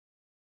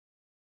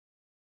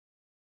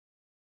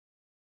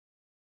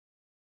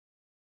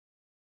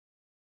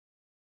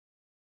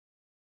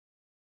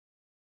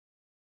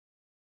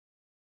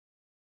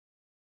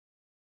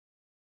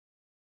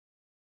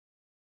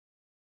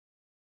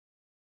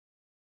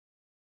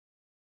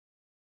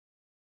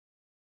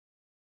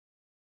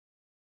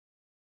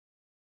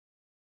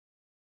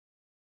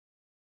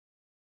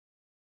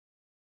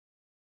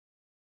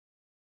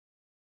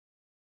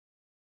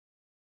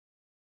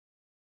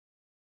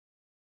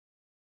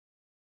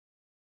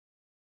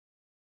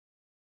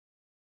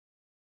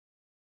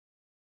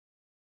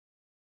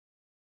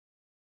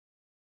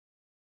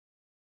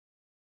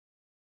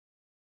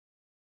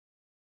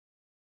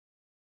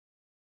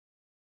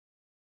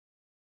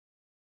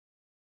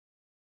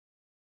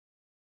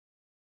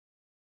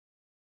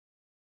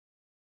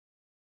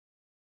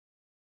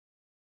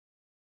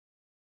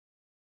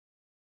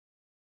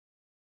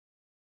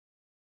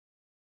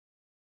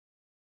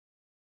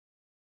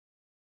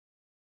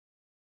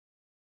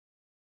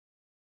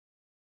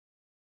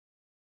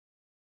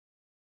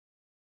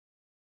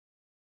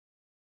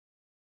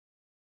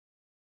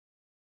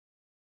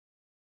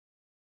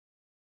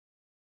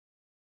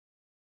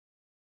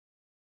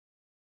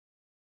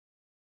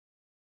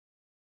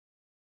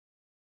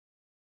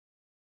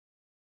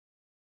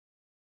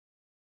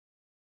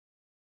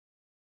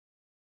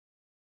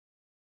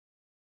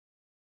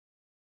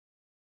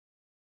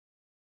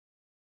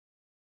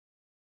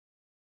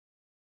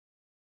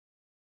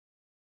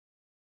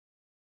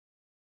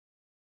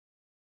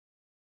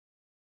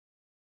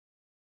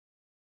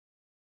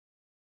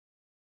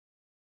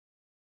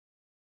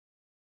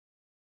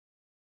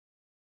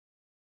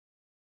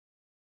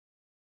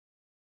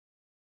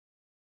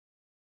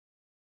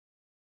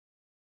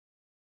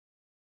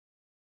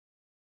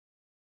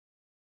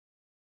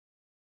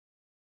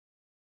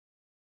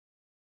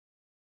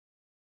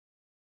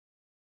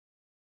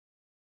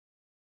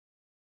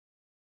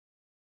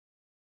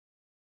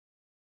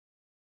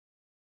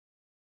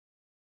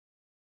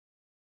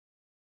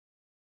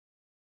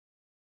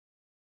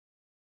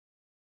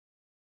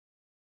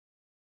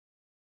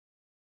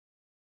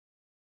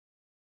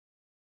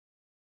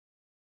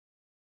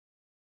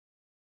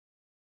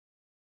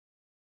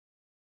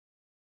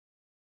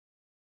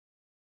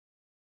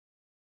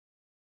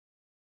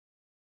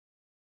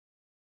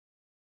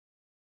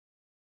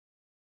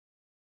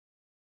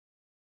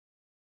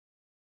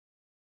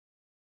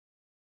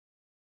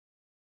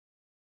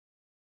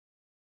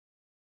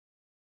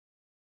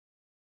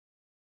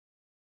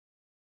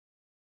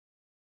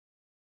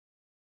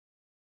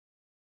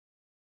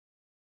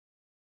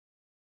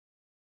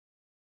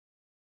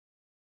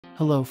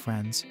Hello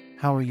friends,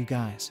 how are you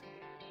guys?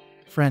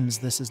 Friends,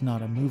 this is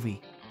not a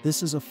movie.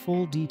 This is a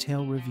full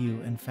detail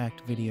review and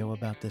fact video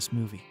about this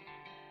movie.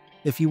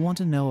 If you want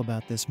to know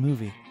about this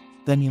movie,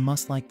 then you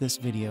must like this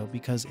video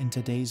because in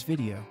today's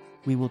video,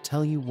 we will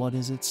tell you what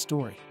is its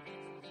story,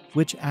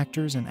 which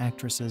actors and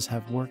actresses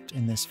have worked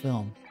in this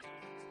film.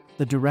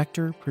 The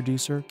director,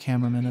 producer,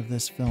 cameraman of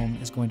this film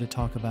is going to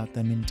talk about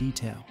them in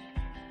detail.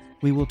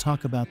 We will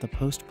talk about the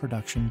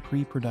post-production,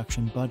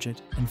 pre-production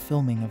budget and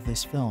filming of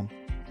this film.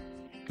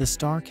 The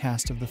star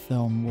cast of the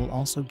film will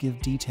also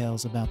give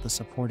details about the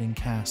supporting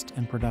cast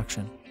and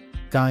production.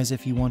 Guys,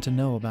 if you want to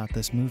know about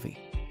this movie,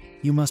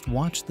 you must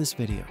watch this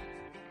video.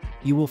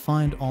 You will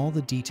find all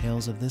the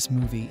details of this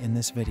movie in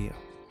this video.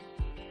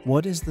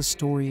 What is the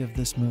story of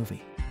this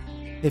movie?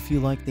 If you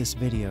like this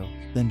video,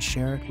 then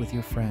share it with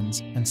your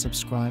friends and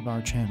subscribe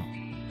our channel.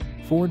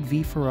 Ford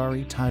v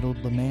Ferrari, titled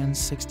Le Mans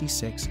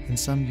 66 in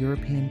some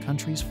European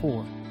countries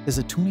 4, is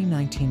a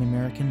 2019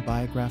 American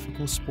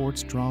biographical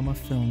sports drama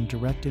film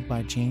directed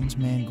by James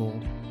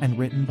Mangold and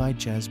written by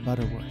Jez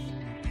Butterworth,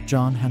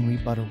 John Henry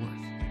Butterworth,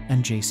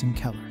 and Jason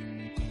Keller.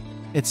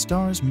 It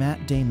stars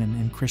Matt Damon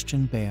and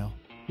Christian Bale,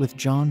 with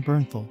Jon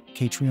Bernthal,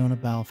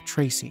 𝐂𝐫𝐢𝐵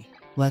Tracy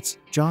Letts,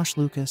 Josh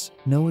Lucas,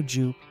 Noah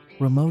Jupe,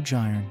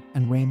 𝐉𝐚𝐬𝐽𝐻,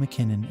 and Ray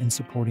McKinnon in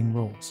supporting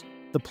roles.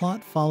 The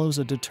plot follows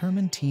a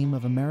determined team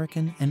of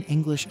American and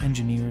English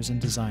engineers and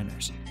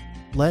designers,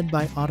 led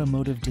by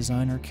automotive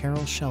designer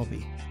Carroll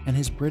Shelby and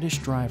his British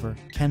driver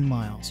Ken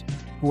Miles,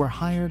 who are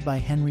hired by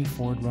Henry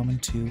Ford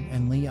II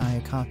and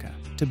𝐊𝐸𝐿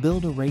to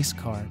build a race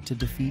car to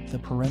defeat the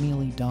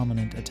perennially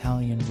dominant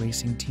Italian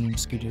racing team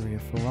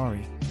Scuderia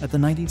Ferrari at the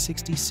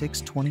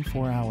 1966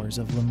 24 Hours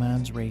of Le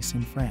Mans race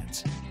in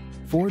France.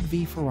 Ford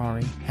v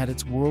Ferrari had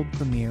its world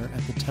premiere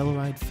at the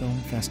Telluride Film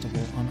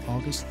Festival on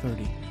August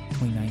 30,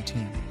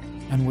 2019,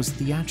 and was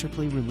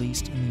theatrically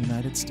released in the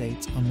United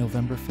States on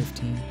November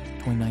 15,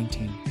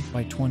 2019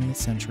 by 20th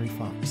Century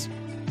Fox.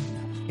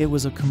 It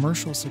was a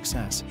commercial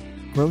success,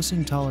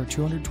 grossing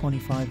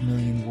 $225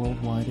 million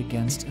worldwide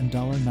against a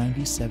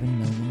 $97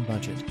 million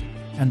budget,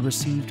 and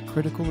received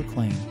critical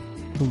acclaim,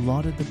 who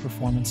lauded the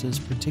performances,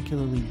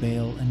 particularly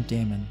Bale and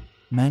Damon,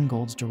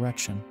 Mangold's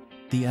direction,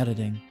 the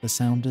editing, the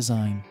sound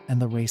design, and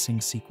the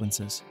racing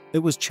sequences. It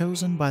was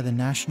chosen by the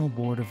National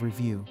Board of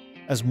Review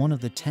as one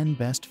of the 10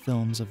 best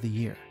films of the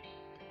year,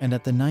 and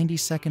at the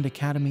 92nd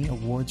Academy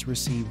Awards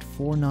received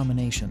 4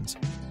 nominations,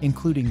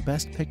 including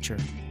Best Picture,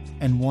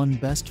 and 1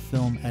 Best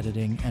Film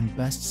Editing and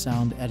Best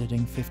Sound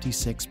Editing.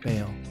 56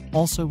 Bale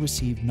also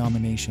received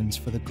nominations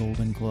for the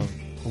Golden Globe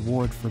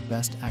Award for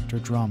Best Actor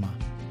Drama,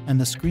 and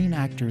the Screen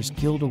Actors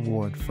Guild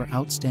Award for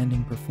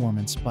Outstanding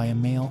Performance by a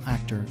Male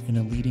Actor in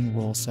a Leading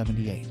Role.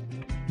 78.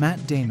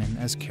 Matt Damon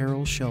as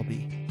Carroll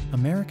Shelby,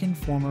 American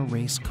former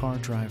race car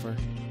driver,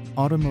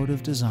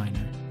 automotive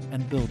designer,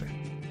 and builder.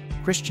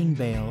 Christian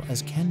Bale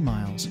as Ken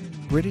Miles,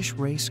 British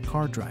race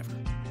car driver.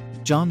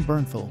 Jon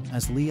Bernthal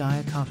as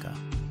𝐊𝐸𝐿,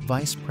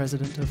 Vice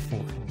President of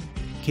Ford.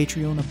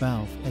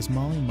 𝐂𝐫𝐢𝐵 as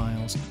Molly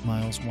Miles,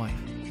 Miles' wife.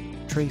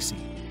 Tracy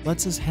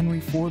Letts as Henry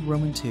Ford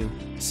II,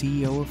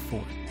 CEO of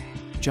Ford.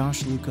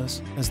 Josh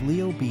Lucas as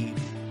Leo Bede,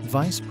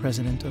 Vice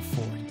President of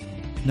Ford.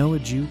 Noah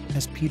Jupe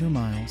as Peter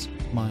Miles,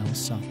 Miles'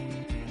 son.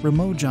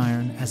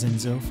 𝐉𝐚𝐬𝐽𝐻 as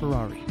Enzo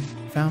Ferrari,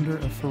 founder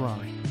of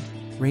Ferrari.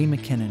 Ray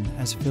McKinnon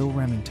as Phil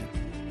Remington.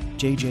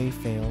 J.J.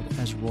 Failed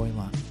as Roy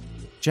Lund.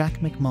 Jack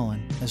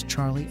McMullen as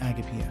Charlie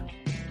Agapia.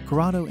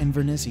 Corrado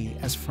Invernizzi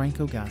as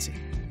Franco Gazzi.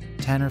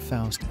 Tanner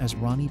Faust as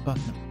Ronnie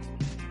Bucknam.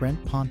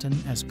 Brent Ponton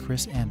as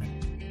Chris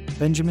Ammon.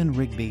 Benjamin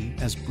Rigby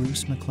as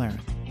Bruce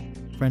McLaren.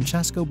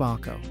 Francesco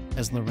Bacco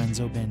as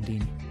Lorenzo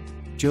Bandini.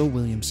 Joe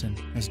Williamson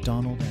as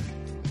Donald N.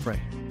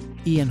 Frey.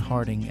 Ian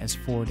Harding as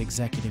Ford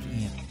Executive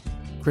Ian.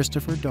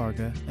 Christopher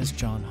Darga as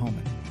John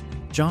Homan.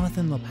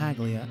 Jonathan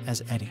LaPaglia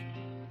as Eddie.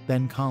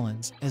 Ben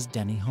Collins as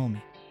Denny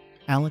Homey.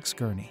 Alex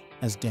Gurney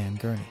as Dan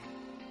Gurney.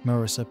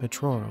 Marissa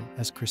Petroro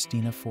as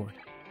Christina Ford.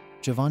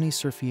 Giovanni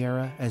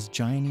Surfiera as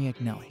Gianni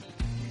Agnelli.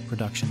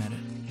 Production edit.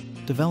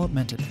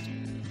 Development edit.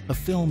 A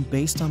film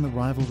based on the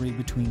rivalry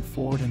between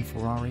Ford and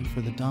Ferrari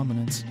for the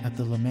dominance at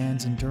the Le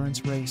Mans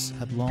endurance race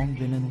had long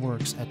been in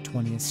works at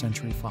 20th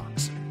Century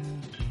Fox.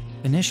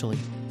 Initially,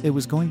 it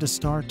was going to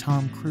star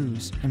Tom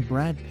Cruise and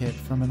Brad Pitt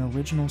from an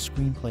original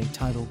screenplay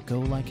titled Go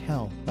Like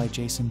Hell by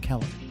Jason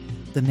Keller,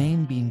 the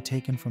name being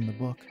taken from the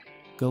book,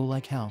 Go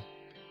Like Hell,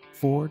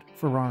 Ford,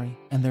 Ferrari,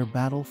 and their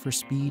battle for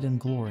speed and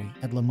glory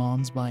at Le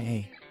Mans by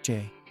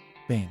A.J.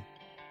 Bane.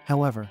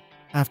 However,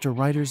 after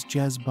writers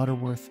Jez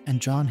Butterworth and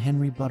John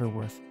Henry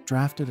Butterworth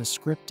drafted a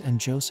script and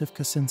Joseph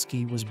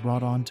Kosinski was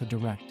brought on to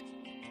direct,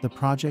 the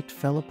project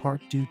fell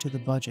apart due to the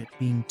budget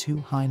being too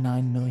high,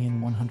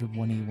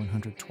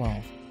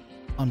 $9,101,112.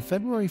 On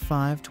February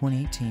 5,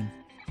 2018,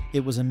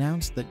 it was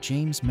announced that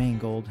James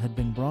Mangold had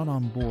been brought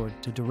on board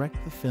to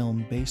direct the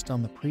film based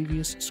on the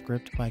previous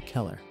script by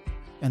Keller,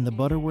 and the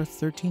Butterworth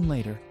 13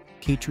 later,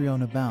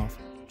 𝐂𝐫𝐢𝐵,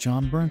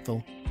 Jon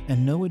Bernthal,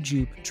 and Noah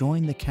Jupe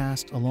joined the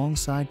cast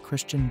alongside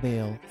Christian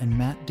Bale and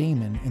Matt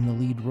Damon in the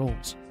lead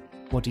roles,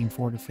 14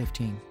 to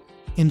 15.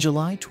 In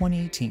July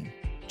 2018,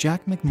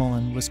 Jack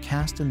McMullen was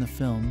cast in the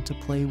film to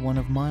play one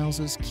of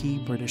Miles's key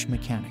British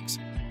mechanics,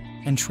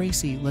 and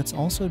Tracy Letts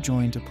also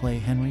joined to play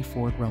Henry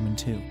Ford Roman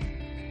II,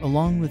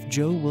 along with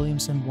Joe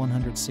Williamson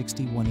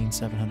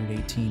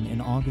 161-718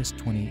 in August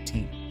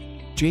 2018.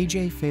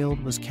 J.J.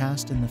 Feild was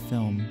cast in the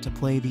film to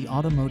play the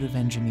automotive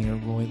engineer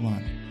Roy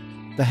Lunn,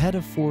 the head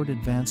of Ford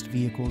Advanced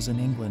Vehicles in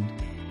England,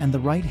 and the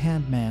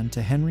right-hand man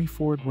to Henry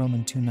Ford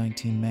Roman II.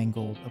 19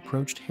 Mangold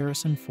approached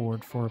Harrison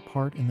Ford for a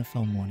part in the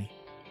film.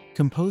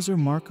 Composer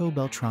Marco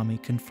Beltrami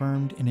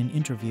confirmed in an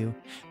interview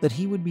that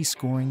he would be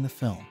scoring the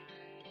film,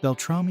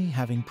 Beltrami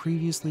having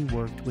previously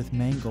worked with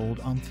Mangold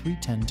on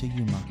 3:10 to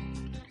Yuma,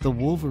 The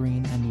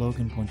Wolverine and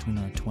Logan.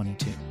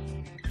 22.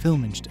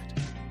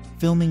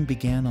 Filming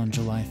began on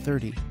July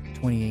 30,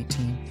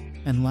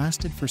 2018, and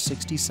lasted for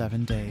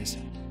 67 days,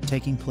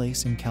 taking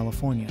place in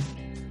California,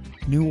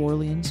 New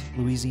Orleans,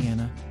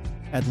 Louisiana,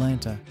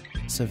 Atlanta,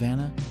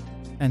 Savannah,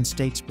 and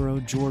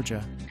Statesboro,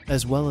 Georgia,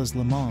 as well as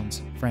Le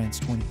Mans, France.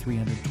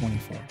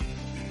 2324.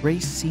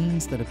 Race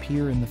scenes that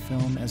appear in the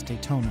film as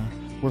Daytona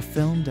were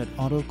filmed at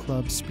Auto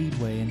Club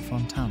Speedway in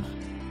Fontana.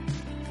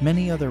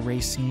 Many other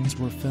race scenes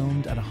were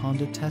filmed at a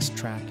Honda test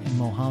track in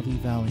Mojave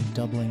Valley,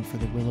 doubling for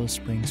the Willow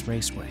Springs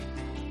Raceway,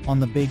 on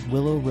the Big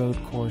Willow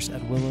Road course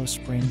at Willow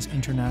Springs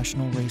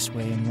International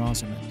Raceway in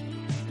Rosamond,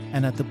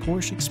 and at the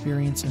Porsche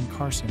Experience in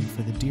Carson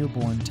for the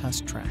Dearborn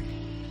test track.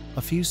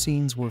 A few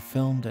scenes were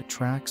filmed at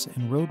tracks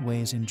and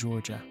roadways in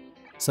Georgia,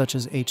 such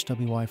as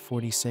HWI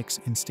 46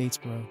 in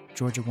Statesboro,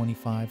 Georgia.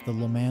 25. The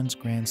Le Mans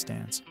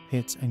grandstands,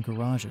 pits, and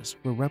garages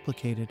were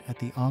replicated at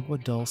the Agua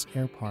Dulce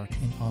Air Park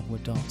in Agua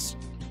Dulce.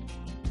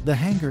 The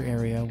hangar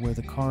area where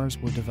the cars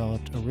were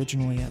developed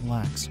originally at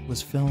LAX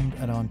was filmed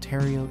at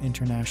Ontario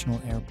International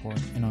Airport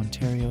in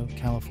Ontario,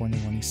 California.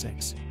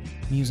 26.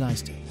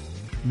 𝐉𝐨𝐡.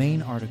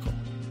 Main article: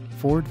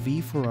 Ford v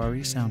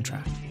Ferrari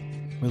soundtrack.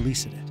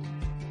 Released it.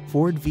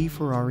 Ford v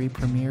Ferrari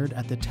premiered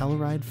at the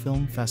Telluride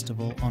Film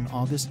Festival on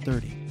August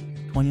 30,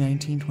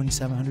 2019,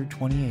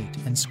 2728,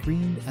 and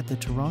screened at the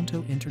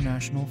Toronto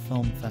International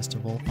Film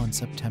Festival on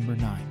September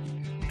 9,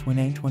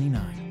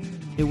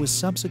 2029. It was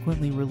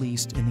subsequently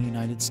released in the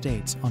United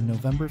States on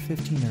November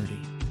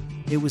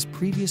 1530. It was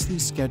previously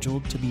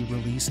scheduled to be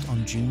released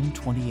on June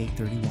 28,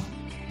 31.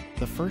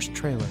 The first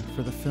trailer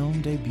for the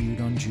film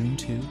debuted on June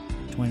 2,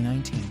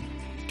 2019,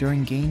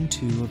 during Game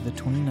 2 of the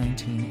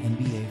 2019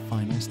 NBA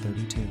Finals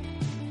 32.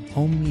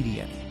 Home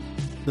media.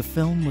 The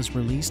film was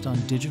released on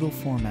digital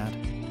format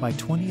by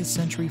 20th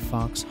Century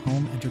Fox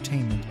Home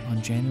Entertainment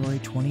on January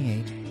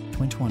 28,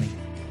 2020,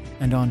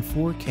 and on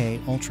 4K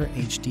Ultra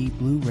HD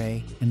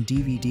Blu-ray and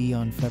DVD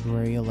on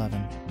February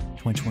 11,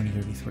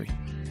 2033.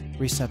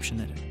 Reception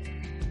edit.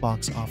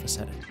 Box office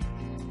edit.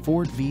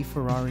 Ford v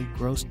Ferrari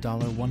grossed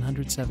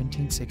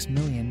 $117.6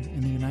 million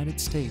in the United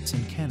States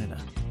and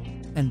Canada,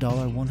 and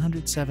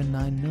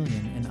 $107.9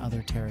 million in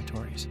other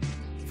territories,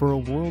 for a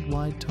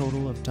worldwide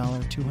total of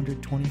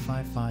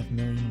 $225.5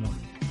 million.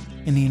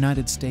 In the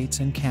United States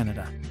and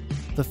Canada,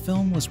 the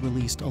film was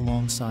released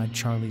alongside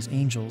Charlie's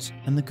Angels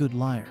and The Good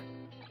Liar,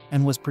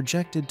 and was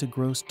projected to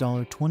gross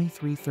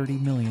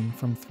 $23.30 million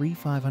from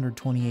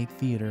 528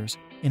 theaters.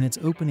 In its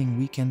opening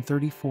weekend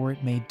 34,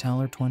 it made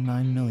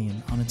 $29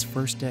 million on its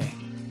first day,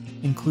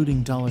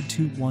 including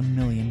 $21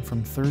 million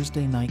from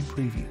Thursday night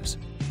previews.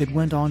 It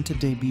went on to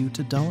debut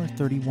to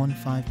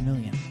 $31.5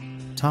 million,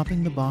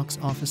 topping the box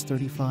office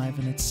 35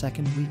 in its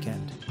second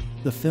weekend.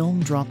 The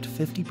film dropped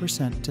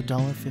 50% to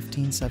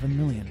 $15.7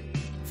 million,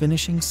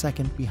 finishing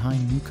second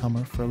behind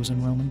newcomer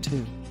Frozen Roman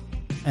II,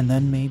 and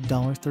then made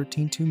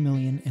 $13.2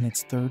 million in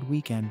its third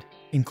weekend,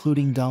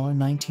 including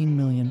 $19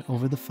 million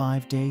over the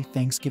 5-day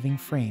Thanksgiving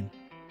frame,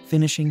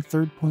 finishing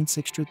third.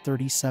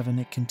 637.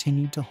 It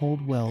continued to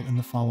hold well in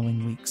the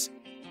following weeks,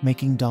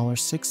 making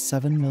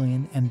 $6.7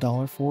 million and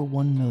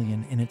 $4.1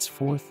 million in its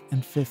fourth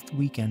and fifth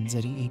weekends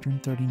at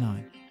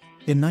 839.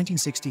 In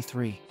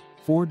 1963,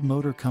 Ford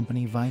Motor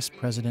Company Vice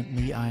President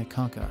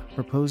𝐿𝐼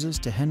proposes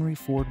to Henry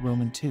Ford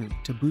Roman II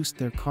to boost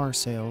their car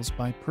sales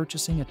by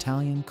purchasing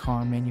Italian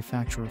car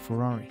manufacturer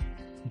Ferrari,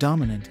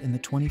 dominant in the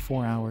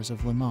 24 Hours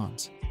of Le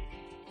Mans.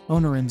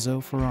 Owner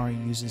Enzo Ferrari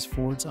uses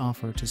Ford's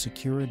offer to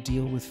secure a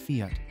deal with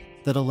Fiat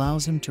that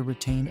allows him to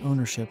retain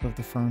ownership of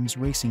the firm's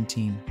racing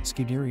team,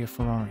 Scuderia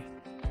Ferrari.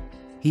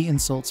 He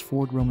insults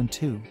Ford Roman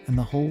II and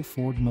the whole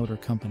Ford Motor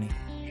Company.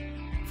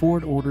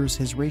 Ford orders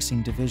his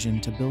racing division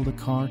to build a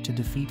car to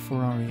defeat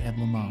Ferrari at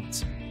Le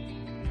Mans.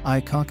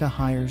 𝐼𝐶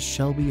hires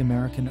Shelby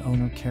American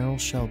owner Carroll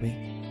Shelby,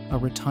 a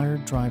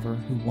retired driver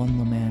who won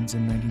Le Mans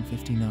in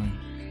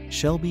 1959.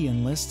 Shelby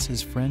enlists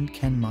his friend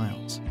Ken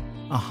Miles,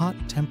 a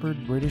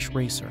hot-tempered British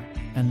racer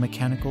and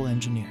mechanical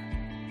engineer.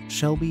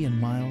 Shelby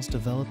and Miles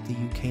developed the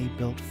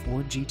UK-built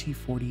Ford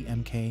GT40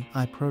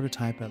 Mk.I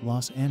prototype at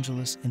Los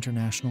Angeles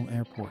International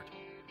Airport.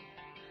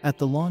 At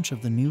the launch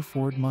of the new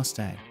Ford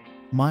Mustang,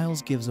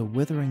 Miles gives a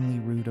witheringly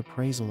rude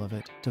appraisal of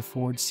it to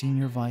Ford's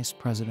senior vice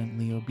president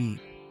Leo Beebe.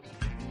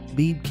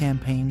 Beebe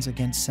campaigns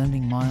against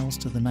sending Miles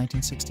to the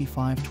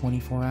 1965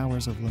 24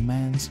 Hours of Le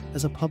Mans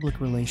as a public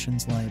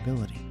relations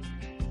liability.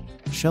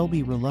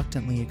 Shelby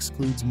reluctantly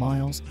excludes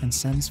Miles and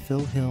sends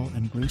Phil Hill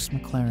and Bruce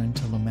McLaren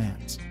to Le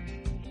Mans.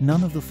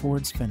 None of the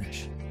Fords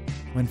finish.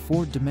 When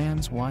Ford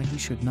demands why he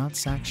should not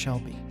sack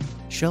Shelby,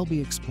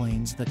 Shelby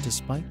explains that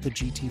despite the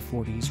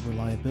GT40's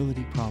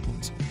reliability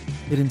problems,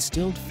 it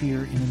instilled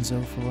fear in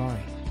Enzo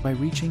Ferrari by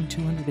reaching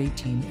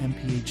 218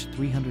 mph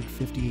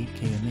 358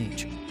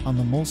 km/h on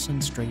the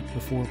Mulsanne straight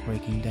before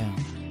breaking down.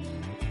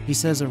 He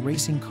says a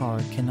racing car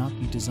cannot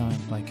be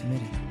designed by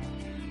committee.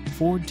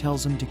 Ford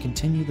tells him to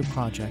continue the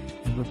project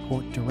and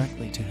report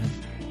directly to him.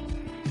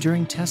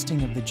 During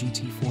testing of the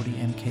GT40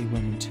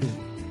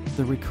 𝐂𝐫𝐲,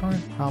 the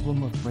recurrent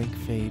problem of brake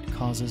fade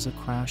causes a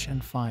crash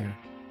and fire,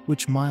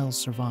 which Miles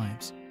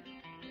survives.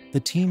 The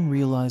team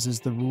realizes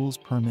the rules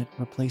permit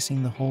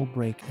replacing the whole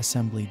brake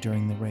assembly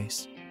during the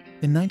race.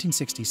 In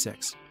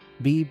 1966,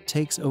 𝐉𝐸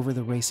takes over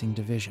the racing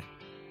division.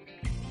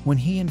 When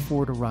he and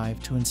Ford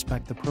arrive to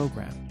inspect the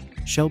program,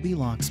 Shelby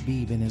locks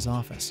𝐉𝐸 in his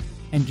office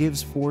and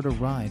gives Ford a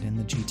ride in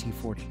the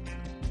GT40.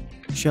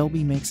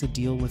 Shelby makes a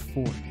deal with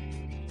Ford.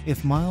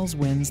 If Miles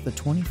wins the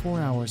 24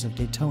 Hours of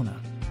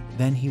Daytona,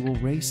 then he will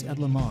race at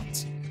Le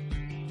Mans.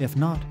 If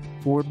not,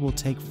 Ford will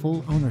take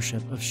full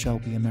ownership of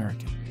Shelby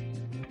American.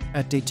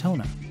 At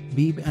Daytona,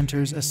 𝐉𝐸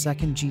enters a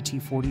second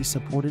GT40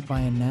 supported by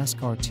a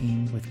NASCAR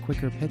team with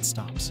quicker pit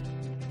stops.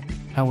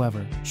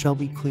 However,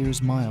 Shelby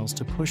clears Miles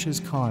to push his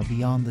car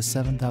beyond the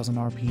 7,000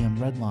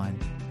 RPM red line,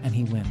 and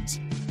he wins.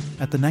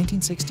 At the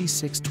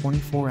 1966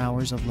 24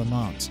 Hours of Le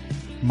Mans,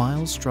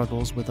 Miles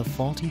struggles with a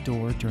faulty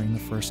door during the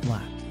first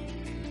lap.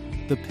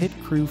 The pit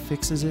crew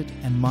fixes it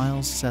and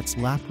Miles sets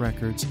lap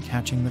records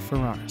catching the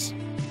Ferraris.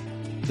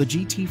 The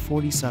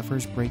GT40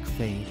 suffers brake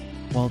fade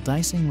while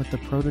dicing with the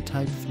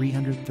prototype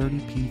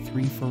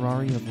 330p3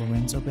 Ferrari of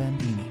Lorenzo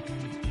Bandini,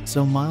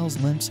 so Miles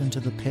limps into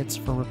the pits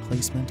for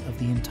replacement of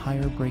the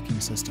entire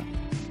braking system.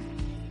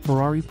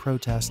 Ferrari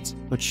protests,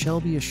 but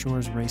Shelby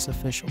assures race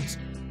officials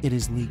it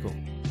is legal.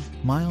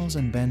 Miles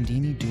and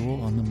Bandini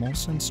duel on the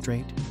Mulsanne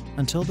straight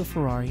until the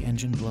Ferrari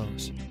engine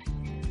blows.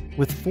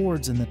 With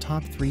Fords in the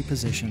top 3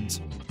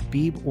 positions,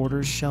 𝐉𝐸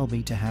orders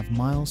Shelby to have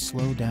Miles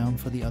slow down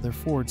for the other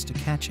Fords to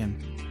catch him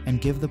and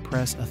give the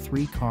press a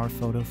 3-car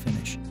photo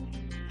finish.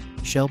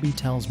 Shelby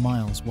tells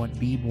Miles what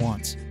𝐉𝐸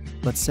wants,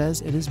 but says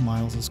it is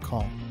Miles's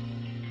call.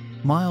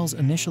 Miles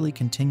initially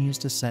continues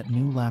to set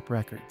new lap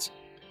records,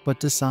 but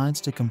decides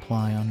to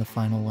comply on the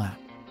final lap.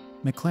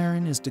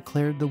 McLaren is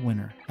declared the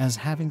winner as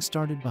having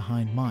started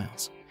behind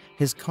Miles.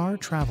 His car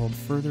traveled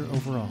further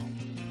overall.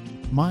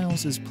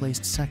 Miles is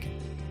placed second.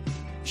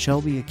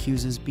 Shelby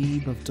accuses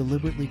𝐉𝐸 of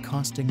deliberately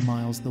costing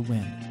Miles the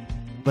win,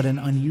 but an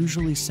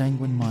unusually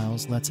sanguine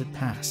Miles lets it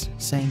pass,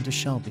 saying to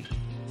Shelby,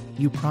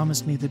 "You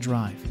promised me the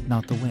drive,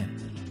 not the win."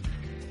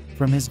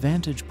 From his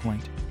vantage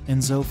point,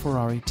 Enzo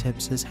Ferrari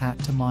tips his hat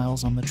to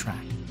Miles on the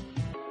track.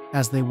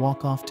 As they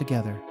walk off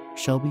together,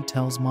 Shelby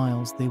tells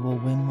Miles they will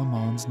win Le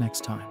Mans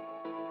next time.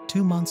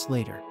 2 months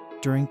later,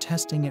 during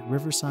testing at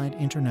Riverside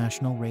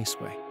International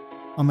Raceway,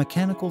 a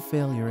mechanical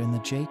failure in the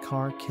J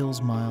car kills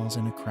Miles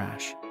in a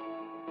crash.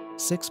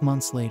 6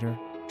 months later,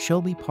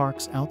 Shelby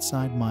parks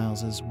outside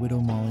Miles's widow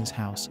Molly's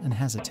house and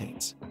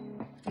hesitates.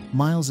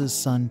 Miles's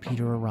son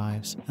Peter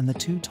arrives and the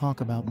two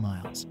talk about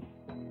Miles.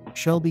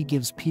 Shelby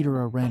gives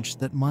Peter a wrench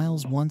that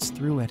Miles once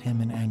threw at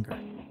him in anger.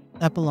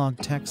 Epilogue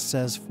text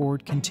says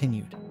Ford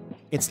continued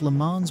its Le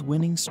Mans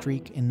winning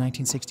streak in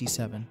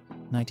 1967,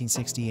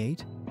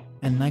 1968,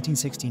 and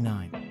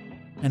 1969,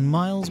 and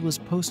Miles was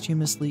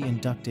posthumously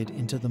inducted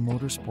into the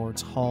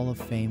Motorsports Hall of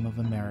Fame of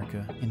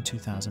America in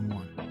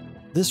 2001.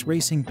 This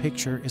racing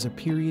picture is a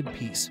period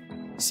piece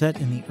set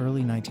in the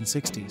early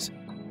 1960s,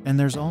 and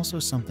there's also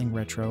something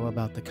retro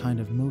about the kind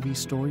of movie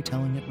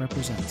storytelling it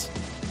represents.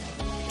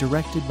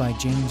 Directed by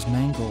James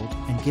Mangold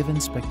and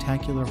given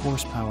spectacular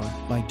horsepower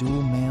by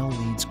dual male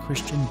leads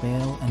Christian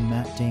Bale and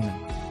Matt Damon,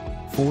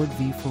 Ford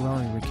v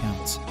Ferrari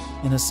recounts,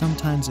 in a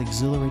sometimes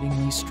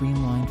exhilaratingly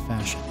streamlined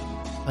fashion,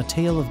 a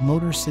tale of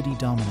Motor City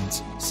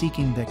dominance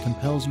seeking that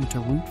compels you to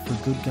root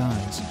for good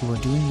guys who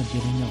are doing the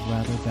bidding of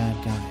rather bad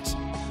guys.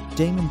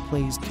 Damon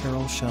plays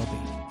Carroll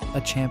Shelby, a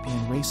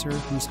champion racer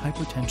whose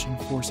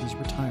hypertension forces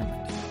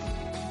retirement.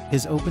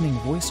 His opening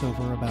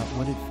voiceover about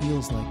what it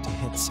feels like to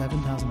hit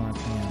 7,000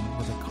 RPM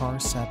with a car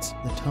sets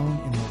the tone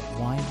in the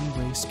Why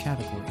We Race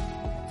category.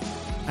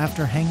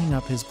 After hanging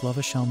up his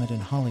glove helmet in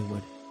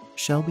Hollywood,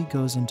 Shelby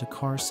goes into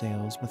car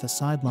sales with a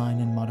sideline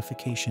in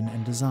modification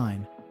and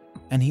design,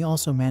 and he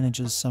also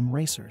manages some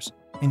racers,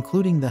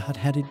 including the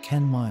hot-headed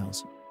Ken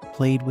Miles,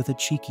 played with a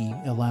cheeky,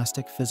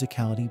 elastic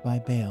physicality by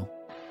Bale.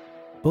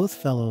 Both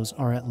fellows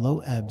are at low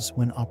ebbs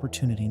when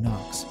opportunity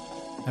knocks.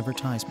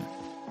 Advertisement.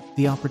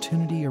 The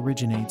opportunity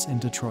originates in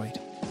Detroit.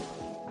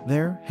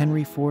 There,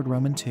 Henry Ford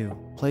Roman II,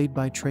 played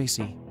by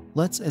Tracy,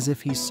 lets as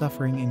if he's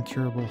suffering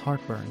incurable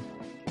heartburn,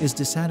 is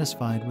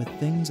dissatisfied with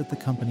things at the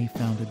company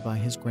founded by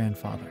his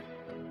grandfather.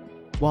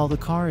 While the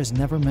car is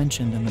never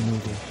mentioned in the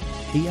movie,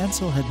 the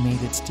Edsel had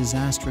made its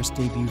disastrous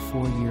debut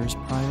 4 years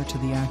prior to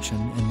the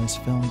action in this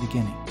film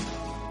beginning.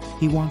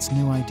 He wants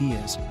new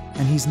ideas,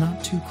 and he's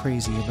not too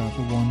crazy about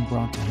the one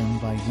brought to him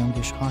by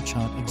youngish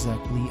hotshot exec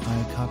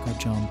𝐊𝐸𝐿𝐿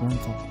Jon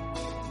Bernthal.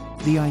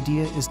 The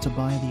idea is to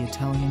buy the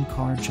Italian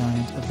car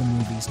giant of the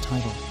movie's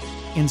title.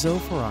 Enzo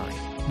Ferrari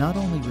not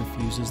only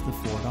refuses the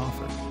Ford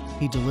offer,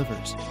 he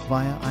delivers,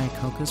 via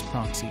Iacocca's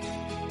proxy,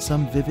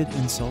 some vivid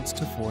insults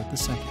to Ford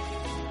II.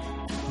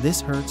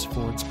 This hurts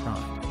Ford's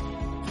pride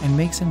and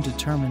makes him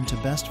determined to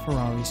best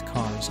Ferrari's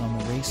cars on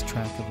the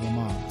racetrack of Le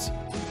Mans,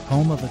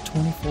 home of a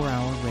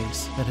 24-hour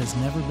race that has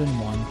never been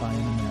won by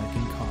an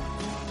American car.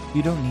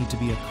 You don't need to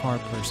be a car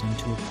person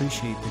to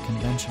appreciate the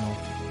conventional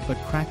but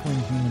crackling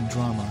human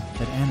drama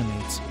that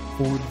animates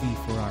Ford v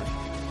Ferrari.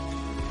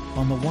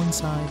 On the one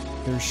side,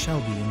 there's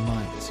Shelby and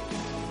Miles,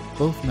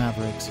 both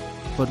mavericks,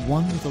 but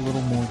one with a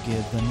little more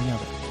give than the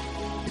other.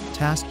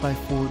 Tasked by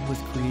Ford with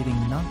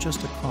creating not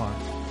just a car,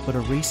 but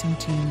a racing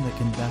team that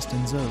can best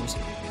Enzo's,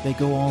 they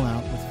go all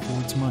out with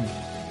Ford's money.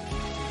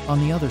 On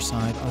the other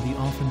side are the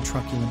often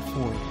truculent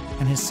Ford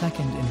and his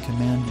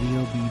second-in-command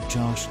Leo Beebe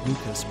Josh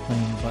Lucas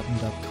playing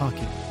buttoned-up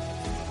cocky.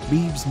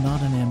 Beebe's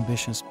not an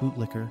ambitious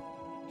bootlicker,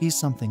 he's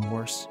something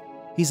worse.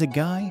 He's a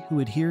guy who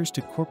adheres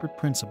to corporate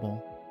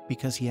principle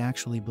because he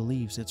actually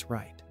believes it's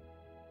right.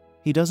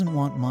 He doesn't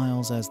want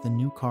Miles as the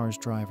new car's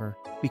driver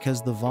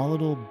because the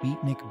volatile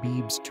beatnik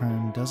Beebe's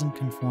turn doesn't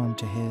conform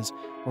to his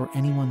or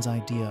anyone's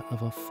idea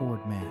of a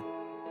Ford man.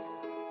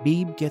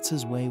 Beebe gets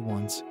his way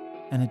once,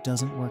 and it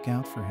doesn't work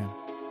out for him.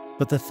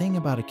 But the thing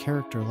about a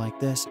character like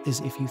this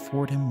is if you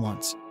thwart him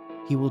once,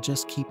 he will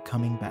just keep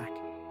coming back.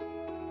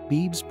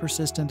 Beebe's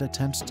persistent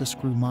attempts to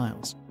screw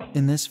Miles,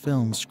 in this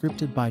film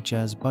scripted by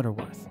Jez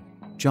Butterworth,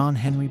 John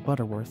Henry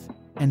Butterworth,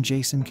 and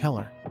Jason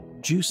Keller,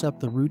 juice up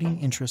the rooting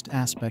interest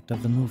aspect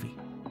of the movie.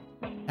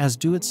 As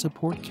do its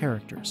support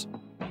characters,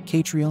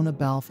 Catriona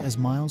Balfe as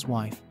Miles'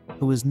 wife,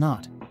 who is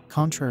not,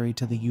 contrary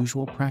to the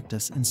usual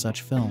practice in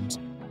such films,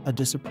 a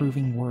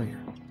disapproving worrier.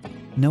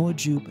 Noah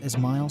Jupe as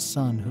Miles'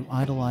 son who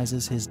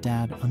idolizes his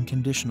dad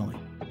unconditionally.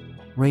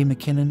 Ray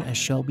McKinnon as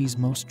Shelby's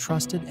most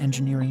trusted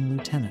engineering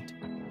lieutenant.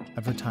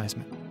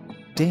 Advertisement.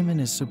 Damon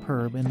is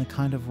superb in the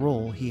kind of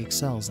role he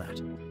excels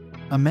at.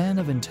 A man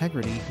of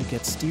integrity who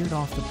gets steered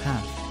off the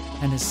path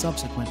and is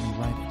subsequently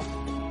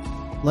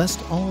righted. Lest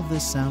all of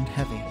this sound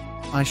heavy,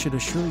 I should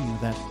assure you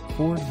that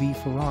Ford v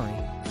Ferrari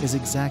is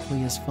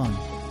exactly as fun,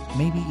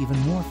 maybe even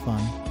more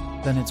fun,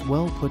 than its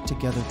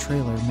well-put-together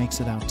trailer makes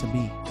it out to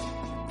be.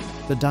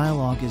 The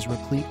dialogue is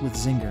replete with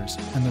zingers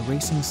and the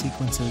racing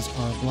sequences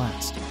are a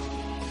blast.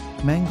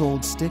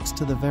 Mangold sticks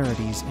to the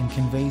verities and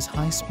conveys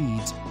high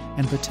speeds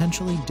and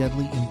potentially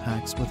deadly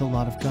impacts with a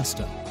lot of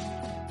gusto.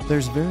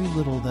 There's very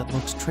little that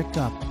looks tricked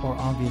up or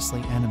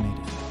obviously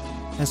animated.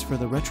 As for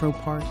the retro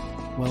part,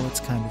 well, it's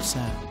kind of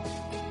sad.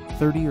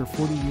 30 or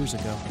 40 years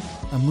ago,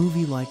 a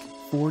movie like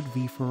Ford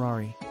v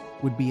Ferrari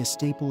would be a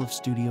staple of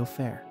studio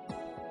fare.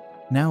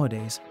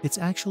 Nowadays, it's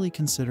actually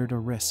considered a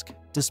risk,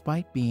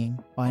 despite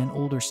being, by an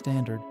older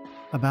standard,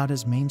 about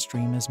as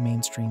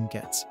mainstream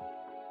gets.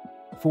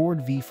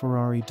 Ford v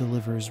Ferrari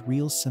delivers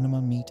real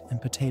cinema meat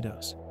and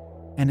potatoes,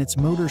 and its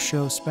motor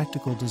show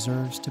spectacle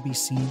deserves to be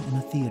seen in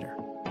a theater.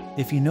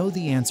 If you know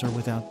the answer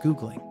without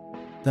Googling,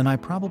 then I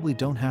probably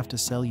don't have to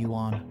sell you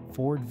on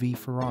Ford v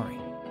Ferrari,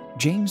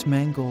 James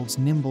Mangold's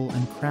nimble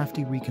and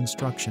crafty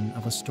reconstruction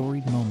of a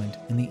storied moment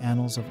in the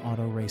annals of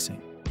auto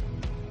racing.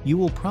 You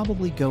will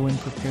probably go in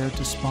prepared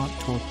to spot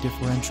torque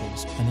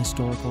differentials and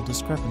historical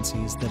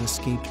discrepancies that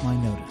escaped my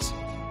notice.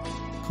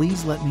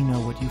 Please let me know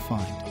what you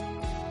find.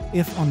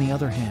 If, on the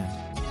other hand,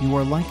 you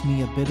are like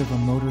me a bit of a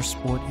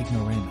motorsport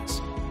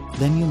ignoramus,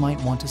 then you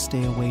might want to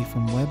stay away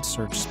from web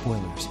search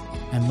spoilers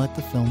and let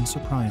the film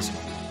surprise you.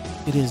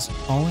 It is,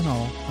 all in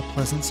all, a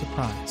pleasant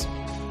surprise.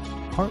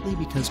 Partly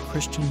because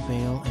Christian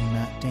Bale and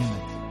Matt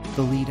Damon,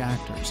 the lead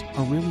actors,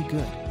 are really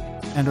good,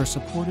 and are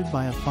supported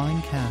by a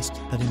fine cast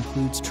that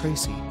includes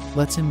Tracy,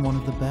 lets in one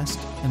of the best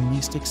and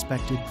least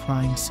expected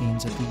crime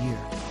scenes of the year.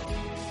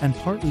 And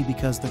partly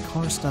because the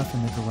car stuff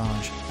in the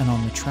garage and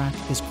on the track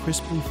is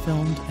crisply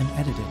filmed and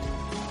edited,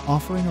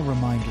 offering a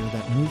reminder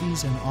that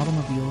movies and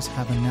automobiles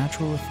have a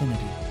natural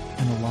affinity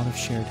and a lot of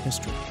shared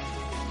history.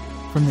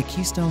 From the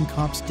Keystone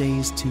Cops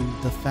days to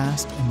The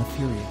Fast and the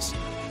Furious,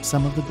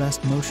 some of the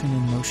best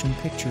motion-in-motion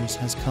pictures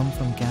has come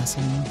from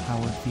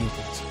gasoline-powered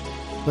vehicles.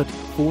 But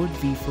Ford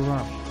v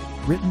Ferrari,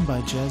 written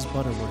by Jez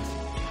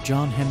Butterworth,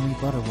 John Henry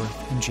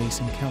Butterworth, and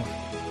Jason Keller,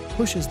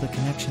 pushes the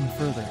connection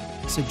further,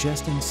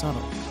 suggesting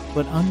subtle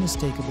but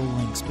unmistakable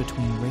links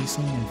between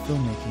racing and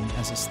filmmaking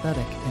as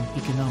aesthetic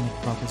and economic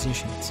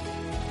propositions.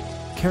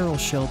 Carroll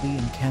Shelby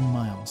and Ken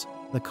Miles,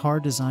 the car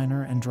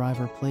designer and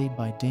driver played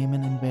by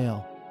Damon and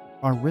Bale,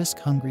 are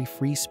risk-hungry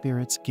free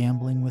spirits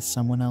gambling with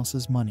someone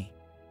else's money,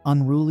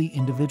 unruly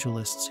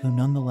individualists who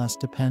nonetheless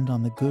depend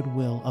on the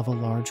goodwill of a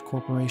large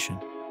corporation.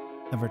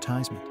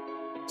 Advertisement.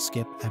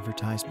 Skip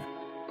advertisement.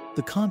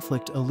 The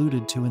conflict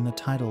alluded to in the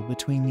title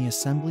between the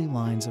assembly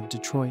lines of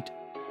Detroit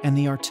and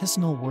the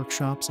artisanal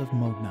workshops of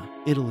Modena,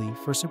 Italy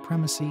for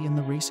supremacy in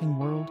the racing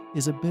world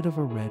is a bit of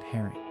a red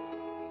herring.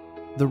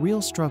 The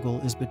real struggle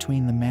is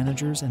between the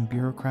managers and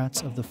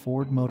bureaucrats of the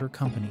Ford Motor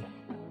Company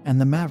and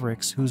the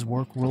mavericks whose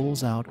work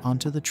rolls out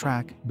onto the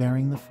track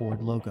bearing the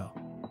Ford logo.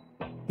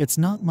 It's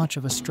not much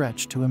of a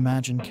stretch to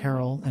imagine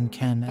Carol and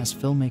Ken as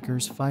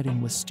filmmakers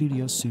fighting with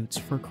studio suits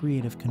for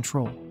creative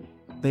control.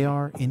 They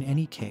are, in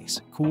any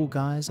case, cool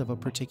guys of a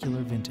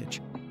particular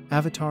vintage,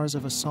 avatars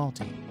of a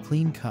salty,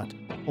 clean-cut,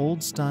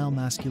 old-style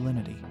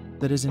masculinity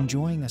that is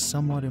enjoying a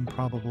somewhat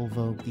improbable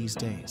vogue these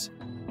days.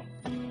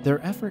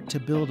 Their effort to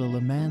build a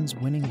Le Mans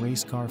winning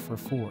race car for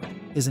Ford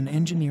is an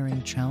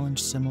engineering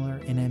challenge similar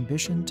in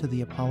ambition to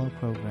the Apollo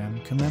program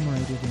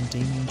commemorated in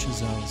Damon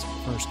Chazelle's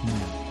First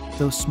Man,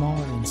 though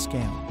smaller in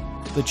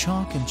scale. The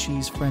chalk and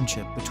cheese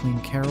friendship between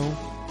Carol,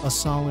 a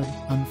solid,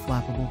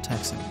 unflappable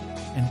Texan,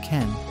 and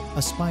Ken,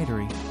 a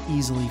spidery,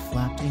 easily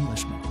flapped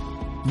Englishman,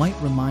 might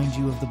remind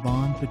you of the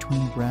bond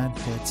between Brad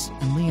Pitt's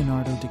and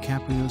Leonardo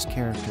DiCaprio's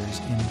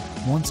characters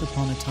in Once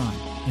Upon a Time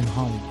in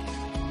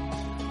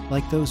Hollywood.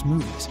 Like those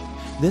movies,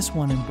 this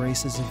one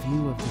embraces a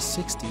view of the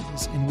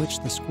 60s in which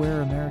the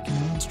square American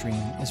mainstream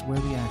is where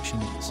the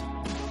action is.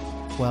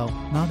 Well,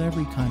 not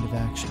every kind of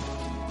action.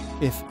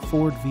 If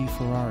Ford v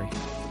Ferrari,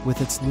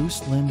 with its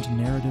loose-limbed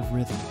narrative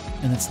rhythm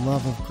and its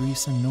love of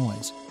grease and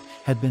noise,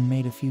 had been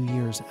made a few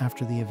years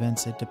after the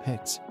events it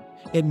depicts,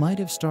 it might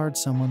have starred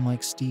someone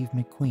like Steve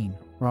McQueen,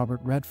 Robert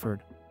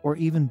Redford, or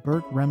even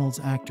Burt Reynolds,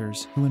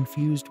 actors who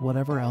infused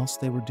whatever else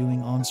they were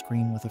doing on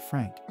screen with a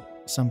frank,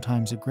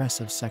 sometimes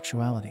aggressive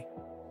sexuality.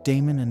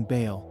 Damon and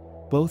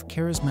Bale, both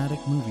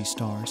charismatic movie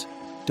stars,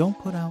 don't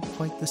put out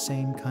quite the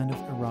same kind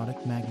of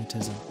erotic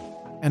magnetism,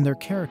 and their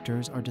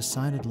characters are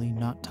decidedly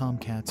not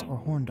tomcats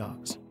or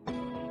horndogs.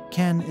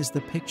 Ken is the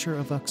picture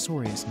of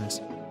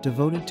uxoriousness,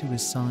 devoted to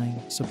his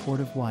sighing,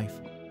 supportive wife,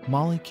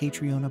 Molly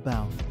Catriona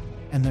Balfe,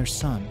 and their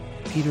son,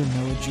 Peter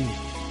Noah Jude,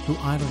 who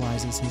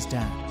idolizes his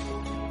dad.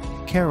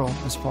 Carol,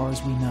 as far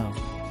as we know,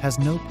 has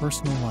no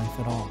personal life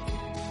at all.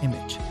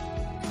 Image.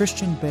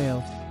 Christian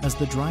Bale as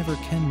the driver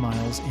Ken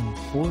Miles in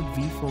Ford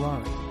v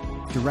Ferrari,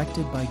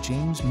 directed by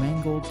James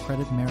Mangold,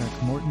 credit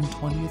Merrick Morton,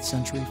 20th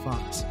Century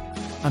Fox.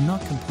 I'm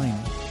not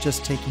complaining,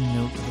 just taking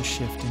note of a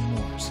shift in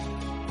mores.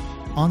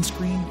 On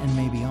screen and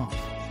maybe off,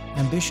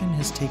 ambition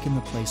has taken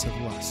the place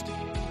of lust.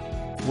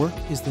 Work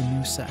is the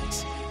new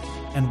sex,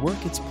 and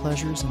work its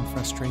pleasures and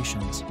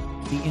frustrations,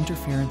 the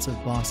interference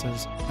of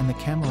bosses, and the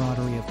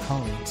camaraderie of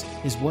colleagues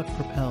is what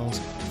propels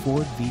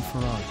Ford v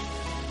Ferrari.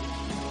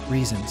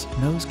 Reasons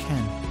knows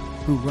Ken,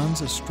 who runs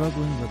a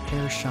struggling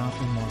repair shop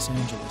in Los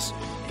Angeles,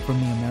 from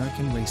the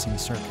American racing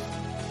circuit.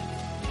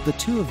 The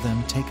two of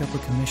them take up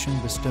a commission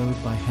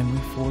bestowed by Henry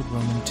Ford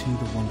Roman II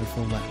the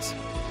Wonderful Les.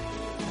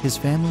 His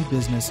family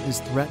business is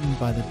threatened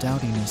by the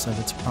dowdiness of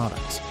its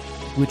products,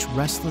 which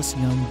restless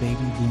young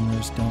baby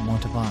boomers don't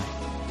want to buy.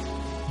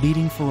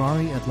 Beating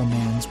Ferrari at Le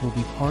Mans will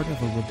be part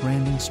of a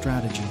rebranding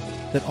strategy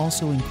that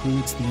also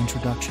includes the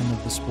introduction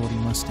of the sporty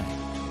Mustang.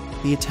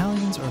 The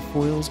Italians are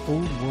foil's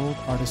old-world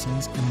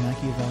artisans and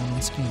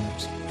Machiavellian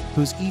schemers,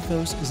 whose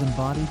ethos is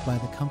embodied by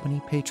the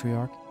company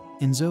patriarch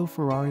Enzo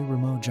Ferrari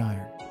Ramo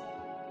Giard.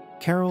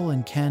 Carol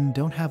and Ken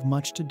don't have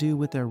much to do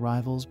with their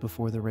rivals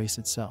before the race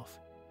itself,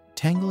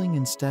 tangling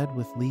instead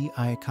with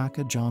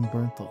𝐊𝐿 Jon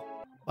Bernthal,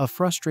 a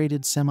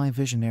frustrated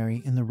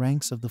semi-visionary in the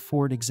ranks of the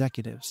Ford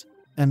executives,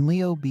 and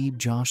Leo Beebe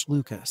Josh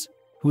Lucas,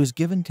 who is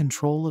given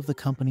control of the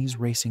company's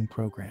racing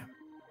program.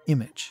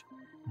 Image.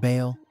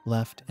 Bale,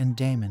 Left, and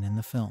Damon in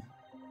the film.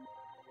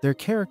 Their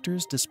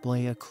characters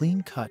display a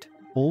clean-cut,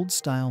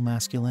 old-style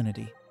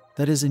masculinity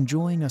that is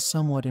enjoying a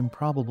somewhat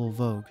improbable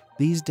vogue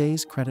these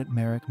days, credit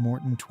Merrick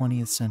Morton,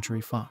 20th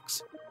Century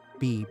Fox.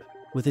 Beebe,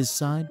 with his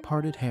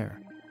side-parted hair,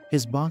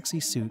 his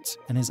boxy suits,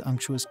 and his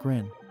unctuous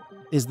grin,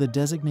 is the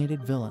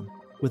designated villain,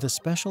 with a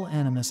special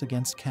animus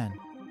against Ken,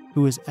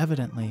 who is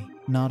evidently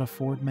not a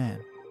Ford man.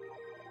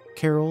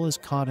 Carol is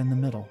caught in the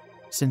middle,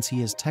 since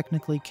he is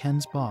technically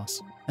Ken's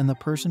boss and the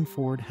person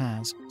Ford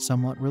has,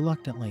 somewhat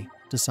reluctantly,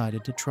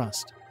 decided to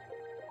trust.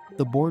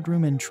 The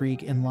boardroom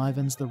intrigue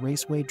enlivens the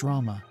raceway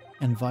drama,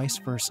 and vice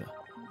versa.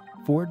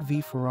 Ford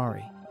v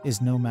Ferrari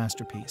is no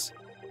masterpiece,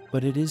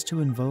 but it is to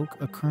invoke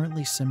a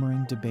currently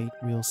simmering debate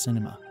real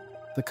cinema,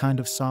 the kind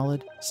of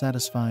solid,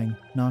 satisfying,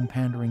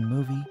 non-pandering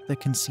movie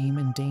that can seem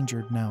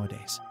endangered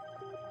nowadays.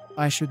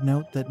 I should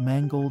note that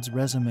Mangold's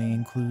resume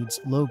includes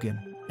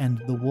Logan and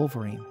The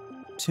Wolverine,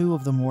 two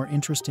of the more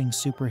interesting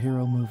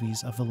superhero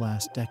movies of the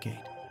last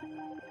decade.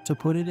 To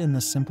put it in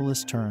the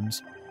simplest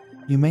terms,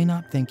 you may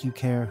not think you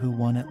care who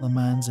won at Le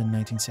Mans in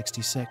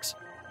 1966,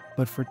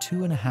 but for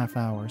 2.5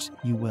 hours,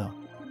 you will.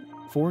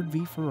 Ford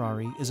v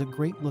Ferrari is a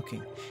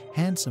great-looking,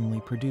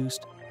 handsomely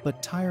produced,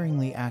 but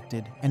tiringly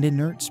acted and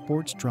inert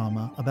sports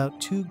drama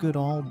about two good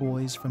old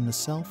boys from the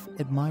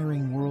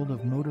self-admiring world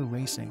of motor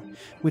racing,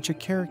 which a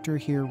character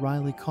here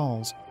wryly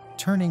calls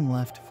turning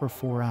left for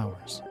 4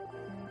 hours.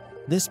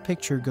 This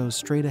picture goes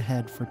straight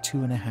ahead for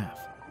 2.5.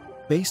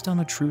 Based on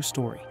a true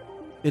story,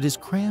 it is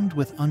crammed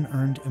with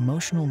unearned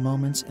emotional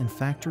moments and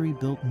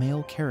factory-built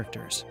male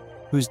characters,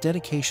 whose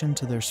dedication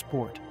to their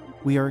sport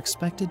we are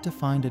expected to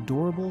find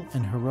adorable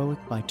and heroic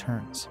by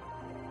turns.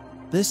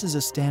 This is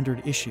a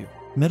standard issue,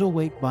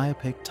 middleweight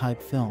biopic-type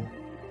film,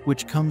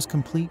 which comes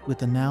complete with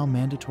the now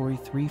mandatory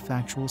 3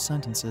 factual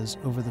sentences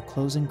over the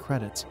closing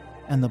credits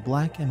and the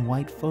black and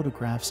white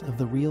photographs of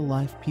the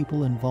real-life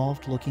people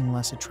involved looking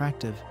less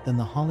attractive than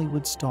the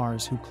Hollywood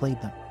stars who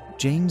played them.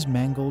 James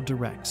Mangold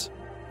directs,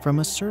 from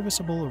a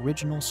serviceable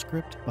original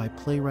script by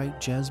playwright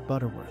Jez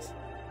Butterworth,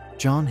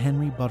 John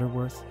Henry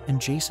Butterworth,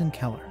 and Jason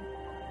Keller.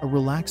 A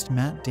relaxed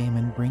Matt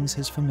Damon brings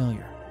his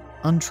familiar,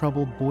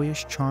 untroubled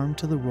boyish charm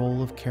to the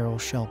role of Carroll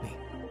Shelby,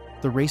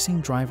 the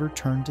racing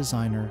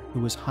driver-turned-designer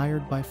who was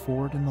hired by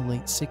Ford in the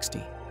late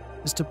 '60s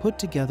is to put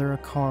together a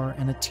car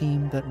and a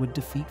team that would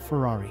defeat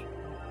Ferrari,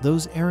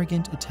 those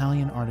arrogant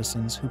Italian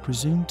artisans who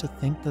presumed to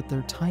think that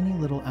their tiny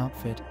little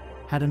outfit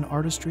had an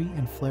artistry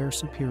and flair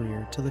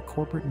superior to the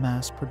corporate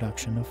mass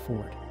production of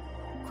Ford.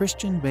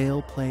 Christian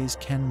Bale plays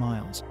Ken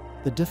Miles,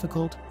 the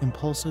difficult,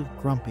 impulsive,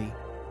 grumpy,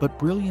 but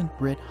brilliant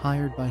Brit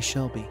hired by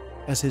Shelby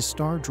as his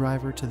star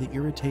driver to the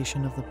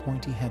irritation of the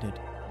pointy-headed,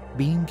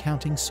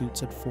 bean-counting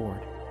suits at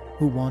Ford,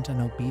 who want an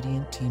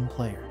obedient team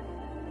player.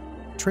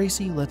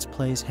 Tracy Letts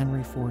plays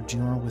Henry Ford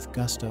Jr. with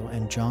gusto,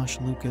 and Josh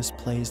Lucas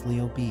plays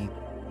Leo Beebe,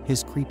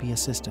 his creepy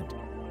assistant.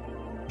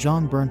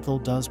 Jon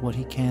Bernthal does what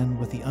he can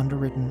with the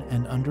underwritten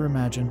and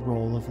underimagined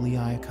role of Lee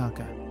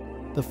Iacocca,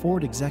 the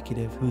Ford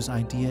executive whose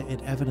idea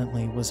it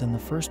evidently was in the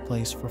first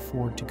place for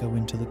Ford to go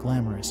into the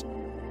glamorous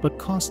but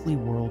costly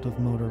world of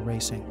motor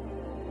racing.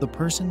 The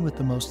person with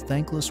the most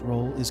thankless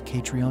role is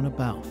Catriona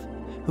Balfe,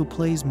 who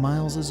plays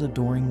Miles's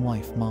adoring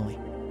wife Molly.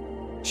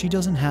 She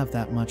doesn't have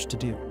that much to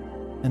do,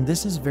 and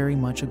this is very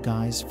much a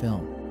guy's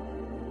film.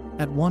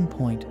 At one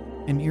point,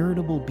 an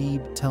irritable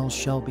Beebe tells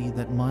Shelby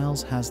that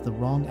Miles has the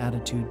wrong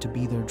attitude to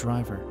be their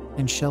driver,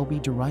 and Shelby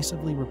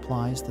derisively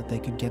replies that they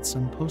could get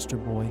some poster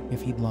boy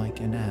if he'd like,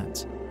 and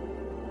adds,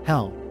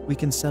 "Hell, we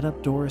can set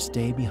up Doris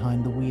Day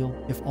behind the wheel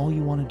if all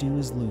you want to do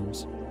is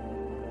lose."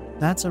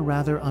 That's a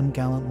rather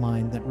ungallant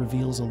line that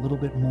reveals a little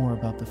bit more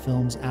about the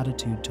film's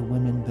attitude to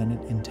women than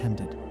it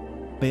intended.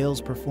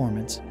 Bale's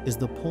performance is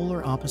the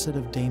polar opposite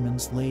of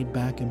Damon's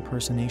laid-back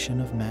impersonation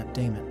of Matt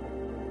Damon.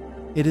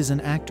 It is an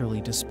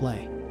actorly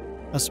display,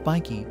 a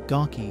spiky,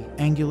 gawky,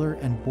 angular,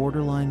 and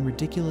borderline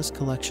ridiculous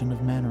collection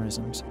of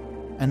mannerisms,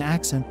 an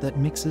accent that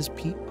mixes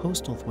Pete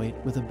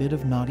Postlethwaite with a bit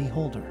of Noddy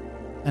Holder,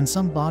 and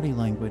some body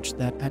language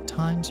that at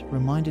times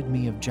reminded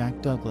me of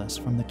Jack Douglas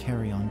from the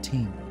Carry On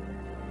team.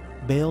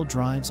 Bale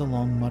drives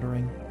along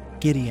muttering,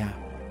 "Giddy up."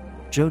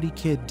 Jodie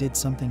Kidd did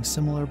something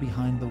similar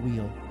behind the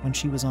wheel when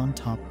she was on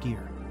Top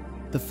Gear.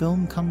 The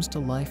film comes to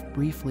life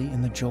briefly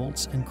in the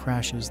jolts and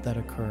crashes that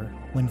occur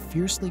when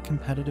fiercely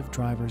competitive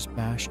drivers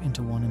bash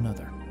into one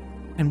another.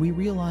 And we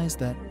realize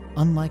that,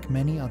 unlike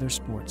many other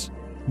sports,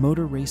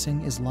 motor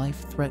racing is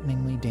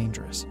life-threateningly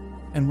dangerous,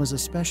 and was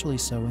especially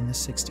so in the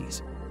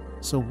 '60s.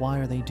 So why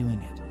are they doing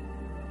it?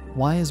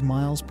 Why is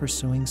Miles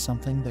pursuing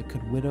something that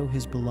could widow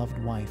his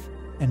beloved wife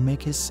and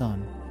make his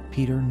son,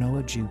 Peter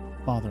Noah Jupe,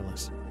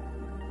 fatherless?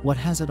 What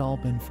has it all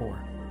been for?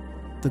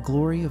 The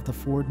glory of the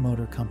Ford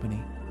Motor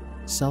Company?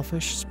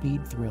 Selfish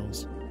speed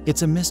thrills?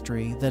 It's a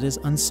mystery that is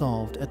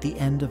unsolved at the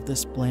end of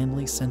this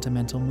blandly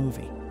sentimental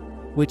movie,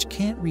 which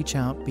can't reach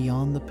out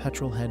beyond the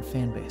petrolhead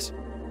fanbase.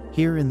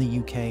 Here in the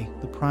UK,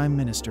 the Prime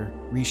Minister,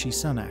 Rishi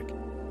Sunak,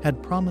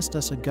 had promised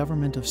us a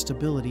government of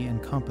stability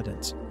and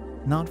competence,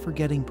 not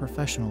forgetting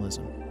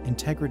professionalism,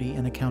 integrity,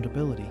 and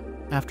accountability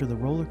after the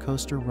roller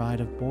coaster ride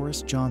of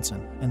Boris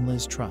Johnson and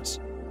Liz Truss.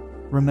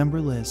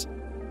 Remember Liz?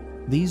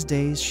 These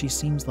days she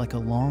seems like a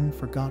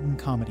long-forgotten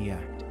comedy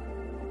act.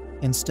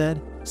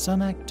 Instead,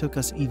 Sunak took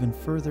us even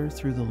further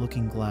through the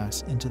looking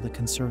glass into the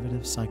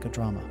conservative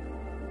psychodrama.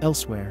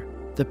 Elsewhere,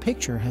 the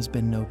picture has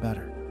been no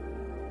better.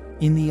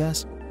 In the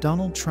US,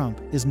 Donald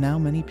Trump is now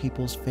many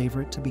people's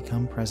favorite to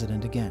become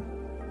president again.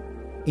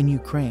 In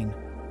Ukraine,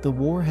 the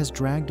war has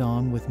dragged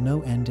on with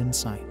no end in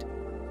sight.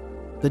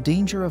 The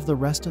danger of the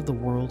rest of the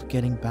world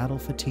getting battle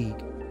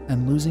fatigue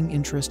and losing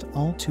interest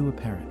all too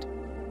apparent.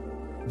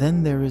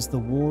 Then there is the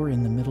war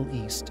in the Middle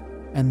East,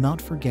 and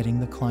not forgetting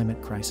the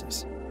climate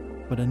crisis.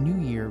 But a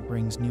new year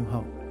brings new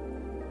hope.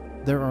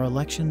 There are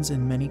elections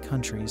in many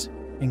countries,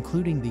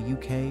 including the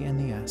UK and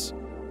the US.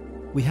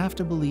 We have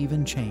to believe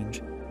in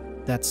change,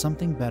 that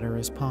something better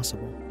is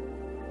possible.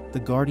 The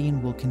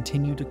Guardian will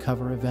continue to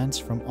cover events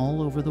from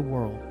all over the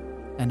world,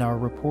 and our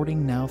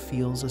reporting now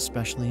feels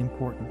especially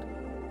important.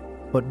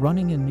 But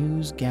running a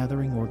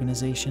news-gathering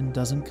organization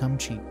doesn't come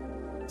cheap.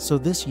 So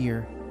this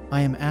year,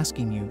 I am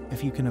asking you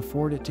if you can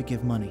afford it to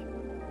give money.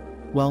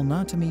 Well,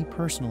 not to me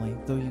personally,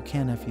 though you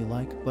can if you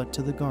like, but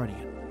to The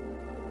Guardian.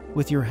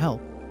 With your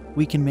help,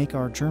 we can make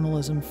our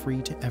journalism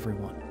free to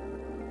everyone.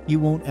 You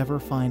won't ever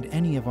find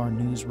any of our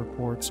news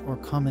reports or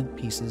comment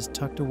pieces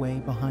tucked away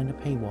behind a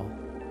paywall.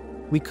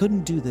 We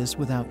couldn't do this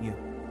without you.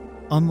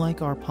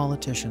 Unlike our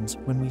politicians,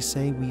 when we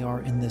say we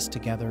are in this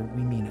together,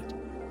 we mean it.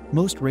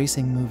 Most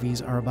racing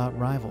movies are about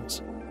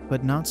rivals,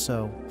 but not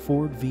so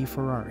Ford v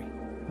Ferrari,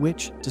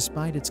 which,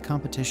 despite its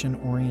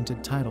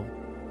competition-oriented title,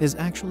 is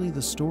actually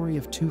the story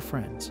of two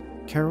friends,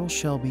 Carroll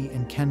Shelby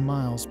and Ken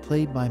Miles,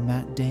 played by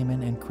Matt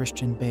Damon and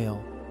Christian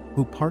Bale,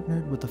 who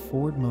partnered with the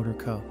Ford Motor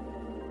Co.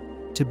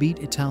 to beat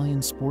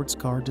Italian sports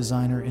car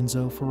designer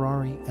Enzo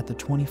Ferrari at the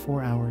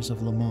 24 Hours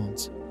of Le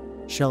Mans.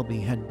 Shelby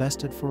had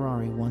bested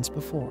Ferrari once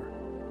before,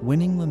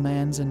 winning Le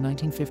Mans in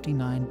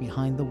 1959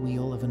 behind the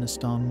wheel of an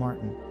Aston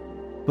Martin,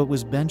 but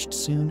was benched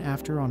soon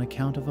after on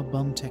account of a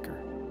bum ticker.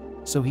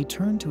 So he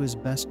turned to his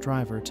best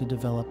driver to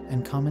develop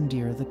and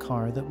commandeer the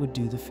car that would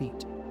do the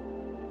feat.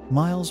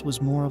 Miles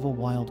was more of a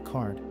wild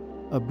card,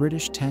 a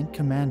British tank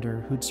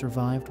commander who'd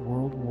survived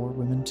World War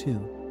II,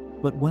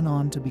 but went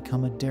on to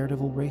become a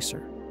daredevil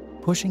racer,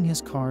 pushing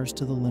his cars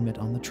to the limit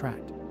on the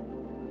track.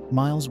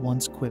 Miles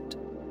once quipped,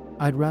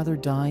 "I'd rather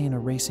die in a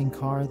racing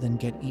car than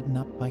get eaten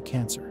up by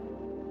cancer."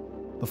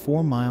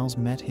 Before Miles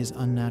met his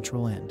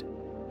unnatural end,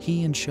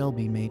 he and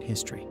Shelby made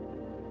history.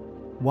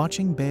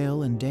 Watching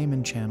Bale and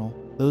Damon channel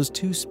those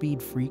two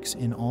speed freaks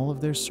in all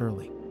of their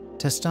surly,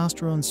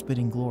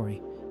 testosterone-spitting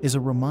glory is a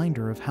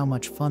reminder of how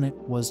much fun it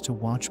was to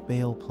watch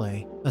Bale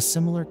play a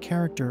similar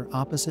character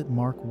opposite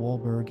Mark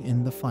Wahlberg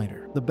in The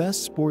Fighter. The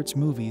best sports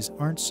movies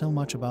aren't so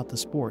much about the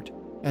sport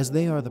as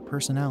they are the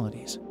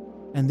personalities,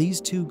 and these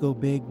two go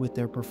big with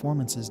their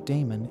performances.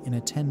 Damon in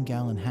a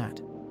 10-gallon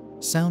hat,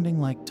 sounding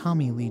like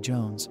Tommy Lee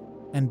Jones,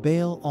 and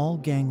Bale all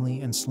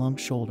gangly and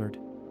slump-shouldered,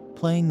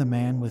 playing the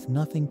man with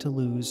nothing to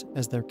lose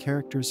as their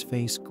characters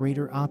face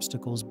greater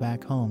obstacles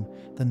back home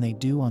than they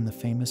do on the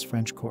famous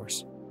French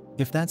course.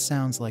 If that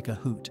sounds like a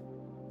hoot,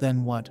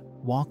 then what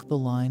Walk the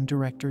Line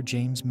director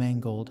James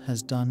Mangold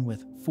has done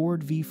with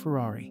Ford v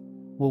Ferrari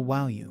will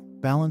wow you,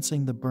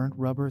 balancing the burnt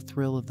rubber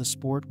thrill of the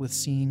sport with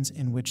scenes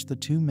in which the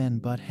two men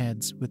butt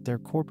heads with their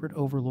corporate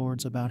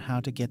overlords about how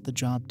to get the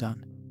job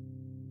done.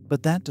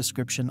 But that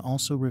description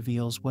also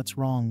reveals what's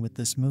wrong with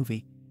this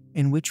movie,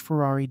 in which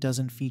Ferrari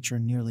doesn't feature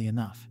nearly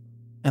enough,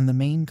 and the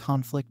main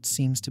conflict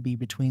seems to be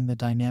between the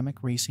dynamic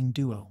racing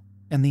duo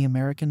and the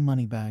American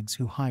moneybags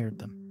who hired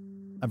them.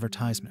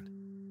 Advertisement.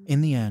 In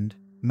the end,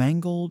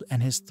 Mangold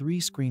and his three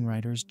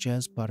screenwriters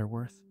Jez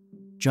Butterworth,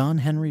 John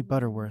Henry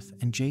Butterworth,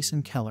 and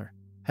Jason Keller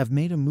have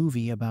made a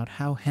movie about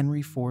how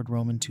Henry Ford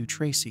Roman II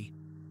Tracy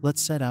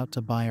set out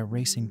to buy a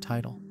racing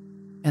title,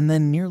 and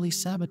then nearly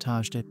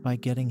sabotaged it by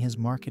getting his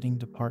marketing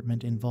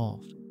department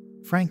involved.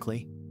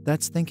 Frankly,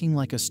 that's thinking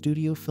like a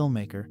studio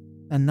filmmaker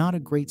and not a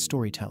great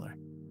storyteller,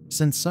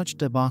 since such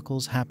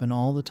debacles happen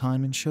all the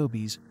time in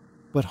showbiz,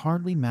 but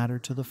hardly matter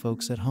to the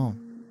folks at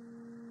home.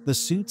 The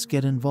suits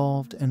get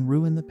involved and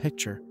ruin the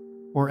picture,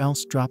 or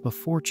else drop a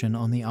fortune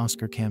on the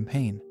Oscar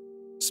campaign,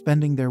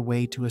 spending their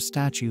way to a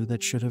statue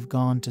that should have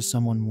gone to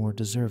someone more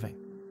deserving.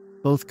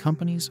 Both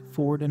companies,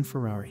 Ford and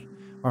Ferrari,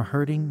 are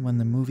hurting when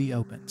the movie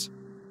opens.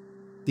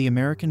 The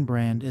American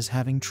brand is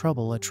having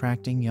trouble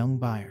attracting young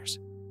buyers.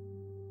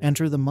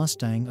 Enter the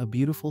Mustang, a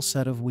beautiful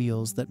set of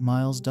wheels that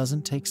Miles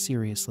doesn't take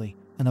seriously,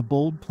 and a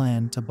bold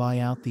plan to buy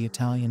out the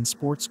Italian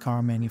sports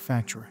car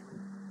manufacturer.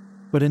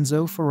 But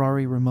Enzo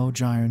Ferrari Remo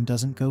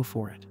doesn't go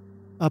for it,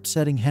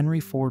 upsetting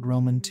Henry Ford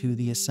Roman II,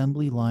 the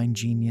assembly line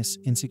genius,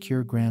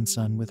 insecure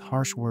grandson, with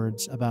harsh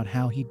words about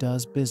how he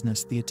does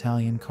business. The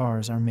Italian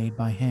cars are made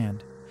by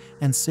hand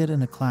and sit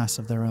in a class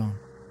of their own.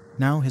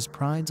 Now his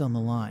pride's on the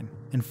line,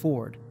 and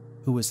Ford,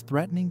 who was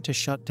threatening to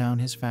shut down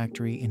his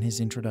factory in his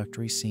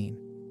introductory scene,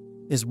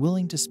 is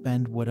willing to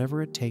spend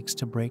whatever it takes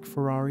to break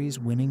Ferrari's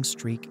winning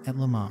streak at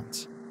Le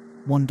Mans.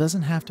 One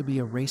doesn't have to be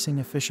a racing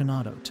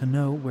aficionado to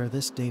know where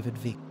this David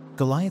v.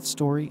 Goliath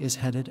story is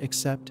headed,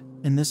 except,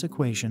 in this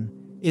equation,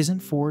 isn't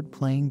Ford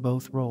playing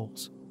both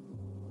roles?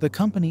 The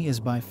company is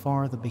by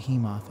far the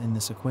behemoth in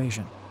this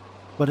equation,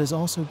 but is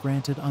also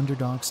granted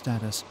underdog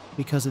status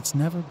because it's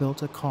never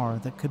built a car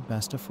that could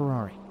best a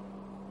Ferrari.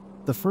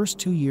 The first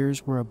 2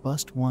 years were a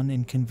bust, one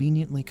in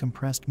conveniently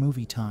compressed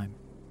movie time,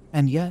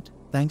 and yet,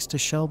 thanks to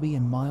Shelby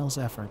and Miles'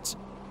 efforts,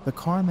 the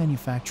car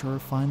manufacturer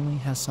finally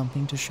has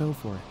something to show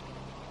for it.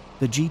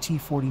 The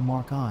GT40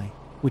 Mark I,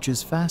 which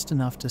is fast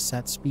enough to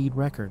set speed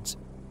records,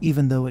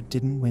 even though it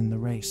didn't win the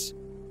race.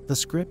 The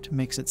script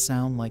makes it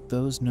sound like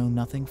those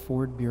know-nothing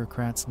Ford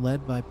bureaucrats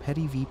led by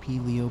petty VP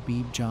Leo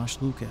Beebe Josh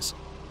Lucas,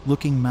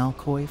 looking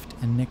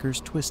malcoiffed and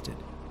knickers twisted,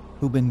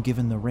 who've been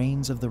given the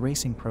reins of the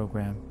racing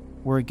program,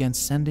 were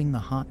against sending the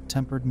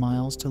hot-tempered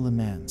Miles to Le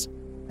Mans,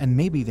 and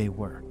maybe they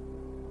were.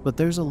 But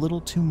there's a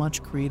little too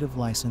much creative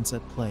license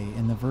at play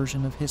in the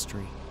version of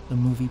history the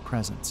movie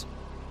presents.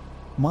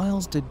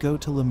 Miles did go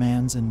to Le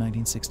Mans in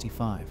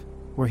 1965,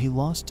 where he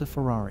lost to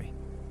Ferrari,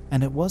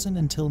 and it wasn't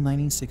until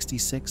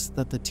 1966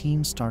 that the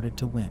team started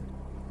to win.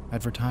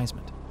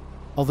 Advertisement.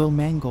 Although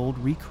Mangold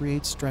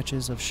recreates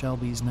stretches of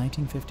Shelby's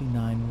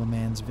 1959 Le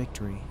Mans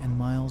victory and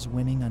Miles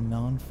winning a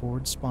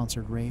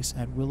non-Ford-sponsored race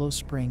at Willow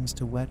Springs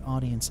to whet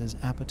audiences'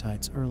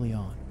 appetites early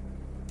on,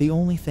 the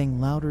only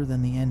thing louder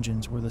than the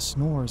engines were the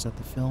snores at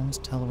the film's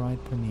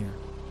Telluride premiere.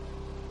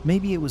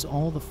 Maybe it was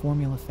all the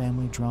Formula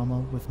family drama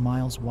with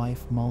Miles'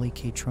 wife Molly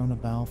Catrona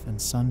Balfe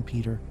and son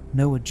Peter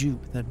Noah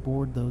Jupe that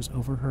bored those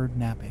overheard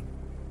napping.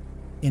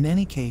 In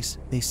any case,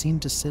 they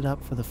seemed to sit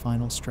up for the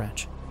final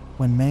stretch,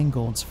 when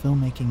Mangold's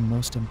filmmaking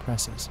most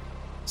impresses.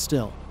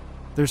 Still,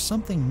 there's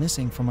something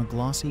missing from a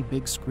glossy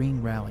big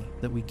screen rally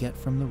that we get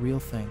from the real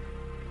thing,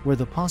 where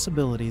the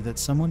possibility that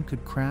someone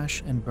could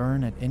crash and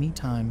burn at any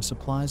time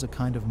supplies a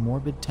kind of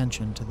morbid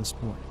tension to the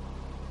sport.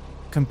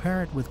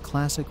 Compare it with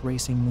classic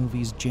racing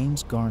movies.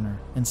 James Garner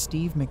and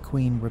Steve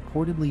McQueen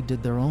reportedly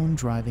did their own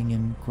driving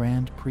in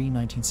Grand Prix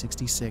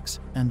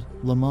 1966 and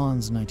Le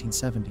Mans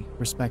 1970,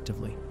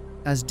 respectively,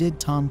 as did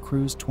Tom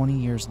Cruise 20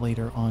 years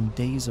later on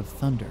Days of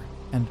Thunder,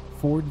 and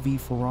Ford v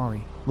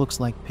Ferrari looks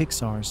like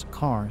Pixar's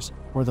Cars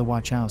or the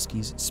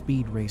Wachowskis'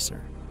 Speed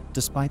Racer,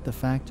 despite the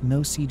fact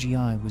no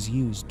CGI was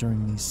used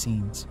during these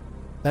scenes.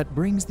 That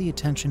brings the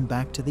attention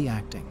back to the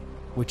acting,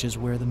 which is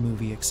where the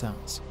movie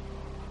excels.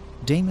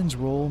 Damon's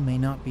role may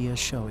not be as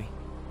showy,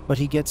 but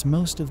he gets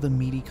most of the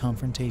meaty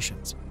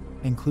confrontations,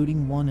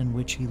 including one in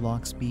which he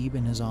locks Beeb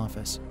in his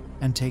office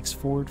and takes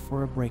Ford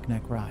for a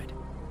breakneck ride.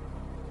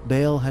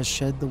 Bale has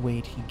shed the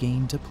weight he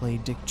gained to play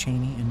Dick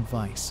Cheney in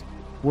Vice,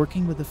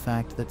 working with the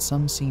fact that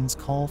some scenes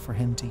call for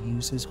him to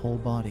use his whole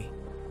body,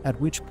 at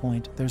which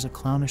point there's a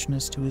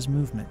clownishness to his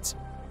movements,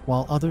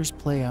 while others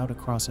play out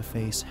across a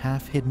face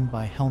half hidden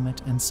by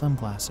helmet and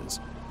sunglasses,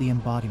 the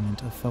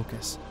embodiment of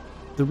focus.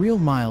 The real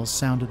Miles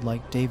sounded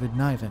like David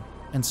Niven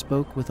and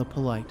spoke with a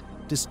polite,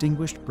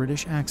 distinguished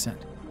British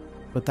accent,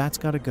 but that's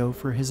gotta go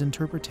for his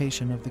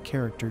interpretation of the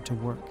character to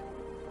work.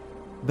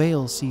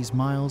 Bale sees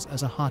Miles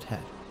as a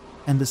hothead,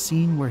 and the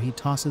scene where he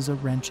tosses a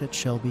wrench at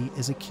Shelby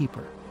is a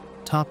keeper,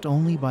 topped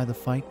only by the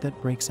fight that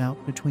breaks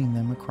out between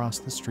them across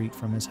the street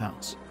from his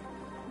house.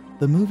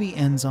 The movie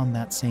ends on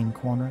that same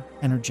corner,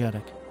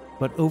 energetic,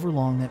 but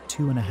overlong at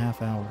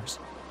 2.5 hours,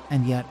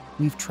 and yet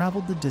we've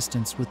traveled the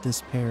distance with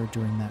this pair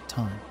during that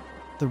time.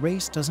 The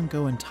race doesn't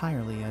go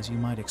entirely as you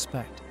might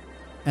expect,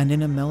 and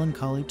in a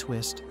melancholy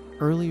twist,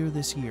 earlier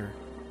this year,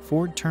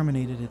 Ford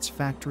terminated its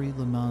factory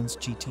Le Mans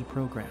GT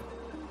program,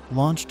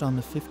 launched on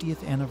the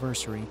 50th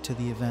anniversary to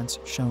the events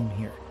shown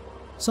here.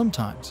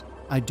 Sometimes,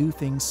 I do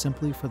things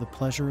simply for the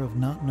pleasure of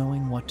not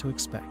knowing what to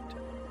expect.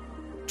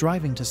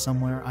 Driving to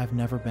somewhere I've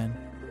never been,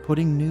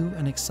 putting new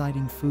and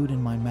exciting food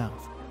in my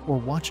mouth, or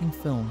watching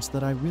films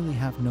that I really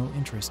have no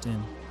interest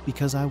in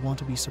because I want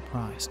to be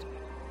surprised.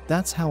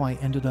 That's how I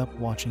ended up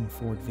watching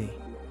Ford v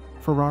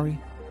Ferrari,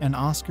 an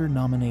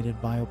Oscar-nominated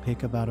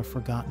biopic about a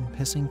forgotten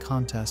pissing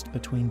contest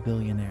between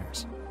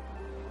billionaires.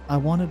 I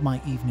wanted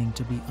my evening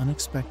to be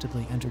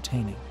unexpectedly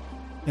entertaining.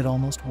 It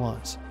almost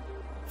was.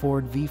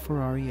 Ford v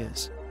Ferrari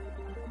is,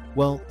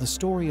 well, the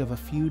story of a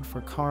feud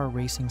for car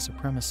racing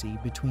supremacy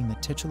between the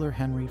titular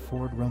Henry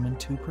Ford Roman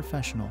II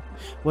professional,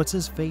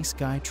 what's-his-face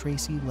guy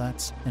Tracy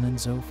Letts, and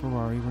Enzo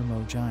Ferrari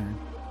𝐼𝐺.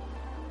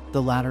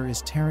 The latter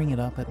is tearing it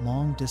up at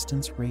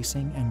long-distance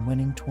racing and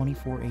winning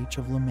 24H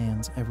of Le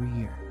Mans every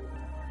year.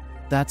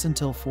 That's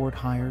until Ford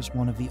hires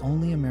one of the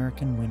only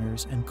American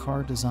winners and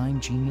car design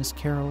genius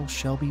Carroll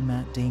Shelby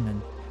Matt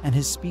Damon and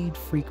his speed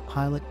freak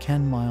pilot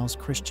Ken Miles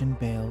Christian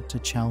Bale to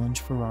challenge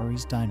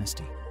Ferrari's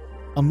dynasty.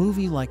 A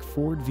movie like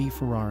Ford v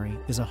Ferrari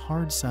is a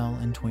hard sell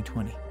in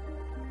 2020.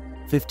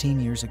 15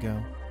 years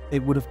ago,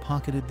 it would have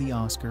pocketed the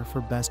Oscar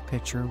for Best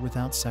Picture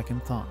without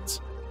second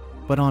thoughts.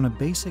 But on a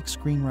basic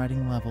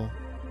screenwriting level,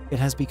 it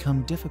has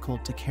become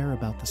difficult to care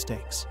about the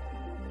stakes.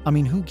 I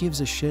mean, who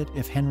gives a shit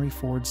if Henry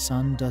Ford's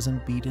son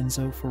doesn't beat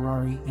Enzo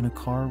Ferrari in a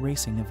car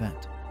racing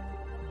event?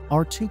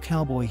 Our two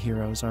cowboy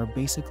heroes are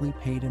basically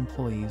paid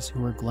employees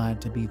who are glad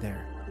to be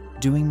there,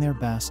 doing their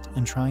best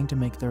and trying to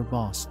make their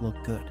boss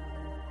look good.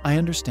 I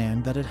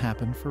understand that it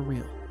happened for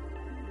real.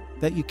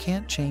 That you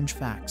can't change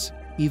facts,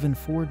 even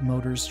Ford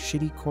Motors'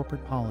 shitty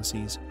corporate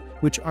policies,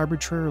 which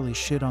arbitrarily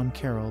shit on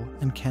Carroll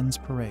and Ken's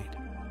parade.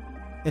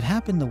 It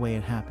happened the way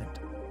it happened.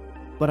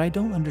 But I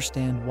don't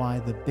understand why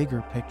the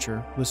bigger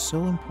picture was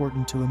so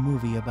important to a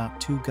movie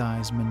about two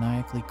guys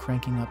maniacally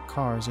cranking up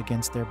cars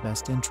against their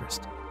best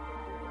interest.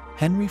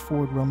 Henry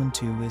Ford Roman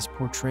II is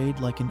portrayed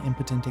like an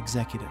impotent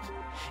executive,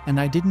 and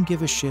I didn't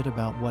give a shit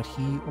about what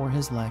he or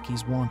his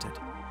lackeys wanted.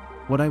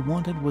 What I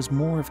wanted was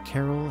more of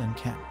Carroll and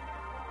Ken.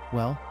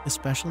 Well,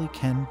 especially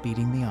Ken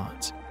beating the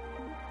odds.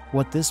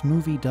 What this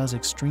movie does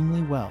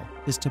extremely well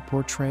is to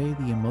portray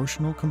the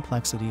emotional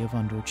complexity of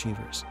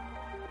underachievers.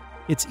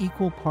 It's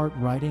equal part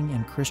writing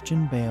and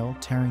Christian Bale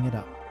tearing it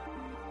up.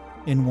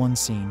 In one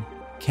scene,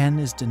 Ken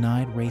is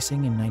denied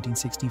racing in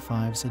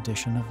 1965's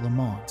edition of Le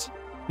Mans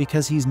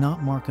because he's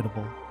not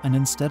marketable, and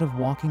instead of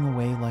walking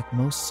away like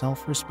most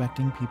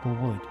self-respecting people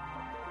would,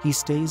 he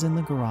stays in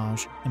the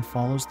garage and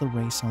follows the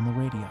race on the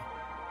radio.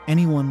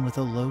 Anyone with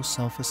a low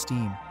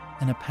self-esteem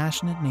and a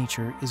passionate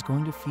nature is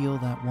going to feel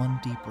that one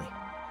deeply.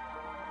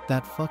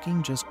 That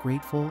fucking just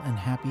grateful and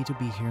happy to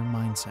be here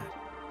mindset.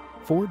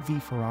 Ford v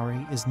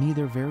Ferrari is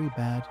neither very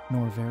bad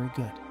nor very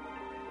good.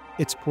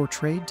 It's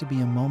portrayed to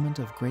be a moment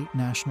of great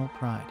national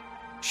pride,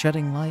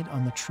 shedding light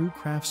on the true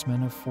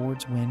craftsman of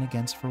Ford's win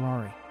against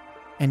Ferrari.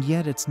 And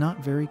yet it's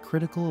not very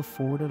critical of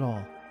Ford at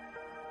all.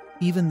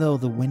 Even though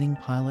the winning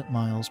pilot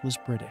Miles was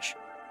British.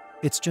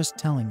 It's just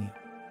telling you.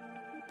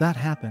 That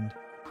happened,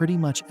 pretty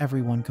much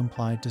everyone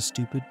complied to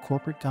stupid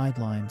corporate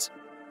guidelines,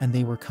 and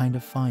they were kind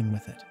of fine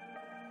with it.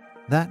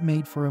 That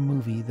made for a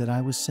movie that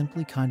I was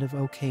simply kind of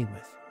okay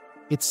with.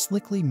 It's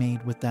slickly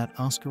made with that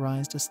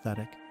Oscarized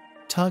aesthetic,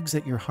 tugs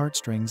at your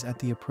heartstrings at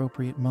the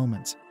appropriate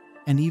moments,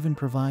 and even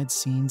provides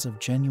scenes of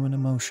genuine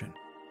emotion.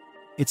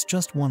 It's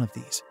just one of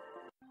these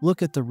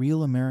Look at the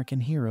real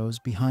American heroes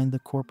behind the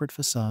corporate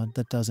facade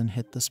that doesn't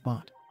hit the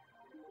spot.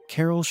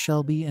 Carroll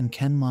Shelby and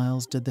Ken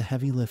Miles did the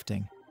heavy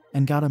lifting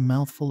and got a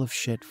mouthful of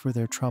shit for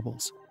their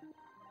troubles.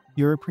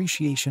 Your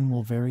appreciation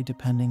will vary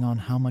depending on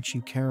how much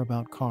you care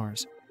about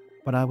cars,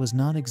 but I was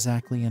not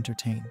exactly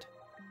entertained.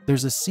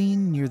 There's a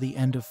scene near the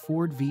end of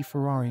Ford v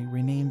Ferrari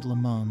renamed Le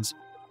Mans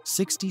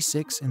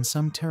 66 in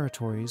some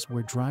territories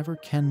where driver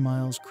Ken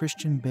Miles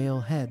Christian Bale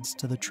heads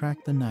to the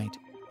track the night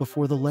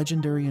before the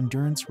legendary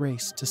endurance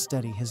race to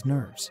steady his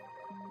nerves.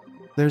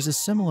 There's a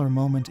similar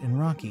moment in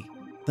Rocky,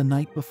 the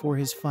night before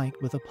his fight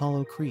with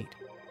Apollo Creed.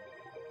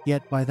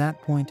 Yet by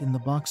that point in the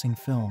boxing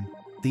film,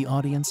 the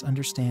audience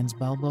understands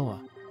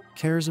Balboa,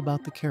 cares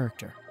about the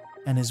character,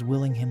 and is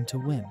willing him to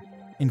win.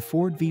 In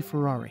Ford v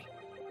Ferrari,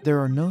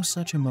 there are no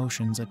such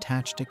emotions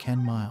attached to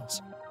Ken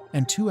Miles,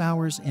 and 2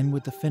 hours in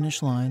with the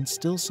finish line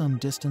still some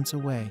distance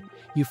away,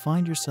 you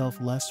find yourself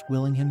less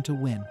willing him to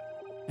win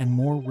and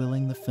more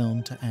willing the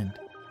film to end.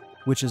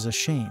 Which is a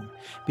shame,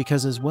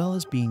 because as well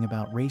as being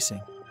about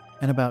racing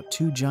and about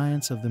two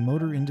giants of the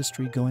motor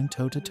industry going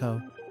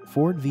toe-to-toe,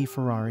 Ford v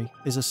Ferrari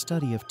is a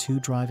study of two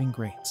driving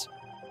greats.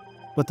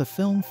 But the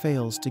film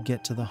fails to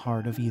get to the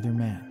heart of either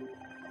man.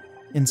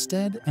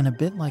 Instead, and a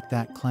bit like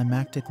that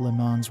climactic Le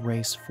Mans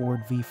race,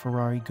 Ford v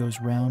Ferrari goes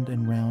round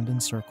and round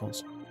in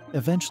circles,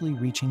 eventually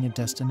reaching a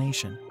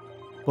destination,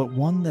 but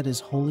one that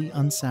is wholly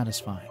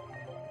unsatisfying.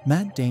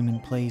 Matt Damon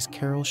plays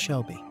Carroll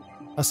Shelby,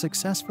 a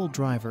successful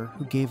driver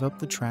who gave up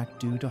the track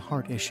due to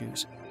heart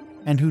issues,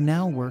 and who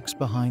now works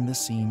behind the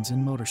scenes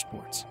in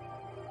motorsports.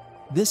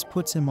 This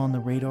puts him on the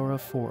radar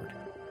of Ford,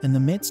 in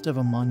the midst of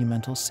a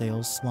monumental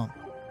sales slump,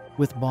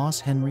 with boss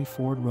Henry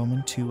Ford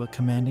Roman II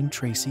commanding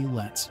Tracy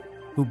Letts,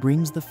 who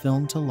brings the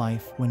film to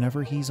life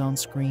whenever he's on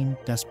screen,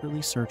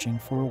 desperately searching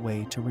for a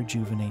way to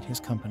rejuvenate his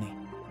company.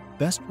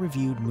 Best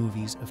reviewed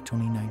movies of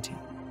 2019.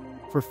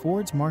 For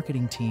Ford's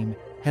marketing team,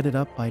 headed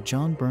up by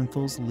Jon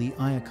Bernthal's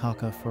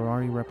𝐊𝐴𝐼𝐴𝐶,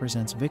 Ferrari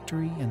represents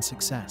victory and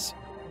success,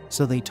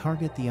 so they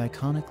target the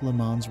iconic Le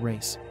Mans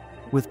race,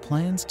 with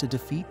plans to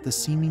defeat the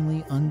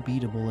seemingly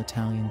unbeatable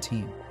Italian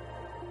team.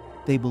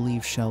 They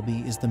believe Shelby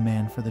is the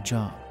man for the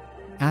job,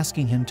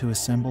 asking him to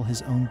assemble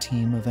his own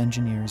team of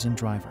engineers and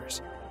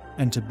drivers,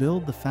 and to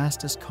build the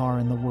fastest car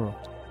in the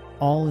world,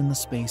 all in the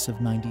space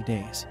of 90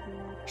 days.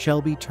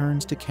 Shelby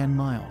turns to Ken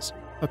Miles,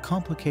 a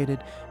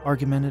complicated,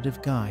 argumentative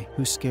guy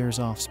who scares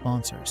off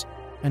sponsors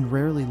and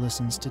rarely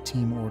listens to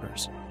team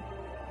orders.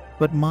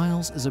 But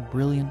Miles is a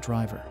brilliant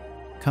driver,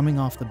 coming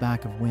off the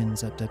back of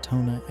wins at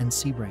Daytona and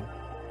Sebring,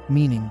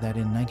 meaning that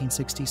in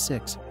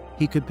 1966,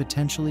 he could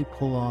potentially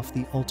pull off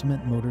the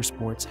ultimate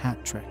motorsports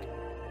hat trick.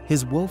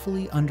 His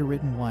woefully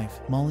underwritten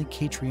wife, Molly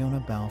Catriona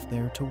Balfe,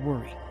 there to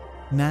worry,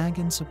 nag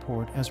and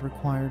support as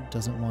required,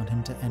 doesn't want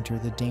him to enter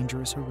the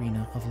dangerous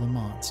arena of Le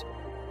Mans.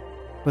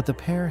 But the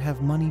pair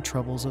have money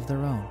troubles of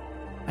their own,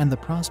 and the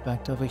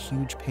prospect of a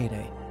huge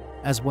payday,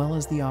 as well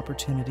as the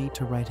opportunity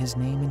to write his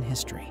name in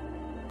history,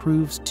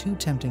 proves too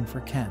tempting for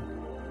Ken,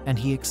 and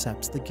he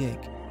accepts the gig.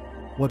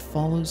 What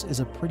follows is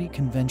a pretty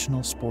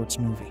conventional sports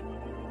movie.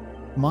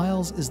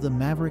 Miles is the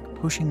maverick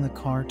pushing the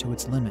car to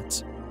its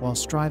limits while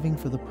striving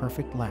for the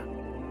perfect lap.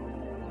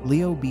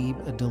 Leo Beebe,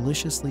 a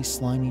deliciously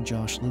slimy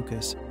Josh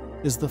Lucas,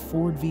 is the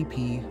Ford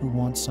VP who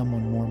wants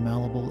someone more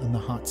malleable in the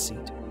hot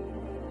seat.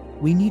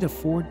 "We need a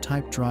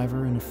Ford-type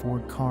driver in a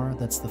Ford car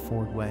that's the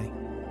Ford way,"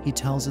 he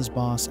tells his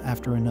boss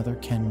after another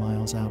Ken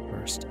Miles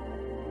outburst.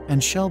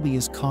 And Shelby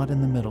is caught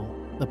in the middle,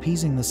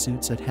 appeasing the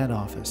suits at head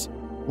office,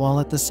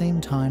 while at the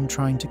same time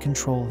trying to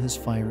control his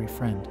fiery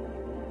friend.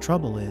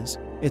 Trouble is,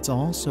 it's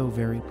all so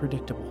very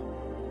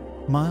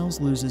predictable. Miles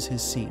loses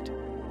his seat,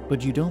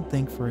 but you don't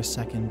think for a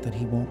second that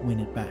he won't win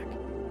it back.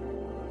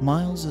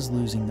 Miles is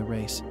losing the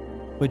race,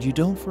 but you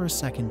don't for a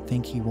second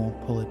think he won't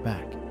pull it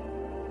back.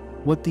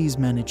 What these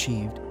men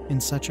achieved in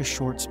such a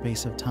short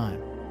space of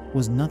time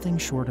was nothing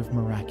short of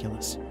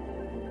miraculous.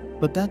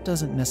 But that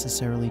doesn't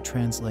necessarily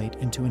translate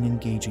into an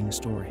engaging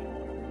story,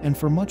 and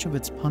for much of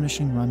its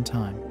punishing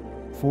runtime,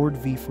 Ford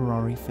v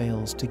Ferrari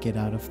fails to get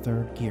out of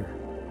third gear.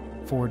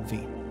 Ford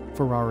v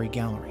Ferrari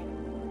Gallery.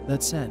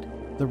 That said,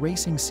 the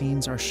racing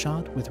scenes are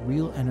shot with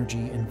real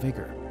energy and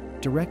vigor.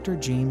 Director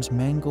James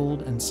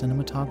Mangold and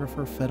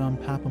cinematographer Fedon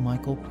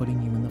Papamichael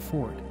putting you in the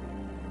Ford,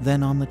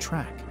 then on the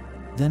track,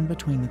 then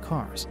between the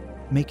cars,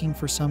 making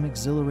for some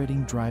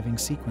exhilarating driving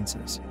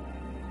sequences.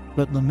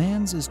 But Le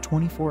Mans is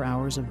 24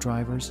 hours of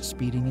drivers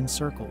speeding in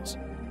circles,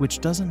 which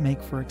doesn't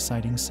make for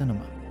exciting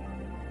cinema.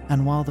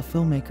 And while the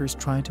filmmakers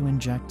try to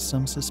inject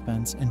some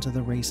suspense into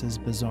the race's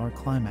bizarre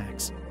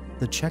climax,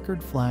 the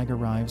checkered flag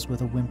arrives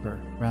with a whimper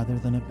rather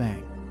than a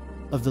bang.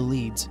 Of the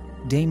leads,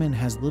 Damon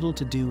has little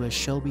to do as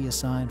Shelby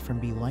aside from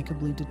be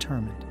likably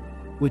determined,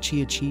 which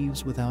he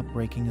achieves without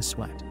breaking a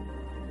sweat.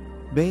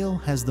 Bale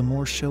has the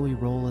more showy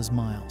role as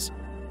Miles,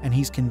 and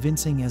he's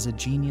convincing as a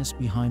genius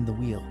behind the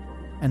wheel,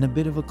 and a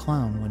bit of a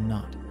clown when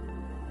not.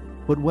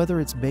 But whether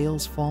it's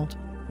Bale's fault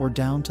or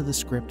down to the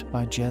script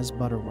by Jez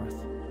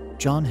Butterworth,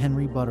 John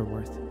Henry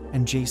Butterworth,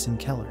 and Jason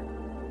Keller,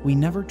 we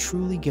never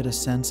truly get a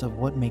sense of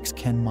what makes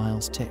Ken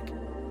Miles tick.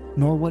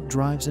 nor what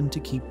drives him to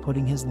keep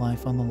putting his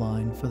life on the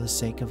line for the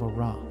sake of a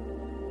raw.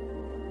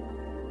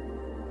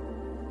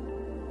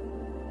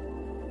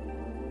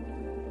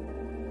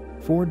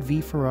 Ford v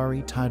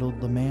Ferrari,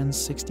 titled Le Mans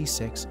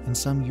 66 in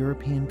some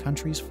European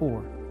countries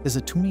 4, is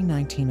a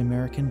 2019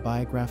 American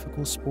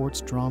biographical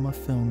sports drama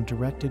film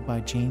directed by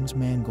James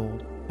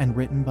Mangold and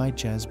written by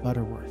Jez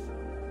Butterworth,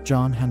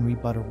 John Henry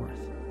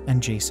Butterworth,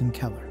 and Jason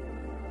Keller.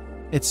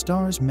 It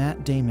stars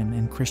Matt Damon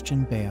and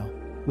Christian Bale,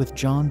 with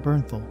Jon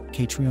Bernthal,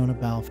 Catriona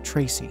Balfe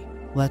Tracy,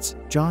 Letts,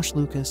 Josh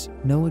Lucas,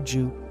 Noah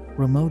Jupe,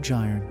 Ramo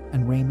Jiron,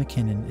 and Ray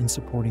McKinnon in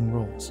supporting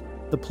roles.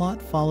 The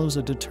plot follows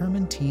a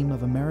determined team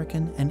of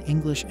American and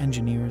English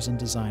engineers and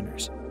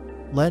designers,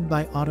 led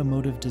by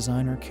automotive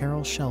designer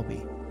Carroll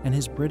Shelby and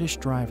his British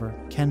driver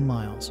Ken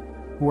Miles,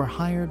 who are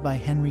hired by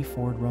Henry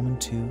Ford Roman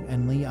II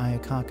and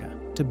𝐈𝐸𝐴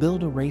𝐸𝐵𝐾𝐝 to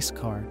build a race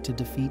car to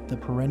defeat the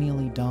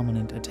perennially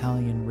dominant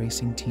Italian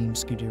racing team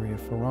Scuderia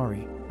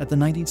Ferrari at the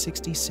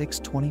 1966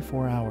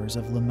 24 Hours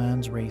of Le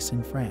Mans race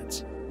in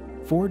France.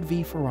 Ford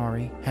v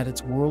Ferrari had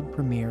its world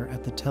premiere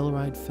at the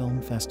Telluride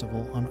Film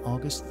Festival on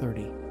August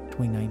 30,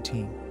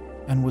 2019,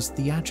 and was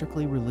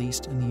theatrically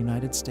released in the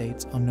United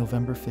States on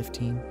November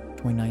 15,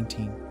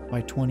 2019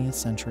 by 20th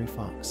Century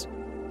Fox.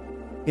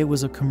 It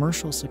was a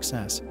commercial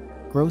success,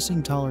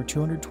 grossing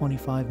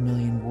 $225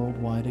 million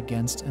worldwide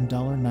against a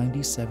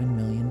 $97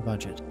 million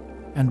budget,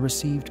 and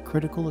received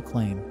critical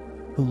acclaim,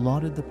 who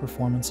lauded the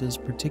performances,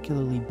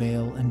 particularly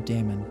Bale and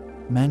Damon,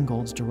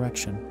 Mangold's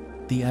direction,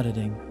 the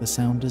editing, the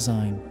sound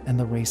design, and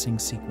the racing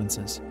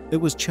sequences. It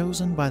was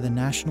chosen by the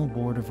National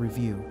Board of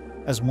Review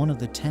as one of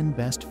the 10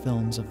 best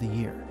films of the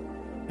year,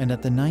 and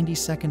at the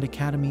 92nd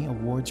Academy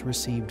Awards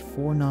received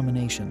 4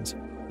 nominations,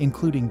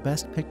 including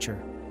Best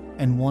Picture,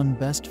 and 1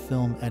 Best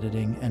Film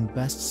Editing and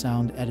Best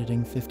Sound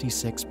Editing.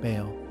 56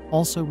 Bale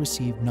also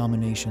received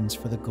nominations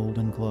for the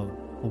Golden Globe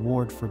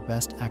Award for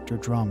Best Actor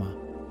Drama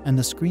and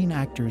the Screen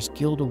Actors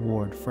Guild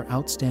Award for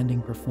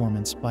Outstanding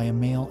Performance by a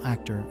Male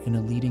Actor in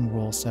a Leading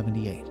Role.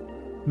 78.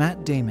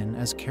 Matt Damon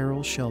as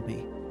Carroll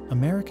Shelby,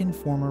 American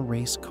former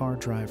race car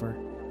driver,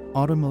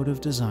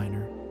 automotive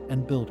designer,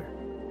 and builder.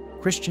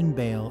 Christian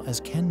Bale as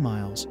Ken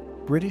Miles,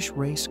 British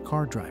race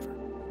car driver.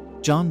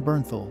 Jon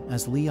Bernthal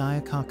as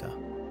𝐈𝐸𝐴 𝐸𝐵𝐾𝐝,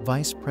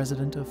 Vice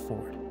President of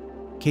Ford.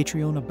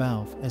 Catriona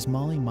Balfe as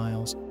Molly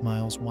Miles,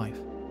 Miles'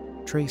 wife.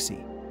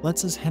 Tracy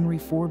Letts as Henry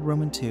Ford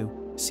Roman II,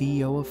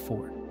 CEO of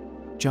Ford.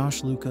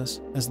 Josh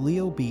Lucas as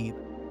Leo Beebe,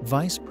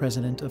 Vice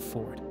President of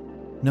Ford.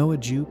 Noah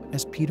Jupe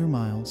as Peter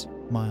Miles,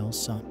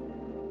 Miles' son.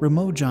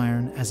 Ramo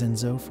Jiron as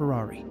Enzo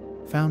Ferrari,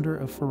 founder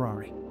of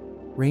Ferrari.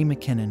 Ray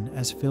McKinnon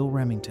as Phil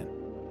Remington.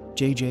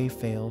 J.J.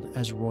 Failed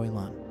as Roy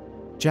Lunn.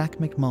 Jack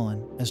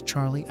McMullen as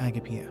Charlie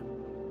Agapia.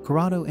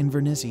 Corrado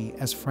Invernizzi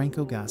as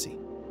Franco Gazzi.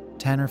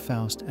 Tanner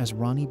Faust as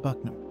Ronnie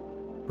Bucknam.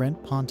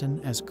 Brent Ponton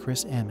as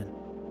Chris Ammon.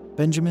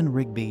 Benjamin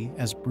Rigby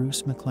as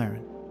Bruce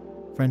McLaren.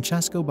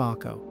 Francesco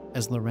Bacco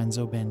as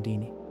Lorenzo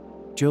Bandini.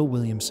 Joe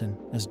Williamson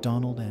as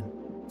Donald N.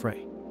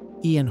 Frey.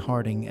 Ian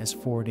Harding as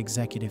Ford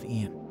Executive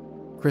Ian.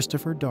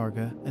 Christopher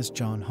Darga as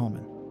John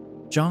Homan.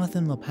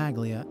 Jonathan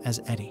LaPaglia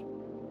as Eddie.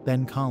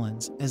 Ben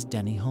Collins as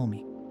Denny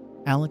Hulme.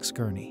 Alex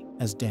Gurney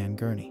as Dan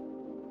Gurney.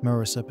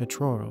 Marissa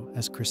Petroro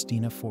as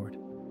Christina Ford.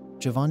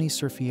 Giovanni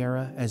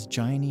Surfiera as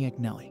Gianni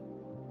Agnelli.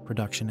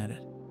 Production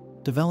edit.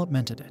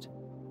 Development edit.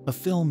 A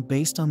film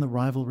based on the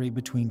rivalry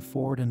between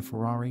Ford and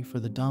Ferrari for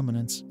the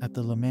dominance at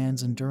the Le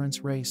Mans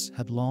endurance race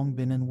had long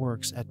been in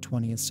works at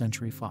 20th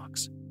Century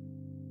Fox.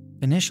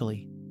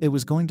 Initially, it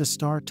was going to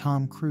star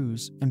Tom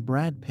Cruise and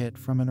Brad Pitt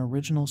from an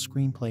original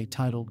screenplay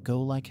titled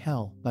Go Like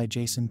Hell by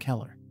Jason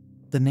Keller,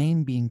 the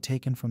name being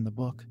taken from the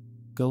book,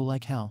 Go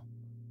Like Hell,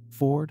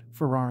 Ford,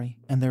 Ferrari,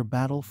 and Their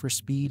Battle for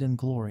Speed and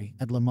Glory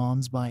at Le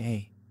Mans by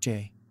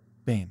A.J.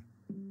 Bame.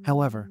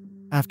 However,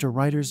 after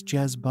writers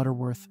Jez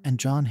Butterworth and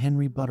John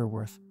Henry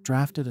Butterworth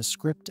drafted a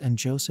script and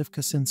Joseph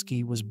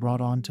Kosinski was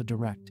brought on to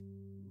direct,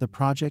 the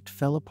project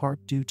fell apart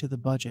due to the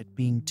budget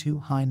being too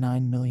high.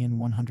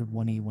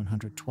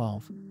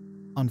 $9,101,112.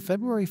 On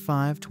February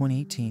 5,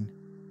 2018,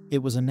 it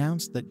was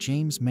announced that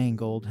James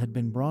Mangold had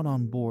been brought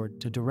on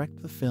board to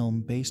direct the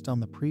film based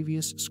on the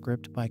previous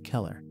script by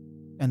Keller,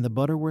 and the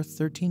Butterworth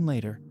 13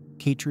 later,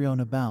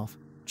 Catriona Balfe,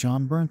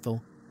 Jon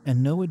Bernthal,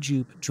 and Noah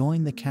Jupe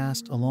joined the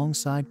cast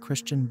alongside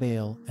Christian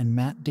Bale and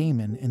Matt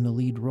Damon in the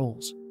lead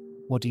roles,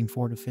 voting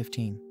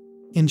 4-15.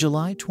 In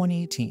July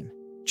 2018,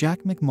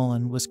 Jack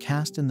McMullen was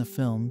cast in the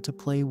film to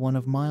play one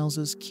of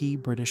Miles's key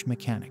British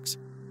mechanics,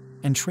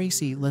 and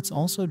Tracy Letts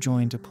also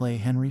joined to play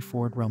Henry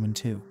Ford Roman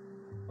II,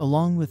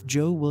 along with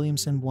Joe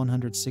Williamson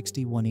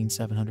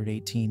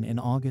 161-718 in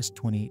August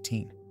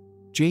 2018.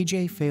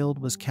 J.J. Failed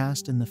was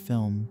cast in the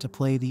film to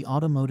play the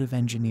automotive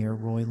engineer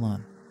Roy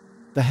Lunn,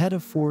 the head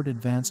of Ford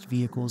Advanced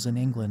Vehicles in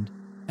England,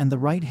 and the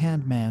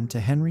right-hand man to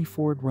Henry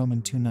Ford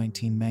Roman II.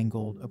 19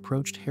 Mangold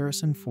approached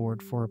Harrison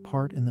Ford for a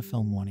part in the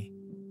film.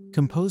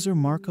 Composer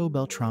Marco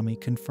Beltrami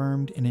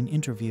confirmed in an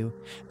interview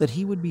that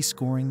he would be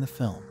scoring the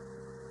film,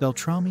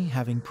 Beltrami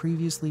having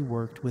previously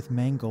worked with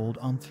Mangold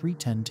on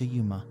 310 to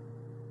Yuma,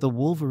 The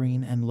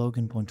Wolverine and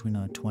Logan.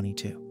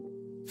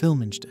 22.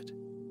 Filminged.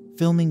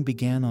 Filming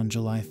began on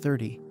July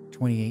 30,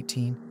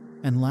 2018,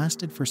 and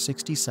lasted for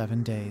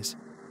 67 days,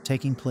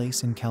 taking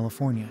place in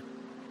California,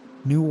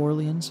 New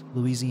Orleans,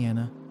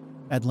 Louisiana,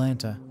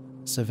 Atlanta,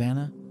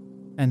 Savannah,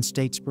 and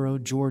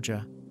Statesboro,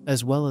 Georgia,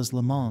 as well as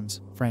Le Mans,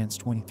 France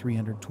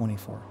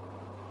 2324.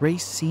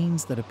 Race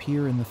scenes that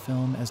appear in the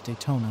film as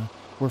Daytona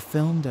were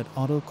filmed at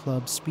Auto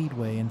Club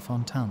Speedway in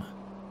Fontana.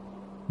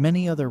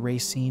 Many other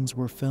race scenes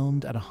were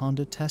filmed at a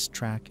Honda test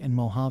track in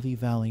Mojave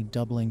Valley,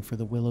 doubling for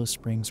the Willow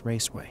Springs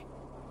Raceway,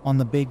 on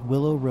the Big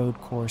Willow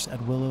Road course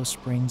at Willow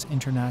Springs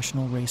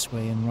International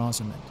Raceway in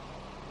Rosamond,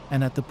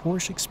 and at the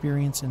Porsche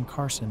Experience in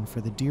Carson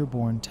for the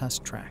Dearborn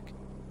test track.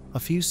 A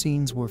few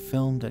scenes were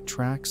filmed at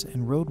tracks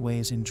and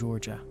roadways in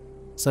Georgia,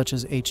 such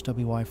as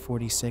HWI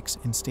 46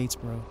 in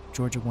Statesboro,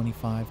 Georgia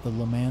 25. The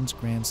Le Mans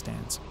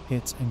grandstands,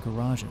 pits, and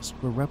garages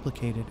were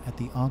replicated at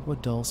the Agua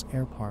Dulce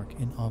Air Park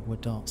in Agua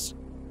Dulce.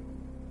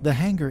 The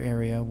hangar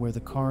area where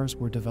the cars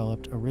were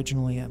developed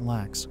originally at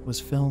LAX was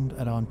filmed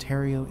at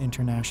Ontario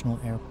International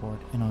Airport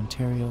in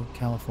Ontario,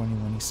 California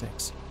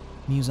 26.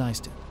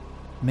 𝐉𝐸ZT.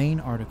 Main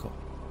article: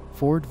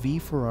 Ford v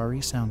Ferrari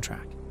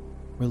soundtrack.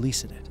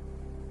 Released it.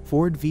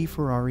 Ford v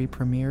Ferrari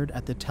premiered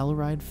at the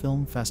Telluride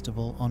Film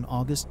Festival on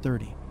August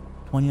 30,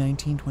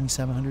 2019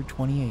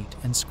 2728,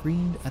 and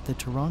screened at the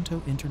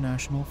Toronto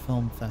International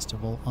Film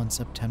Festival on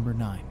September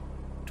 9,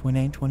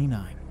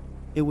 2029.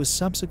 It was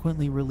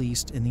subsequently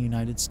released in the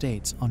United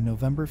States on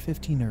November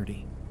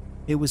 15.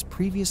 It was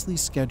previously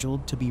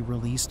scheduled to be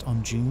released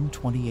on June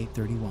 28,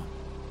 31.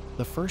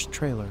 The first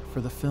trailer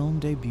for the film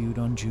debuted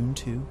on June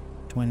 2,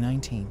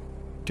 2019,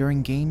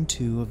 during Game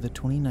 2 of the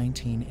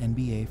 2019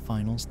 NBA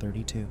Finals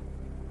 32.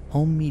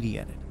 Home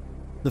Mediated.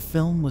 The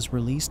film was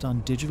released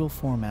on digital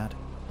format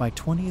by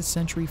 20th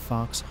Century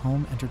Fox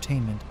Home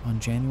Entertainment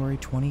on January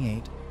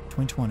 28,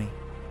 2020,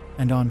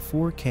 and on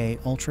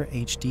 4K Ultra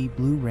HD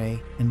Blu-ray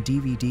and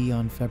DVD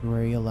on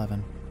February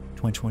 11,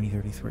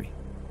 2033.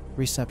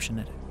 Reception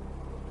edit.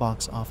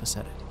 Box office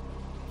edit.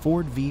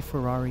 Ford v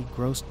Ferrari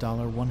grossed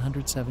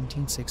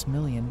 $117.6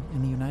 million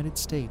in the United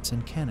States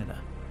and Canada,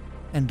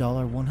 and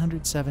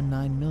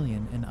 $179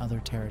 million in other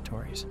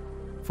territories,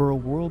 for a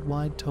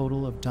worldwide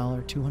total of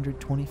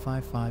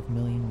 $225.5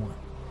 million.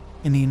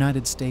 In the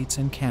United States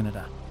and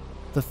Canada,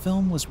 the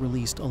film was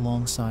released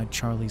alongside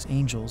Charlie's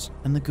Angels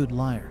and The Good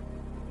Liar,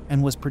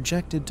 and was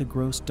projected to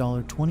gross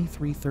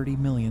 $23.30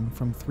 million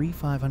from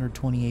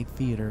 528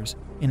 theaters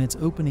in its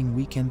opening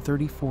weekend.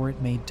 34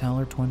 It made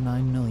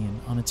 $29 million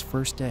on its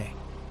first day,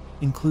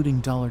 including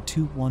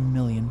 $21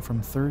 million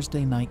from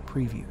Thursday night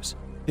previews.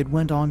 It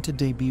went on to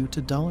debut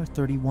to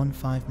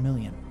 $31.5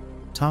 million,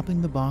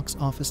 topping the box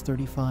office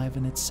 35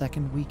 in its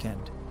second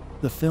weekend.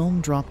 The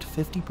film dropped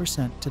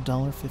 50% to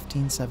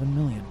 $15.7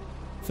 million,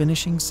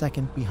 finishing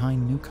second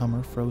behind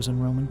newcomer Frozen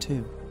Roman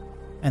 2,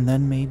 and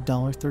then made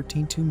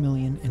 $13.2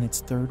 million in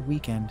its third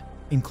weekend,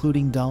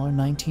 including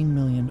 $19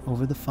 million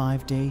over the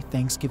 5-day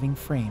Thanksgiving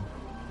frame,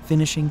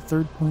 finishing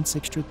third.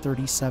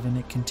 637.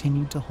 It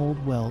continued to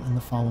hold well in the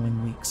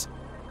following weeks,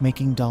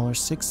 making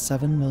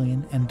 $6.7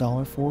 million and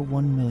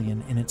 $4.1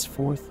 million in its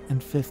fourth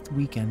and fifth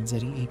weekends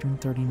at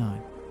 839.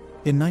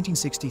 In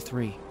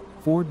 1963,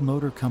 Ford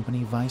Motor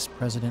Company Vice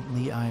President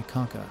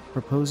𝐊𝐸𝐿𝐼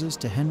proposes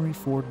to Henry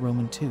Ford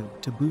Roman II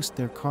to boost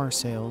their car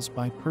sales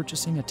by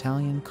purchasing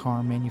Italian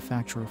car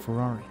manufacturer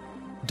Ferrari,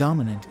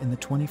 dominant in the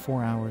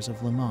 24 Hours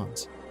of Le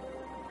Mans.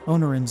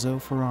 Owner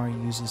Enzo Ferrari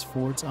uses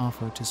Ford's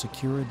offer to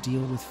secure a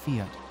deal with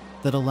Fiat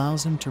that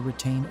allows him to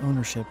retain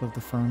ownership of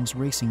the firm's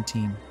racing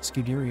team,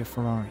 Scuderia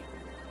Ferrari.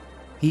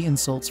 He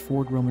insults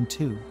Ford Roman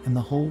II and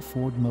the whole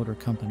Ford Motor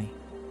Company.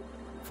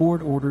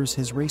 Ford orders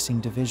his racing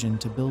division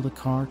to build a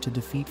car to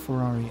defeat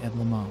Ferrari at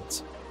Le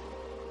Mans.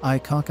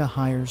 𝐈𝐸𝐿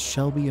hires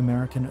Shelby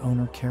American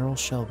owner Carroll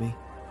Shelby,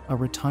 a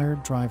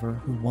retired driver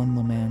who won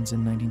Le Mans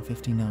in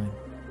 1959.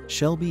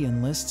 Shelby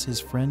enlists his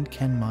friend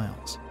Ken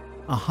Miles,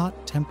 a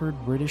hot-tempered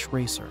British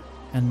racer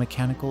and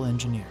mechanical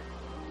engineer.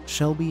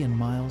 Shelby and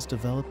Miles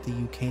developed the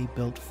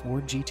UK-built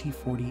Ford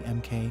GT40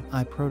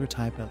 Mk.I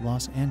prototype at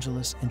Los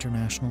Angeles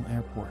International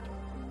Airport.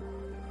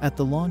 At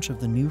the launch of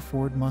the new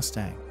Ford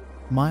Mustang,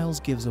 Miles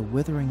gives a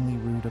witheringly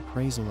rude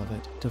appraisal of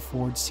it to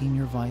Ford's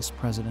senior vice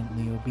president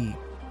Leo Beebe.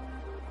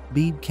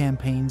 Beebe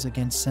campaigns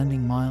against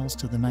sending Miles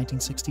to the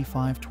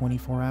 1965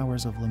 24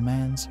 Hours of Le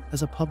Mans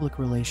as a public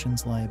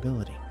relations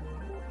liability.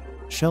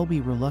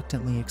 Shelby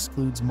reluctantly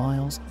excludes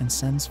Miles and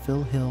sends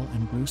Phil Hill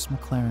and Bruce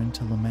McLaren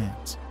to Le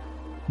Mans.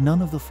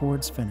 None of the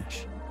Fords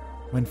finish.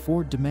 When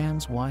Ford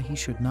demands why he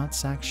should not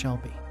sack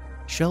Shelby,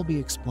 Shelby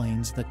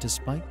explains that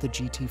despite the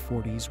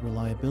GT40's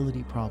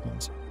reliability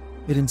problems,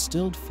 it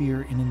instilled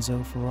fear in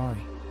Enzo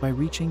Ferrari by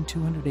reaching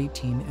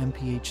 218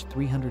 mph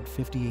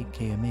 358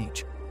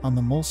 km/h on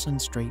the Mulsanne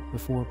Straight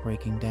before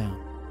breaking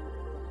down.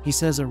 He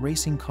says a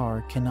racing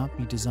car cannot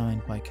be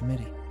designed by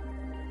committee.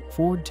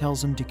 Ford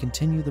tells him to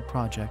continue the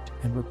project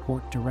and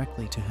report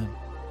directly to him.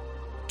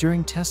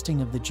 During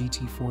testing of the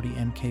GT40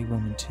 Mk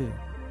Roman II,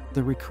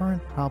 the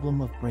recurrent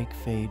problem of brake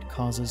fade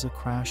causes a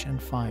crash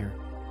and fire,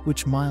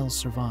 which Miles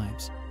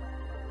survives.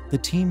 The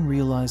team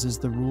realizes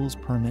the rules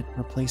permit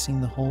replacing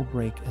the whole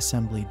brake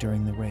assembly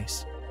during the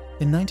race.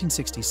 In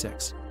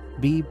 1966,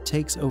 𝐉𝐸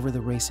takes over the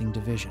racing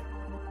division.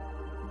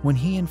 When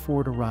he and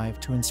Ford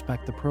arrive to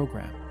inspect the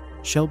program,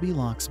 Shelby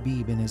locks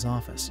𝐉𝐸 in his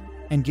office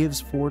and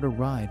gives Ford a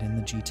ride in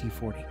the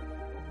GT40.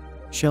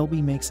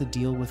 Shelby makes a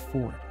deal with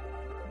Ford.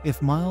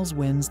 If Miles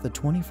wins the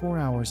 24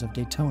 Hours of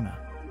Daytona,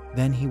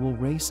 then he will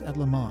race at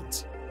Le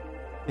Mans.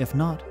 If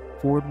not,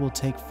 Ford will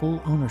take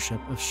full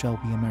ownership of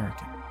Shelby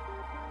American.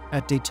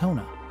 At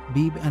Daytona,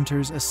 𝐉𝐸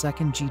enters a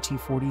second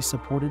GT40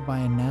 supported by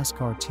a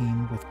NASCAR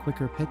team with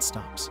quicker pit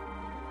stops.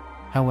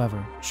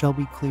 However,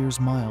 Shelby clears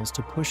Miles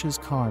to push his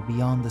car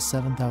beyond the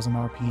 7,000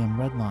 RPM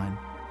red line,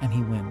 and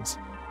he wins.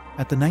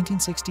 At the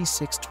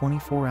 1966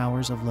 24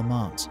 Hours of Le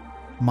Mans,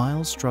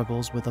 Miles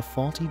struggles with a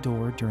faulty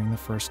door during the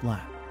first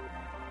lap.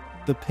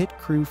 The pit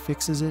crew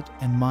fixes it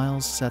and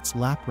Miles sets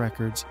lap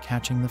records,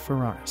 catching the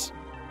Ferraris.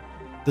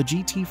 The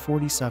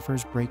GT40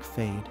 suffers brake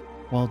fade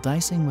while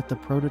dicing with the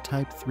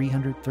prototype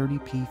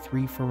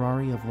 330p3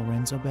 Ferrari of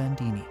Lorenzo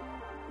Bandini,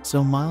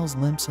 so Miles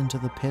limps into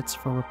the pits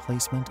for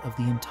replacement of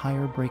the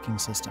entire braking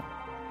system.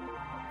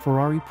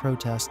 Ferrari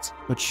protests,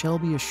 but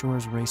Shelby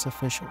assures race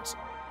officials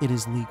it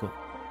is legal.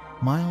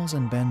 Miles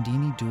and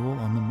Bandini duel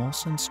on the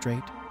Mulsanne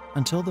straight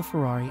until the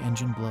Ferrari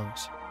engine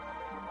blows.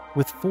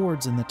 With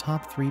Fords in the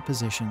top 3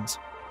 positions,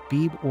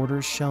 𝐉𝐸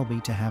orders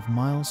Shelby to have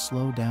Miles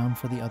slow down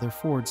for the other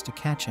Fords to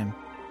catch him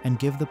and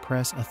give the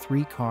press a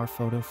 3-car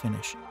photo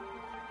finish.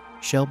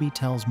 Shelby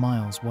tells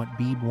Miles what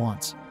𝐉𝐸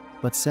wants,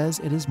 but says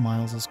it is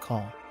Miles's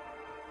call.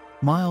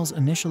 Miles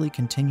initially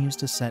continues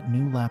to set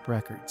new lap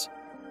records,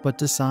 but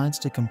decides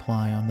to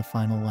comply on the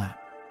final lap.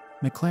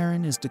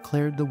 McLaren is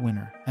declared the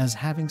winner, as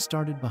having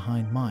started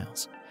behind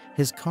Miles,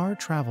 his car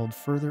traveled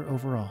further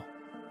overall.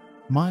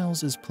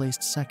 Miles is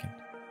placed second.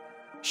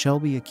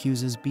 Shelby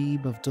accuses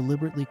𝐉𝐸 of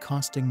deliberately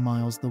costing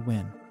Miles the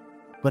win,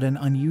 but an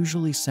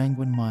unusually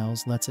sanguine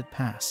Miles lets it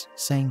pass,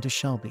 saying to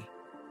Shelby,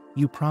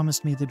 "You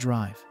promised me the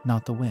drive,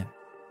 not the win."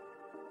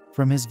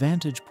 From his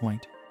vantage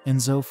point,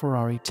 Enzo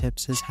Ferrari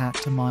tips his hat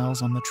to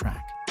Miles on the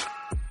track.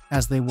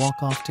 As they walk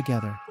off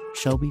together,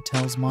 Shelby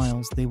tells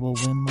Miles they will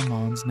win Le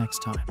Mans next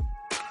time.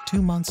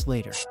 2 months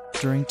later,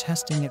 during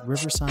testing at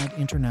Riverside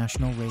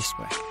International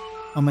Raceway,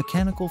 a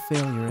mechanical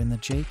failure in the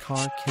J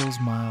car kills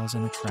Miles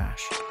in a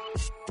crash.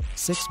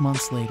 6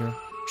 months later,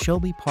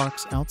 Shelby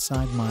parks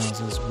outside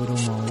Miles's widow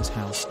Molly's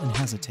house and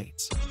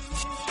hesitates.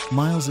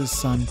 Miles's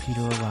son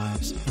Peter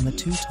arrives, and the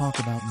two talk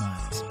about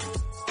Miles.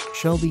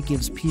 Shelby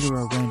gives Peter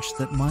a wrench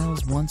that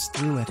Miles once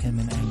threw at him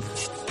in anger.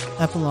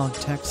 Epilogue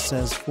text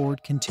says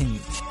Ford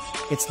continued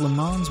its Le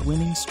Mans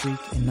winning streak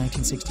in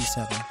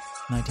 1967,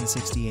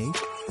 1968,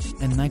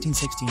 and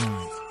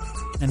 1969,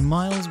 and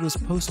Miles was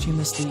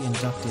posthumously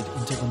inducted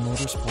into the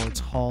Motorsports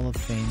Hall of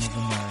Fame of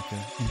America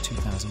in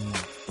 2001.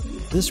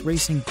 This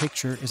racing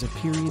picture is a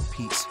period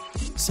piece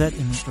set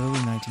in the early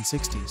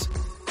 1960s,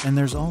 and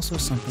there's also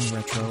something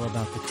retro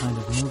about the kind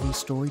of movie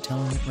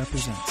storytelling it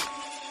represents.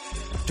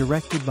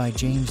 Directed by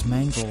James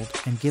Mangold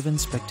and given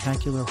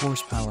spectacular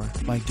horsepower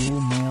by dual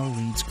male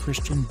leads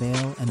Christian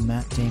Bale and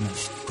Matt Damon,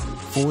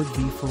 Ford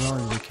v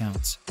Ferrari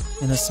recounts,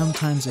 in a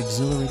sometimes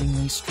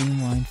exhilaratingly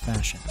streamlined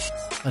fashion,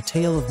 a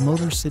tale of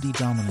Motor City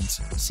dominance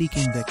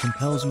seeking that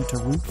compels you to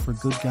root for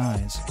good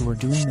guys who are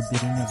doing the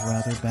bidding of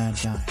rather bad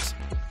guys.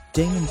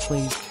 Damon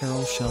plays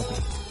Carroll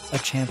Shelby, a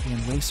champion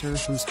racer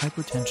whose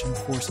hypertension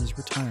forces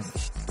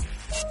retirement.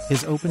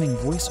 His opening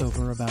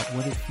voiceover about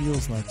what it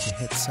feels like to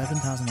hit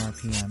 7,000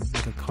 RPM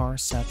with a car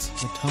sets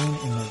the tone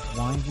in the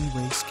 "Why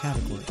We Race"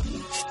 category.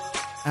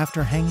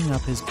 After hanging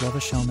up his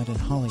glove helmet in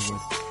Hollywood,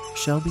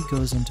 Shelby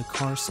goes into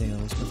car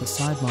sales with a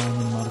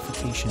sideline in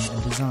modification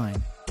and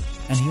design,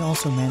 and he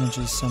also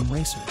manages some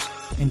racers,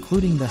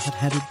 including the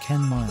hot-headed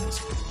Ken Miles,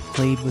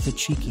 played with a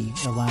cheeky,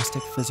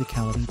 elastic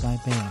physicality by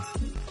Bale.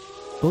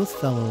 Both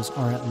fellows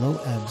are at low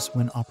ebbs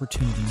when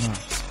opportunity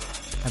knocks.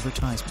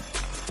 Advertisement.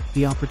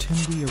 The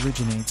opportunity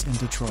originates in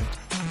Detroit.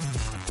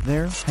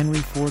 There, Henry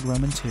Ford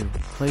Roman II,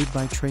 played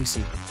by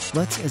Tracy,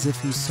 lets as if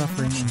he's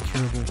suffering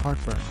incurable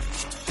heartburn,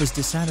 is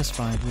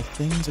dissatisfied with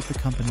things at the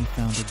company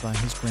founded by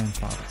his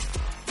grandfather.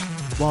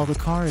 While the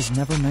car is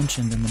never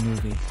mentioned in the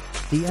movie,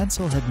 the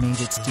Edsel had made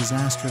its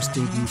disastrous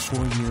debut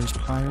 4 years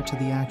prior to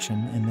the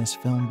action in this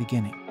film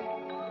beginning.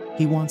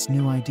 He wants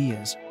new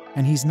ideas,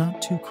 and he's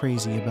not too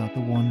crazy about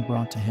the one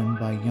brought to him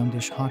by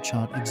youngish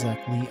hotshot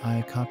exec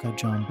𝐿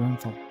Jon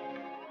Bernthal.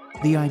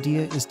 The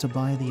idea is to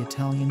buy the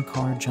Italian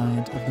car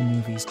giant of the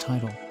movie's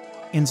title.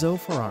 Enzo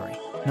Ferrari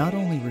not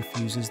only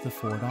refuses the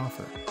Ford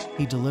offer,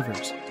 he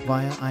delivers,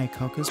 via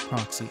𝐼𝐿𝐶's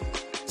proxy,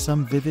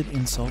 some vivid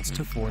insults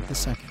to Ford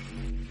II.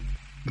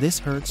 This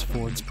hurts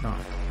Ford's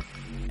pride,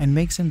 and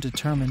makes him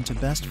determined to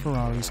best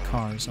Ferrari's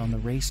cars on the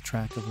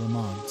racetrack of Le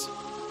Mans,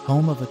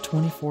 home of a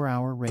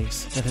 24-hour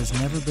race that has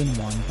never been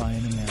won by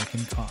an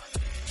American car.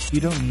 You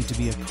don't need to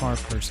be a car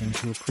person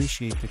to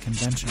appreciate the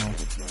conventional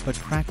but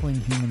crackling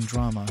human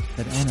drama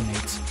that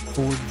animates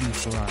Ford v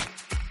Ferrari.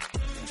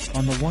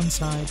 On the one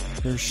side,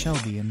 there's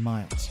Shelby and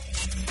Miles,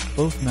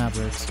 both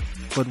mavericks,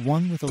 but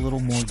one with a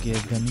little more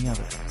give than the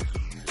other.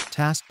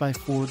 Tasked by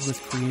Ford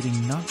with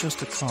creating not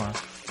just a car,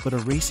 but a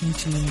racing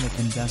team that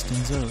can best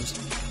Enzo's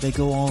they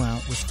go all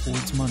out with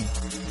Ford's money.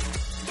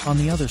 On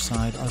the other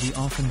side are the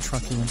often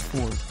truculent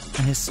Ford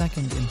and his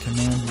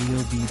second-in-command Leo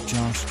Beeb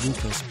Josh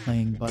Lucas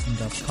playing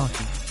buttoned-up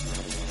cocky.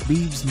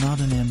 Beeb's not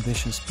an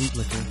ambitious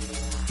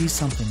bootlicker, he's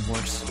something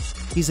worse.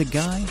 He's a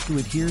guy who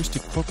adheres to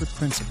corporate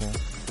principle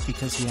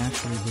because he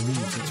actually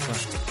believes it's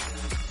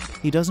right.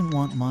 He doesn't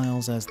want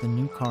Miles as the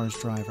new car's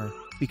driver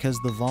because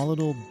the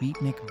volatile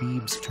beatnik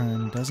Beeb's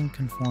turn doesn't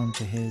conform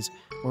to his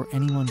or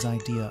anyone's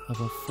idea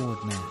of a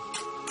Ford man.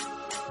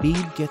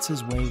 Beeb gets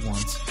his way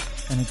once,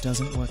 and it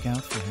doesn't work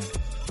out for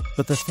him.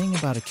 But the thing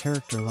about a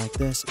character like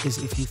this is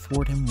if you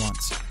thwart him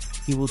once,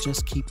 he will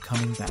just keep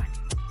coming back.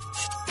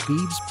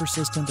 Beeb's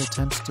persistent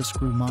attempts to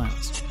screw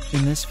Miles,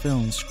 in this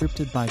film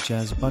scripted by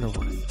Jez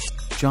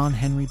Butterworth, John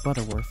Henry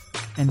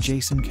Butterworth, and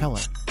Jason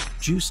Keller,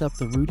 juice up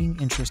the rooting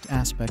interest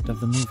aspect of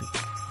the movie.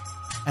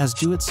 As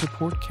do its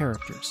support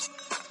characters,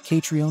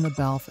 Catriona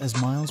Balfe as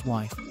Miles'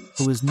 wife,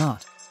 who is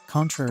not,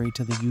 contrary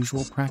to the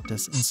usual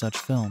practice in such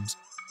films,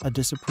 a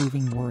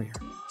disapproving worrier.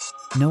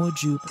 Noah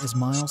Jupe as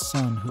Miles'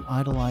 son who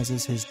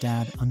idolizes his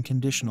dad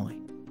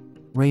unconditionally.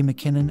 Ray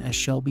McKinnon as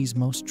Shelby's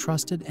most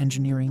trusted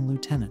engineering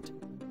lieutenant.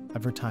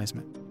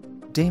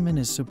 Advertisement. Damon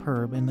is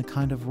superb in the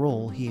kind of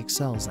role he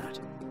excels at.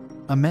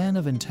 A man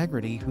of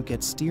integrity who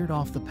gets steered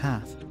off the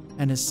path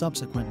and is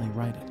subsequently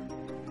righted.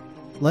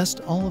 Lest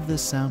all of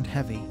this sound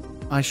heavy,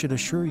 I should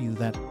assure you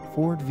that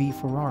Ford v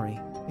Ferrari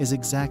is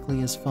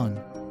exactly as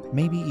fun,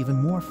 maybe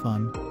even more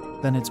fun,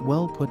 than its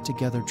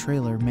well-put-together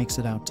trailer makes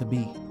it out to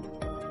be.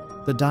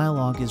 The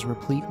dialogue is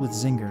replete with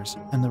zingers,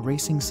 and the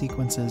racing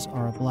sequences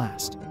are a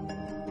blast.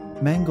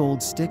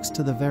 Mangold sticks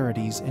to the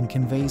verities and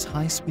conveys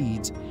high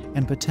speeds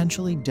and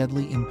potentially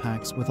deadly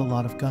impacts with a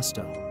lot of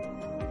gusto.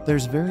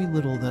 There's very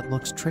little that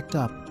looks tricked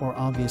up or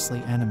obviously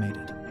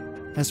animated.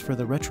 As for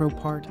the retro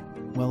part,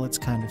 well, it's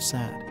kind of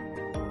sad.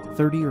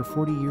 30 or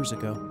 40 years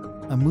ago,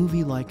 a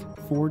movie like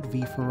Ford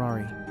v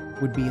Ferrari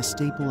would be a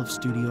staple of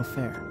studio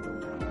fare.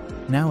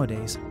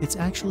 Nowadays, it's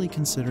actually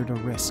considered a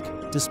risk,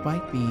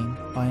 despite being,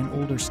 by an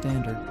older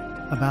standard,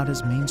 about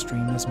as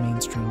mainstream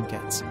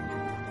gets.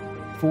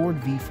 Ford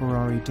v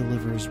Ferrari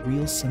delivers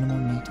real cinema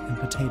meat and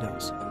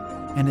potatoes,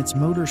 and its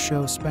motor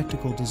show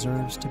spectacle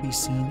deserves to be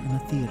seen in a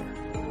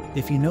theater.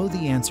 If you know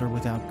the answer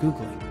without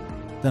Googling,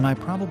 then I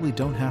probably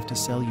don't have to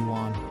sell you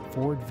on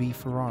Ford v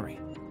Ferrari.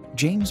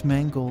 James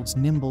Mangold's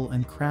nimble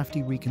and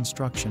crafty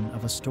reconstruction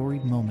of a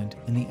storied moment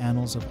in the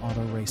annals of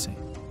auto racing.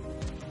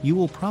 You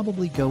will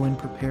probably go in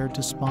prepared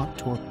to spot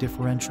torque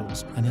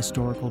differentials and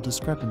historical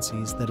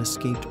discrepancies that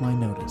escaped my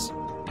notice.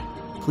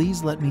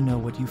 Please let me know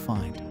what you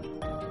find.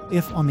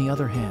 If, on the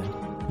other hand,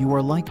 you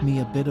are like me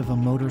a bit of a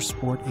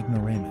motorsport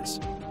ignoramus,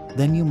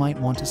 then you might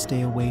want to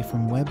stay away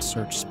from web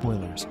search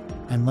spoilers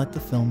and let the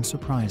film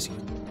surprise you.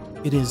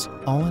 It is,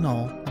 all in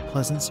all, a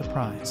pleasant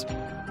surprise.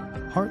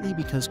 Partly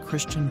because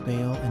Christian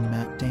Bale and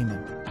Matt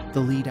Damon, the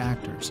lead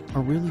actors,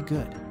 are really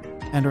good,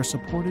 and are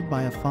supported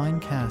by a fine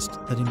cast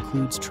that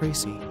includes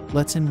Tracy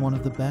lets in one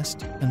of the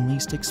best and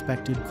least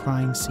expected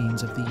crying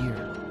scenes of the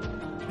year.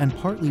 And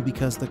partly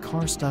because the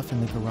car stuff in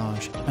the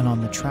garage and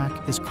on the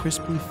track is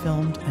crisply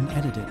filmed and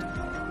edited,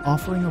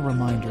 offering a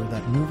reminder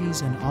that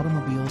movies and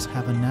automobiles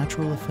have a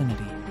natural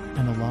affinity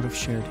and a lot of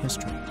shared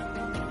history.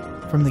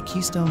 From the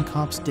Keystone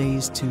Cops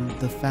days to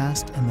The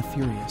Fast and the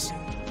Furious,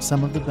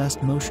 some of the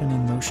best motion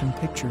in motion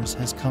pictures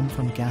has come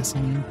from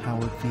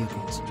gasoline-powered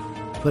vehicles.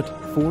 But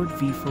Ford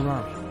v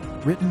Ferrari,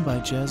 written by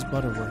Jez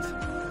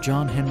Butterworth,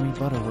 John Henry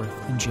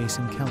Butterworth, and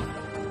Jason Keller,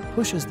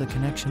 pushes the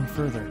connection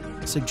further,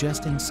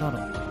 suggesting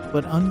subtle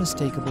but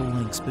unmistakable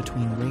links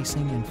between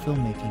racing and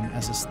filmmaking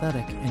as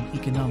aesthetic and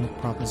economic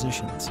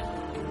propositions.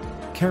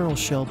 Carroll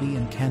Shelby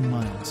and Ken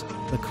Miles,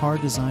 the car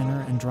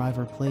designer and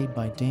driver played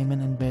by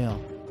Damon and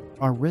Bale,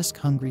 are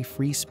risk-hungry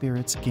free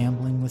spirits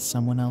gambling with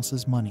someone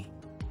else's money,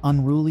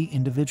 unruly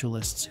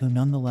individualists who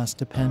nonetheless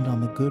depend on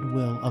the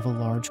goodwill of a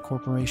large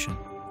corporation.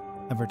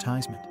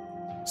 Advertisement.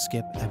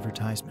 Skip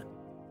advertisement.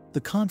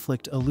 The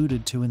conflict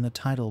alluded to in the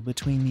title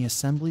between the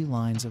assembly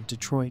lines of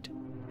Detroit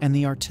and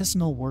the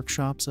artisanal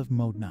workshops of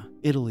Modena,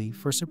 Italy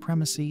for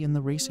supremacy in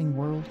the racing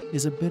world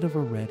is a bit of a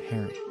red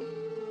herring.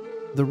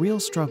 The real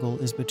struggle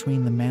is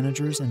between the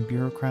managers and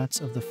bureaucrats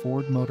of the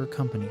Ford Motor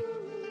Company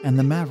and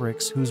the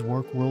mavericks whose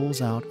work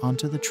rolls out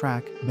onto the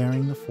track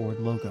bearing the Ford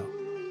logo.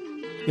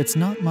 It's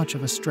not much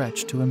of a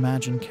stretch to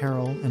imagine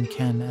Carroll and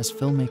Ken as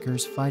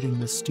filmmakers fighting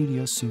with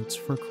studio suits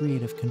for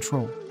creative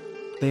control.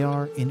 They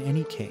are, in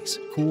any case,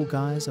 cool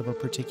guys of a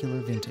particular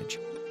vintage,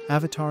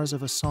 avatars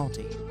of a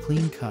salty,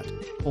 clean-cut,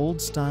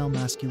 old-style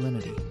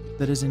masculinity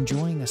that is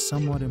enjoying a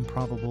somewhat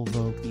improbable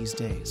vogue these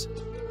days.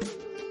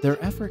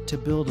 Their effort to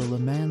build a Le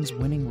Mans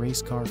winning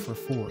race car for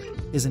Ford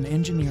is an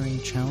engineering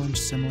challenge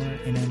similar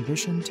in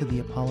ambition to the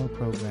Apollo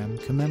program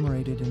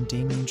commemorated in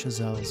Damien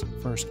Chazelle's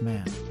First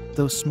Man,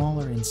 though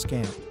smaller in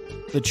scale.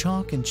 The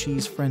chalk and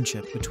cheese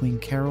friendship between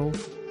Carroll,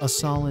 a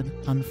solid,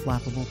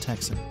 unflappable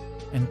Texan,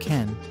 and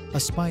Ken, a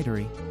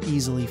spidery,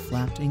 easily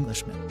flapped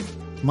Englishman,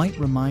 might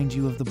remind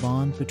you of the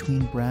bond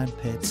between Brad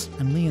Pitt's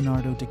and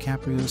Leonardo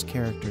DiCaprio's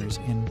characters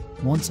in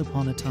Once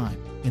Upon a Time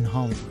in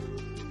Hollywood.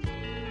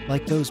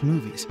 Like those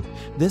movies,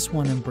 this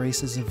one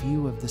embraces a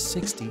view of the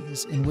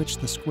 60s in which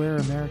the square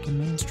American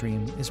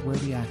mainstream is where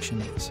the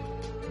action is.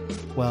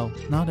 Well,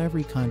 not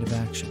every kind of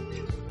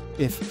action.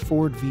 If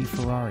Ford v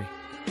Ferrari,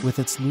 with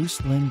its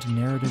loose-limbed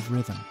narrative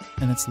rhythm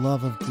and its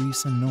love of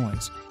grease and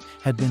noise,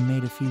 had been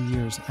made a few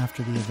years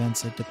after the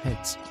events it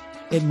depicts,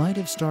 it might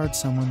have starred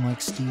someone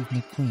like Steve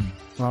McQueen,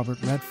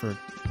 Robert Redford,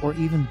 or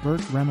even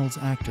Burt Reynolds,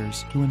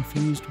 actors who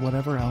infused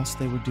whatever else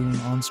they were doing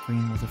on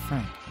screen with a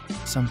frank,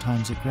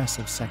 sometimes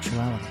aggressive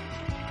sexuality.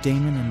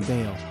 Damon and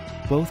Bale,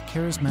 both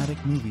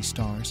charismatic movie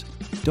stars,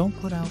 don't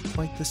put out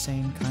quite the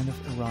same kind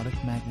of erotic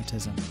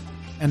magnetism,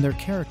 and their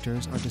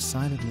characters are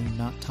decidedly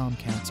not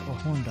tomcats or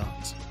horn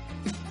dogs.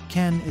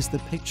 Ken is the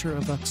picture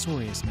of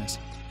uxoriousness,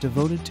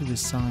 devoted to his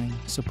sighing,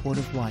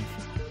 supportive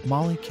wife,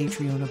 Molly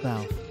Catriona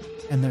Balfe,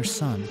 and their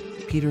son,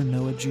 Peter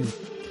Noah Jupe,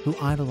 who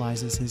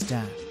idolizes his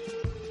dad.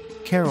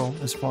 Carol,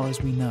 as far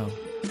as we know,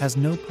 has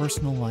no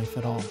personal life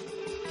at all.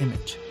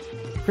 Image.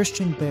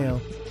 Christian Bale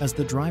as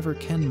the driver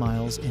Ken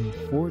Miles in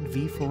Ford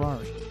v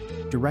Ferrari,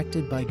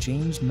 directed by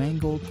James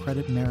Mangold,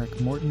 credit Merrick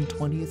Morton,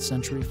 20th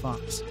Century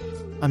Fox.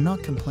 I'm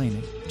not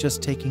complaining,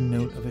 just taking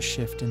note of a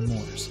shift in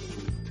mores.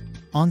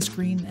 On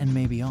screen and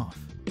maybe off,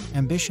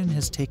 ambition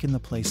has taken the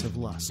place of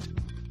lust.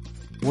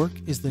 Work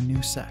is the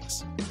new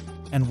sex,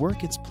 and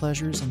work, its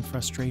pleasures and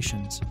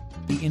frustrations,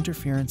 the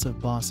interference of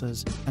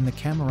bosses, and the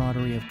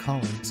camaraderie of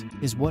colleagues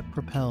is what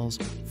propels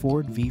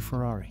Ford v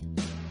Ferrari.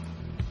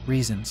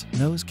 Reasons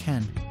knows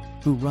Ken,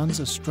 who runs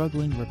a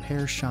struggling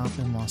repair shop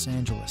in Los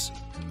Angeles,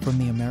 from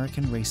the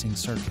American racing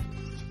circuit.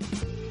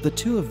 The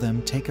two of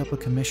them take up a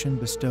commission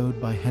bestowed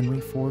by Henry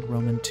Ford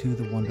Roman II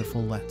the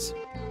Wonderful Letts.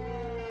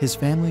 His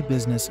family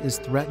business is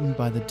threatened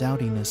by the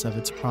dowdiness of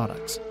its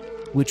products,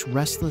 which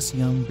restless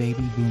young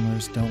baby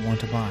boomers don't want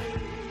to buy.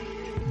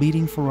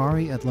 Beating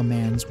Ferrari at Le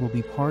Mans will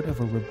be part of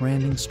a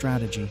rebranding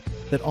strategy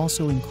that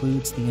also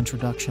includes the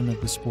introduction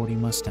of the sporty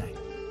Mustang.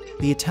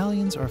 The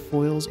Italians are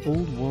foil's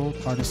old-world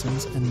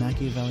artisans and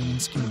Machiavellian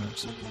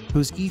schemers,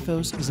 whose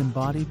ethos is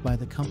embodied by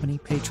the company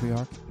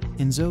patriarch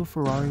Enzo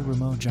Ferrari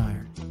Ramo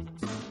Giard.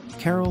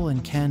 Carol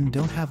and Ken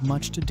don't have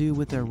much to do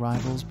with their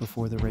rivals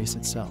before the race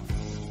itself,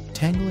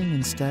 tangling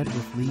instead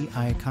with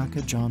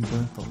𝐿 Jon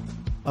Bernthal,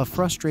 a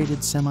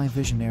frustrated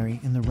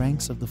semi-visionary in the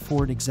ranks of the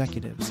Ford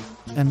executives,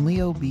 and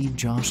Leo B.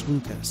 Josh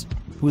Lucas,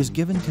 who is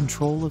given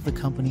control of the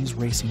company's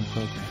racing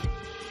program.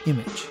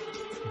 Image.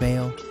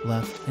 Bale,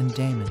 Left, and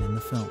Damon in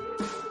the film.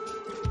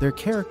 Their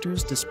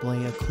characters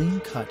display a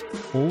clean-cut,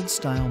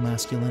 old-style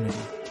masculinity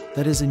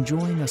that is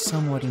enjoying a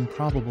somewhat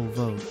improbable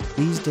vogue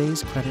these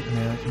days, credit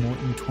Merrick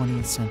Morton,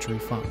 20th Century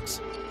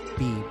Fox.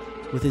 Beebe,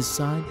 with his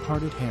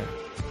side-parted hair,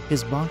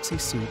 his boxy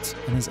suits,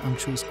 and his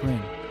unctuous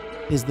grin,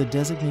 is the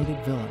designated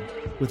villain,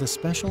 with a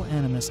special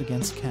animus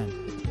against Ken,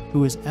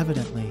 who is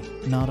evidently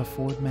not a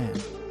Ford man.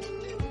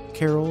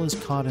 Carol is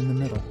caught in the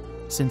middle,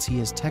 since he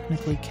is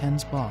technically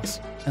Ken's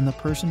boss and the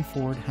person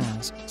Ford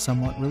has,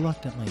 somewhat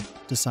reluctantly,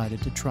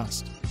 decided to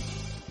trust.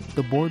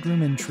 The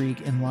boardroom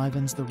intrigue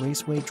enlivens the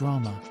raceway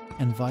drama,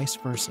 and vice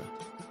versa.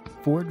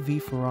 Ford v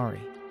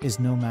Ferrari is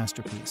no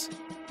masterpiece,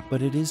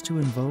 but it is to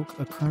invoke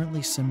a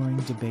currently simmering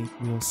debate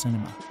reel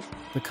cinema,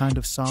 the kind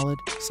of solid,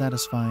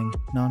 satisfying,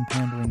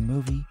 non-pandering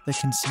movie that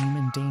can seem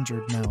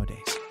endangered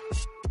nowadays.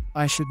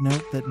 I should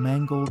note that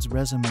Mangold's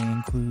resume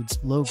includes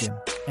Logan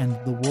and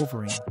The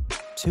Wolverine,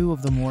 two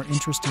of the more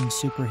interesting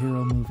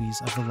superhero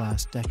movies of the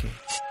last decade.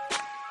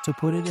 To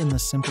put it in the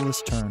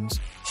simplest terms,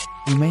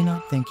 you may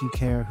not think you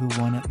care who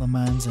won at Le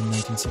Mans in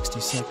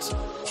 1966,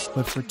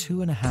 but for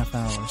 2.5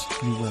 hours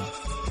you will.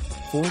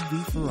 Ford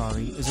v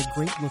Ferrari is a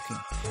great-looking,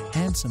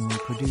 handsomely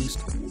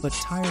produced, but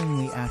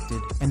tiringly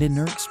acted and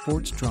inert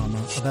sports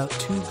drama about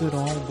two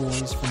good-all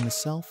boys from the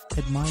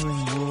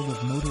self-admiring world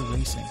of motor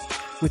racing,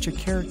 which a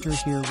character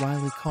here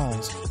wryly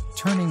calls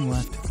turning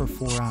left for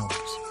 4 hours.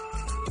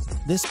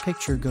 This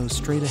picture goes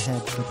straight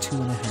ahead for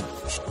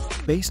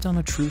 2.5. Based on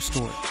a true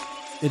story,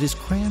 it is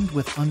crammed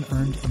with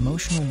unearned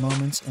emotional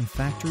moments and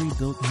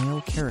factory-built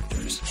male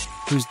characters,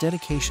 whose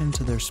dedication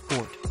to their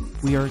sport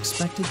we are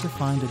expected to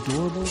find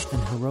adorable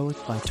and heroic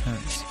by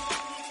turns.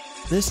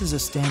 This is a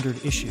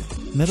standard issue,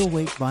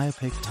 middleweight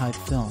biopic-type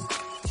film,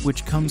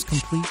 which comes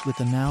complete with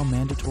the now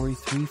mandatory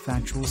 3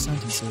 factual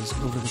sentences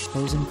over the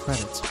closing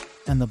credits,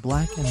 and the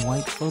black and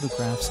white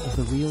photographs of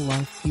the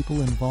real-life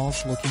people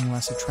involved looking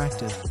less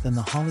attractive than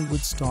the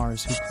Hollywood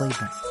stars who played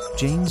them.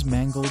 James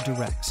Mangold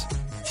directs,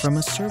 from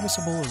a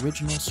serviceable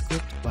original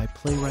script by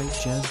playwright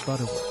Jez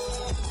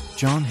Butterworth,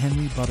 John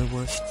Henry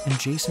Butterworth, and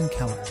Jason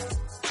Keller.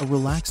 A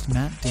relaxed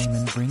Matt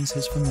Damon brings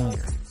his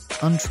familiar,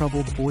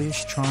 untroubled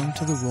boyish charm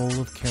to the role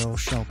of Carroll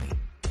Shelby,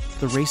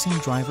 the racing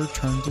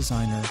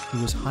driver-turned-designer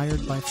who was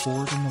hired by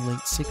Ford in the late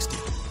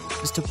 60s.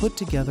 Is to put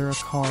together a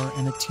car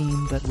and a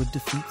team that would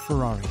defeat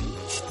Ferrari,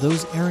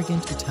 those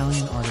arrogant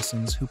Italian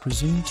artisans who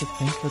presumed to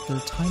think that their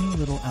tiny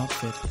little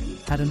outfit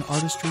had an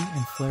artistry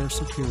and flair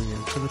superior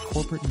to the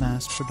corporate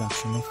mass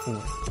production of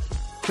Ford.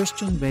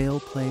 Christian Bale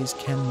plays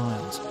Ken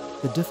Miles,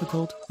 the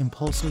difficult,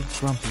 impulsive,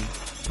 grumpy,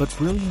 but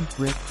brilliant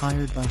Brit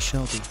hired by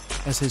Shelby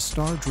as his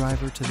star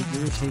driver to the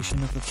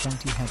irritation of the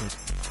pointy-headed,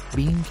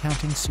 Bean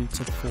counting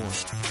suits at Ford,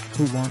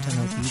 who want an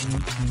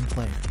obedient team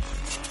player.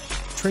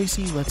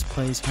 Tracy Letts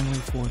plays Henry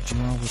Ford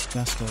Jr. with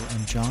gusto,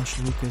 and Josh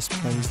Lucas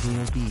plays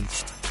Leo B,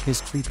 his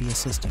creepy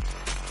assistant.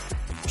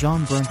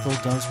 Jon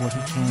Bernthal does what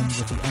he can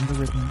with the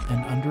underwritten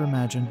and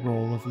underimagined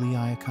role of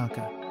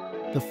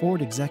𝐊𝐴𝐼𝐼𝐼𝐼, the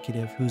Ford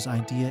executive whose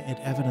idea it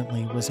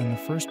evidently was in the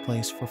first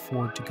place for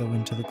Ford to go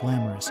into the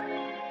glamorous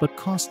but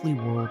costly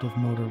world of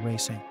motor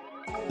racing.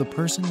 The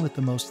person with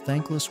the most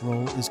thankless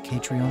role is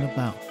Catriona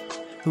Balfe,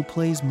 who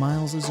plays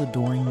Miles's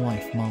adoring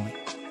wife Molly.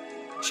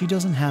 She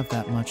doesn't have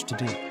that much to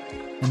do,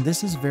 and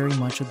this is very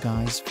much a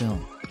guy's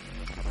film.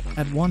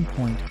 At one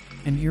point,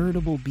 an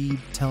irritable Beebe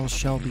tells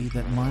Shelby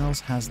that Miles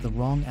has the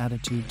wrong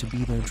attitude to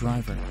be their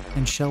driver,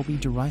 and Shelby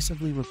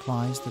derisively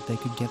replies that they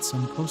could get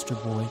some poster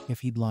boy if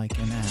he'd like,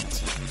 and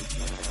adds,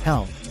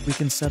 "Hell, we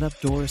can set up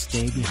Doris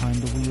Day behind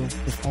the wheel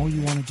if all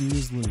you want to do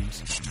is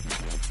lose."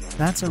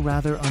 That's a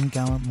rather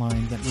ungallant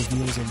line that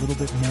reveals a little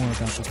bit more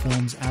about the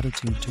film's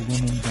attitude to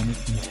women than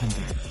it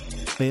intended.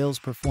 Bale's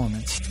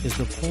performance is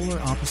the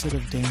polar opposite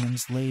of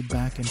Damon's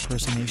laid-back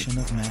impersonation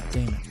of Matt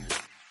Damon.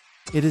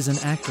 It is an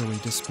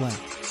actorly display,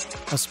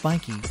 a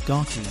spiky,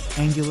 gawky,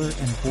 angular,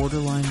 and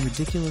borderline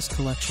ridiculous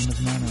collection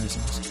of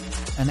mannerisms,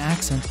 an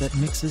accent that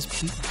mixes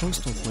Pete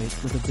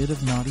Postlethwaite with a bit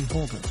of Noddy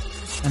Holder,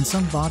 and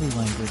some body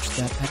language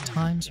that at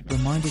times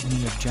reminded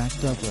me of Jack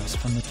Douglas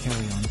from the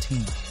Carry On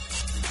team.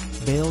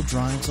 Bale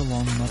drives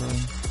along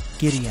muttering,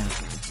 "Giddy up."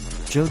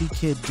 Jodie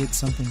Kidd did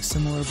something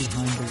similar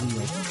behind the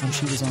wheel when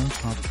she was on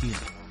Top Gear.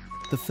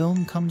 The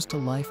film comes to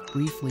life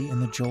briefly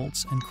in the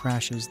jolts and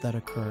crashes that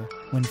occur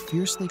when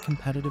fiercely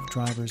competitive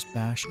drivers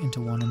bash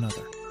into one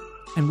another.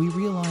 And we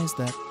realize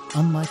that,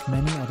 unlike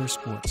many other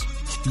sports,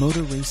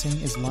 motor racing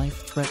is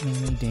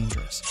life-threateningly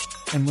dangerous,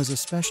 and was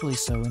especially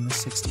so in the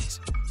 60s.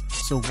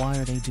 So why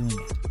are they doing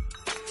it?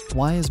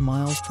 Why is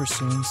Miles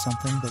pursuing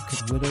something that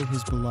could widow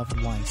his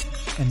beloved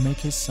wife and make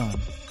his son,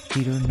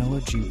 Peter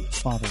Noah Jr.,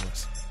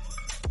 fatherless?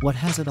 What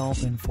has it all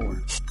been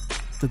for?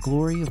 The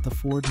glory of the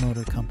Ford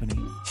Motor Company?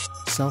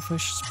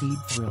 Selfish speed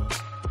thrills?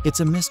 It's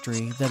a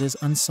mystery that is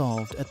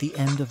unsolved at the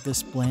end of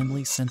this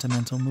blandly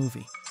sentimental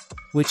movie,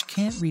 which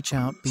can't reach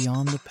out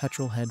beyond the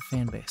petrolhead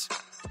fanbase.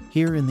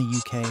 Here in the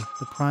UK,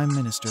 the Prime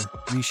Minister,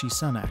 Rishi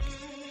Sunak,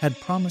 had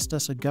promised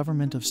us a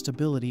government of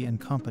stability and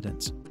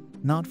competence,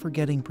 not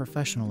forgetting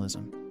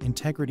professionalism,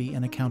 integrity,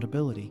 and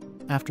accountability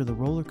after the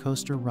roller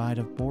coaster ride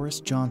of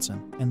Boris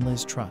Johnson and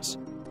Liz Truss.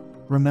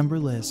 Remember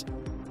Liz?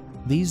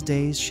 These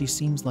days she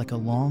seems like a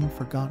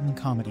long-forgotten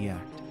comedy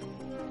act.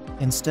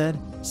 Instead,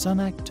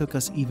 Sunak took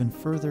us even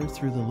further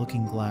through the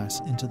looking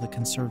glass into the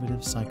conservative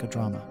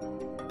psychodrama.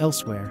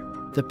 Elsewhere,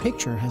 the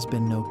picture has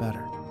been no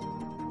better.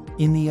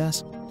 In the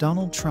US,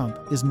 Donald Trump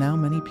is now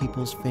many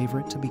people's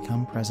favorite to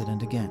become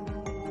president again.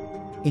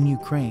 In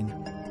Ukraine,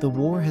 the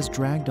war has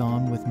dragged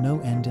on with no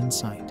end in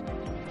sight.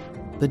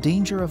 The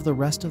danger of the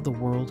rest of the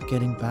world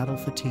getting battle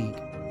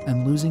fatigue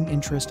and losing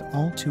interest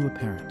all too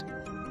apparent.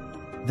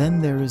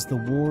 Then there is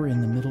the war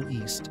in the Middle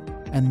East,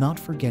 and not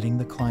forgetting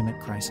the climate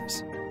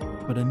crisis.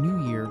 But a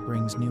new year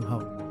brings new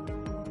hope.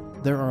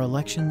 There are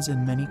elections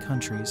in many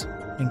countries,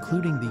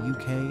 including the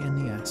UK and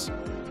the US.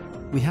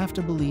 We have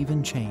to believe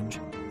in change,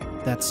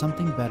 that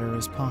something better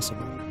is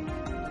possible.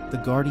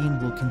 The Guardian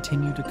will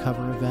continue to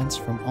cover events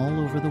from all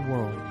over the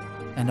world,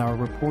 and our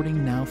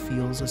reporting now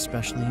feels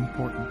especially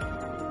important.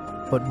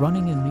 But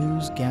running a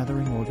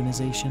news-gathering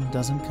organization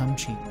doesn't come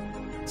cheap.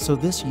 So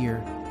this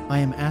year, I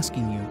am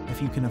asking you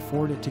if you can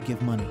afford it to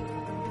give money.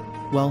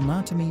 Well,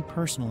 not to me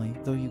personally,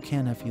 though you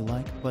can if you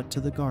like, but to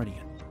the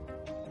Guardian.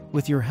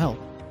 With your help,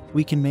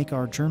 we can make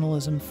our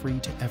journalism free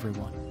to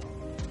everyone.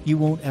 You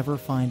won't ever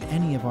find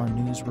any of our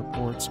news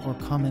reports or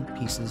comment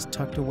pieces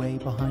tucked away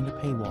behind a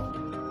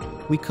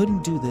paywall. We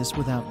couldn't do this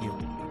without you.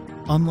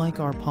 Unlike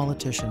our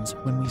politicians,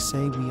 when we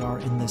say we are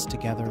in this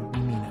together, we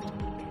mean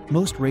it.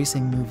 Most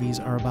racing movies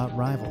are about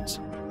rivals,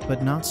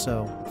 but not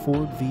so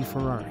Ford v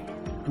Ferrari,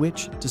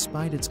 which,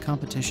 despite its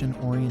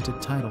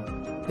competition-oriented title,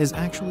 is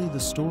actually the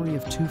story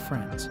of two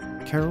friends,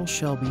 Carroll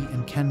Shelby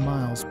and Ken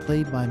Miles,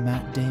 played by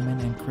Matt Damon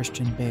and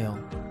Christian Bale,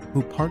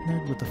 who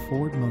partnered with the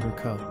Ford Motor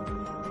Co.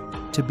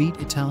 to beat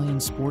Italian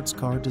sports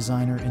car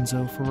designer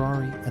Enzo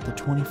Ferrari at the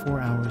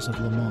 24 Hours of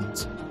Le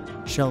Mans.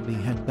 Shelby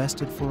had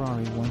bested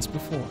Ferrari once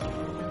before,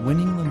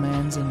 winning Le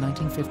Mans in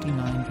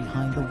 1959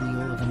 behind the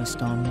wheel of an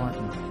Aston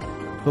Martin,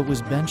 but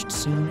was benched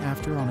soon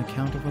after on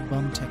account of a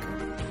bum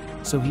ticker.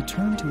 So he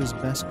turned to his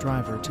best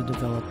driver to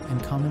develop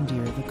and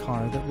commandeer the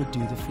car that would do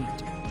the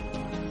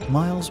feat.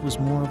 Miles was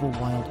more of a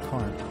wild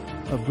card,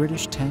 a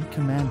British tank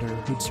commander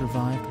who'd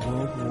survived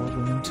World War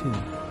I and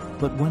II,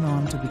 but went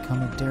on to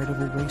become a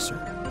daredevil racer,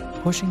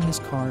 pushing his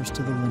cars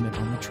to the limit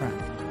on the track.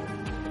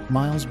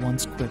 Miles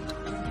once quipped,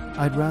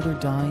 "I'd rather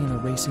die in a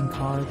racing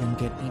car than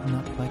get eaten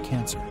up by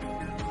cancer."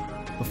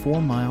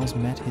 Before Miles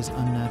met his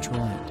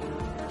unnatural end,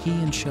 he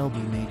and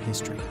Shelby made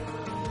history.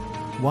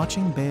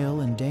 Watching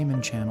Bale and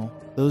Damon channel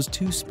those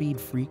two speed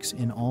freaks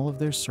in all of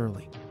their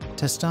surly,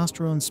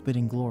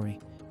 testosterone-spitting glory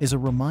is a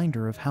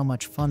reminder of how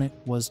much fun it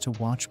was to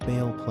watch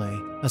Bale play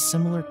a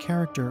similar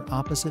character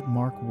opposite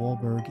Mark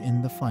Wahlberg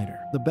in The Fighter.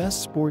 The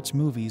best sports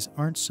movies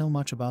aren't so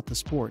much about the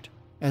sport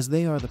as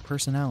they are the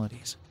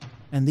personalities,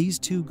 and these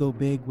two go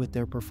big with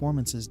their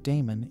performances.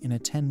 Damon in a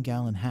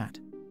 10-gallon hat,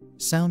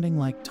 sounding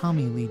like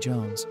Tommy Lee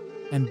Jones,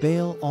 and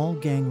Bale all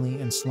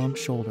gangly and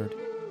slump-shouldered,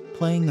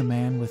 playing the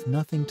man with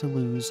nothing to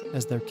lose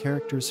as their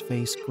characters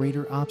face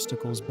greater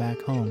obstacles back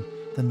home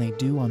than they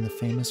do on the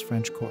famous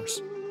French course.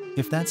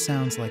 If that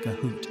sounds like a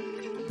hoot,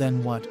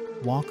 then what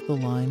Walk the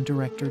Line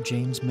director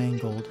James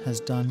Mangold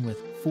has done with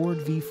Ford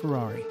v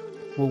Ferrari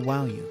will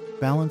wow you,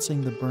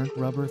 balancing the burnt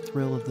rubber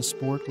thrill of the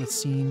sport with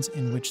scenes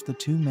in which the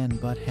two men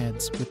butt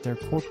heads with their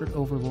corporate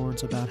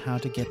overlords about how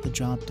to get the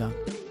job done.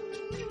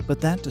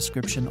 But that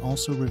description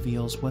also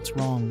reveals what's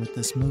wrong with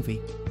this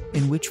movie,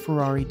 in which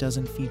Ferrari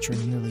doesn't feature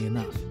nearly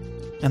enough,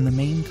 and the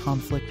main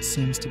conflict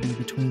seems to be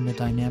between the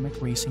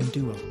dynamic racing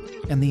duo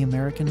and the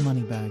American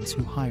moneybags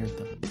who hired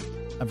them.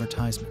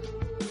 Advertisement.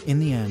 In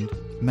the end,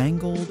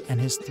 Mangold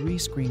and his three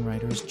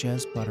screenwriters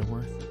Jez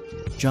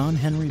Butterworth, John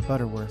Henry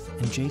Butterworth,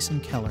 and Jason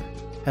Keller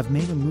have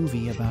made a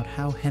movie about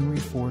how Henry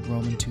Ford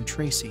Roman II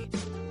Tracy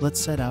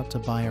set out to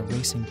buy a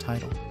racing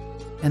title,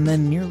 and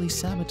then nearly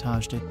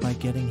sabotaged it by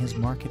getting his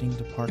marketing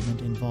department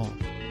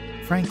involved.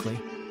 Frankly,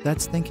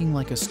 that's thinking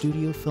like a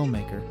studio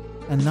filmmaker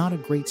and not a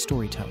great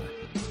storyteller,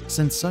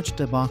 since such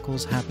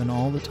debacles happen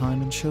all the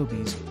time in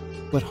showbiz,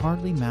 but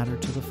hardly matter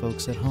to the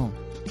folks at home.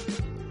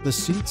 The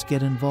suits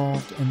get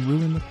involved and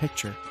ruin the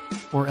picture,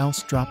 or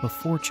else drop a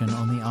fortune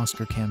on the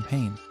Oscar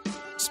campaign,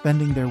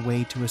 spending their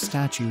way to a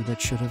statue that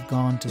should have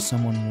gone to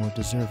someone more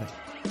deserving.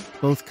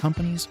 Both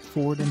companies,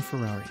 Ford and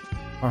Ferrari,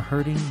 are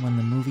hurting when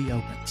the movie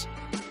opens.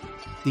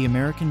 The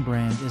American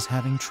brand is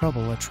having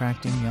trouble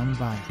attracting young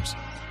buyers.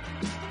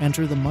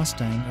 Enter the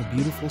Mustang, a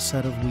beautiful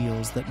set of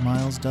wheels that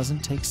Miles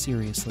doesn't take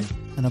seriously,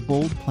 and a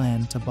bold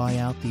plan to buy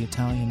out the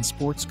Italian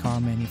sports car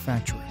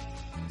manufacturer.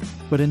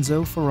 But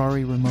Enzo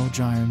Ferrari Remo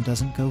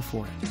doesn't go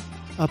for it,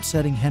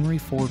 upsetting Henry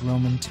Ford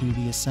Roman II,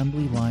 the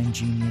assembly line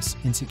genius,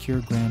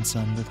 insecure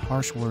grandson, with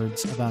harsh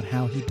words about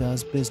how he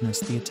does business.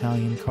 The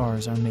Italian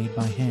cars are made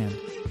by hand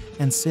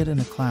and sit in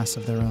a class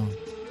of their own.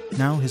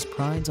 Now his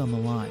pride's on the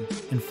line,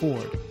 and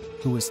Ford,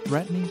 who is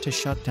threatening to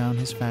shut down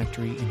his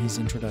factory in his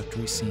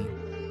introductory scene,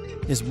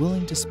 is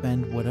willing to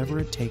spend whatever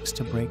it takes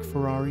to break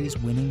Ferrari's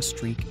winning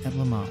streak at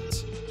Le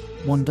Mans.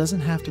 One doesn't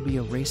have to be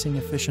a racing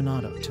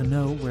aficionado to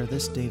know where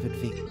this David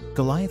v.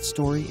 Goliath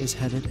story is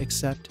headed,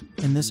 except,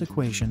 in this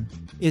equation,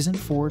 isn't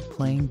Ford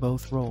playing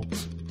both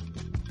roles?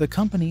 The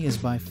company is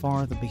by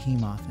far the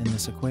behemoth in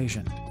this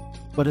equation,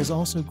 but is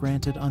also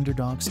granted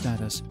underdog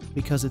status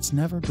because it's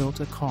never built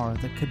a car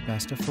that could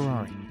best a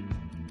Ferrari.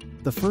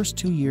 The first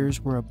 2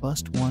 years were a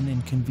bust, one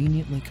in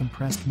conveniently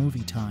compressed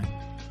movie time,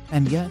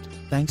 and yet,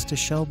 thanks to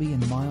Shelby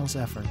and Miles'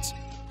 efforts,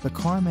 the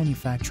car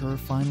manufacturer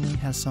finally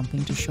has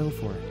something to show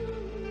for it.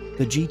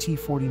 The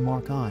GT40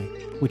 Mark I,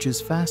 which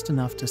is fast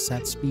enough to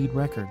set speed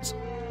records,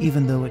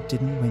 even though it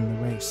didn't win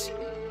the race.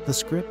 The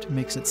script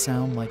makes it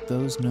sound like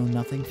those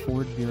know-nothing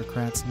Ford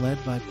bureaucrats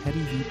led by petty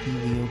VP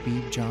Leo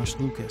Beebe Josh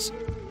Lucas,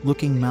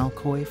 looking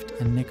malcoifed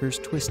and knickers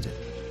twisted,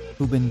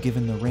 who've been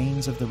given the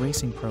reins of the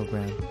racing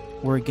program,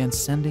 were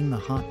against sending the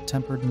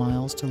hot-tempered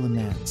Miles to Le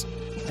Mans,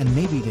 and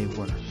maybe they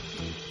were.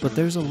 But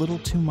there's a little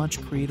too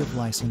much creative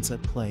license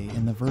at play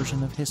in the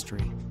version of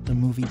history the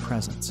movie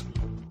presents.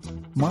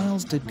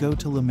 Miles did go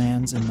to Le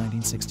Mans in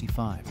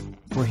 1965,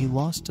 where he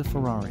lost to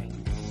Ferrari,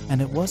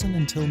 and it wasn't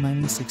until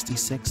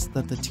 1966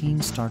 that the team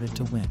started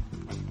to win.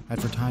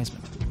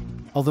 Advertisement.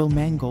 Although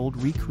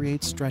Mangold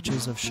recreates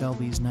stretches of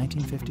Shelby's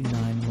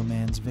 1959 Le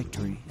Mans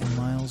victory and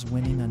Miles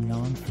winning a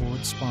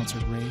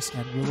non-Ford-sponsored race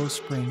at Willow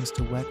Springs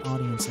to whet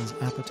audiences'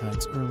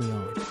 appetites early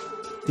on,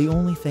 the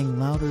only thing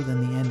louder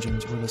than the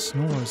engines were the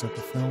snores at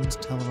the film's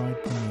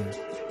Telluride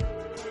premiere.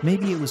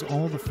 Maybe it was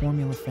all the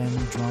Formula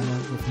family drama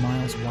with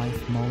Miles'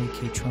 wife Molly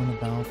Catrona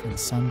Balfe and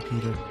son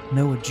Peter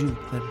Noah Jupe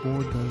that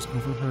bored those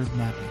overheard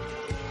napping.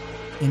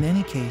 In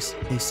any case,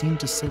 they seemed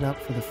to sit up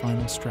for the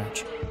final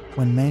stretch,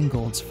 when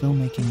Mangold's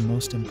filmmaking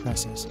most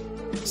impresses.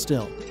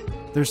 Still,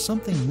 there's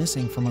something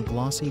missing from a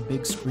glossy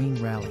big screen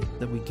rally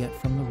that we get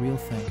from the real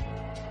thing,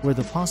 where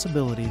the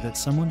possibility that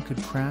someone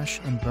could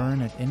crash and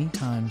burn at any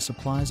time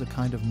supplies a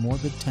kind of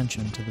morbid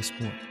tension to the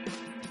sport.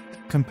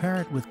 Compare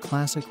it with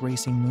classic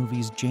racing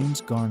movies.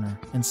 James Garner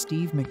and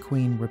Steve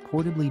McQueen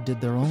reportedly did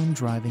their own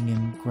driving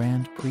in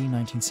Grand Prix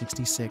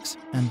 1966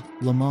 and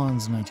Le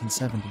Mans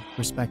 1970,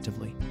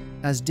 respectively,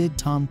 as did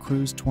Tom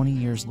Cruise 20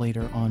 years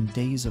later on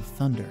Days of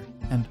Thunder,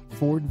 and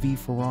Ford v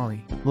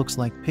Ferrari looks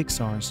like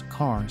Pixar's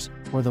Cars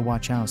or the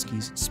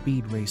Wachowskis'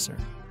 Speed Racer,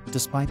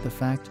 despite the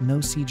fact no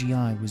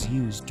CGI was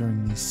used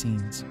during these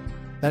scenes.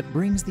 That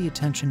brings the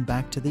attention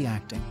back to the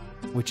acting,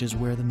 which is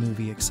where the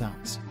movie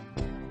excels.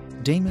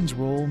 Damon's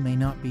role may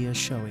not be as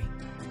showy,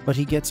 but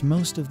he gets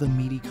most of the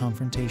meaty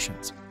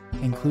confrontations,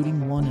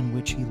 including one in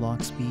which he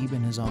locks Beebe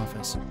in his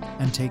office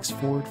and takes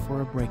Ford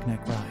for a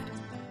breakneck ride.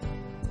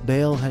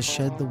 Bale has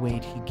shed the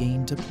weight he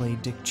gained to play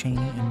Dick Cheney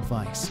in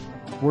Vice,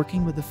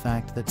 working with the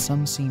fact that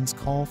some scenes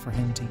call for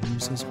him to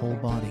use his whole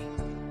body,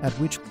 at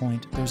which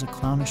point there's a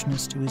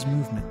clownishness to his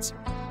movements,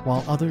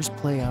 while others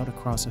play out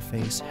across a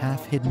face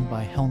half hidden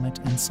by helmet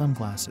and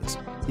sunglasses,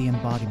 the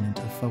embodiment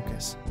of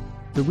focus.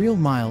 The real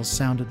Miles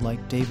sounded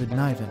like David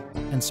Niven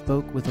and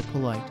spoke with a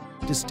polite,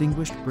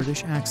 distinguished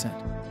British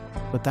accent,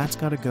 but that's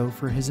gotta go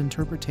for his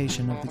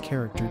interpretation of the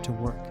character to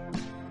work.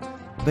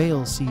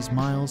 Bale sees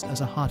Miles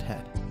as a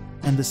hothead,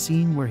 and the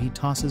scene where he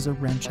tosses a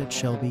wrench at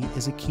Shelby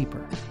is a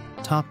keeper,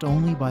 topped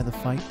only by the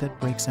fight that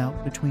breaks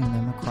out between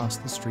them across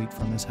the street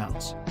from his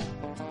house.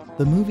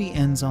 The movie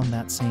ends on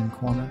that same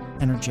corner,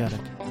 energetic,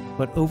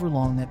 but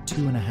overlong at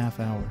 2.5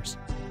 hours,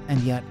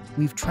 and yet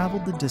we've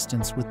traveled the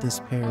distance with this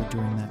pair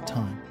during that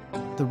time.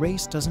 The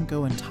race doesn't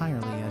go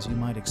entirely as you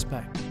might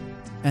expect,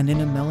 and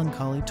in a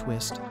melancholy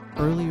twist,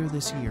 earlier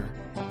this year,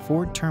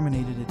 Ford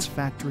terminated its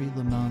factory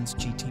Le Mans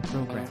GT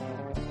program,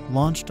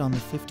 launched on the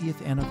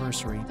 50th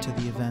anniversary to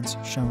the events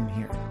shown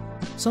here.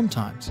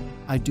 Sometimes,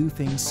 I do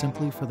things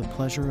simply for the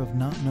pleasure of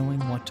not knowing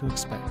what to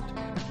expect.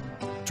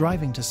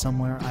 Driving to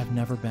somewhere I've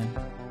never been,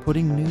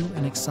 putting new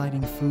and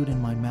exciting food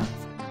in my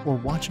mouth, or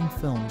watching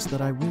films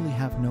that I really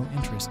have no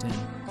interest in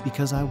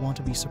because I want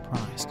to be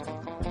surprised.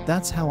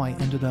 That's how I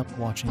ended up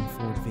watching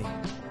Ford v.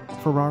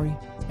 Ferrari,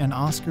 an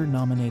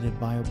Oscar-nominated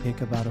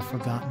biopic about a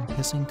forgotten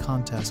pissing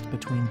contest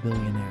between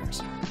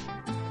billionaires.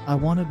 I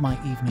wanted my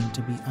evening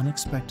to be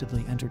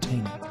unexpectedly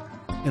entertaining.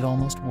 It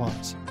almost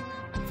was.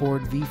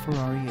 Ford v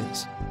Ferrari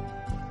is,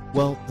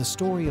 well, the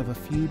story of a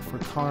feud for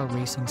car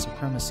racing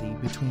supremacy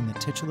between the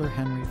titular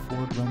Henry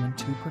Ford Roman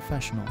II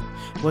professional,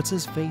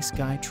 what's-his-face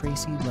guy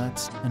Tracy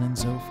Letts, and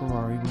Enzo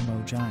Ferrari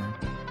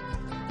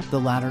𝐉𝐸𝐺𝐻. The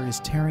latter is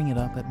tearing it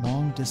up at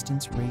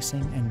long-distance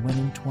racing and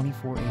winning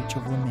 24H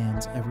of Le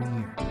Mans every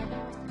year.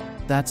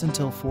 That's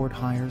until Ford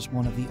hires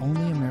one of the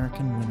only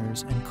American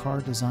winners and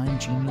car design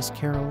genius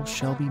Carroll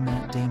Shelby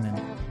Matt Damon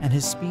and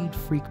his speed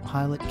freak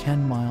pilot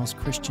Ken Miles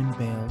Christian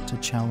Bale to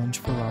challenge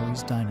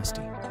Ferrari's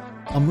dynasty.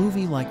 A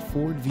movie like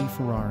Ford v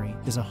Ferrari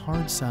is a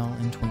hard sell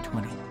in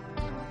 2020.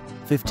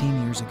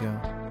 15 years ago,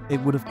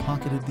 it would have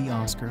pocketed the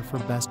Oscar for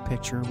Best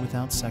Picture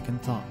without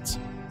second thoughts.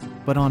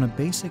 But on a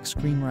basic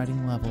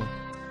screenwriting level,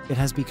 it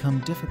has become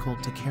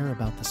difficult to care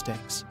about the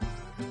stakes.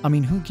 I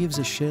mean, who gives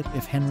a shit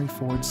if Henry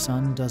Ford's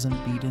son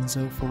doesn't beat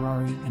Enzo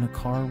Ferrari in a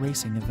car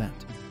racing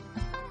event?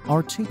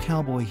 Our two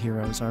cowboy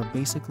heroes are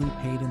basically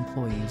paid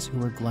employees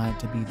who are glad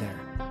to be there,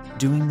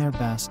 doing their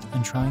best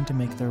and trying to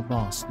make their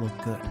boss look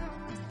good.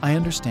 I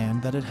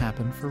understand that it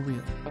happened for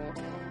real.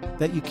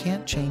 That you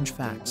can't change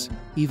facts,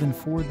 even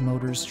Ford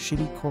Motors'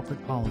 shitty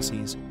corporate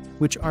policies,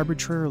 which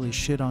arbitrarily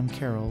shit on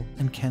Carroll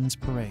and Ken's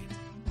parade.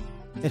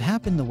 It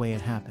happened the way it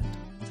happened.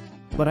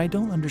 But I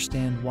don't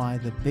understand why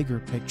the bigger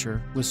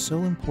picture was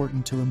so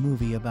important to a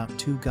movie about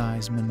two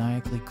guys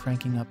maniacally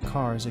cranking up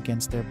cars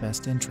against their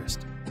best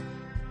interest.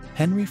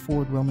 Henry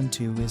Ford Roman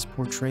II is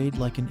portrayed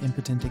like an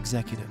impotent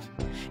executive,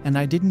 and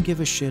I didn't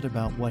give a shit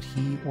about what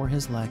he or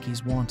his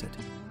lackeys wanted.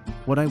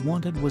 What I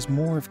wanted was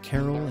more of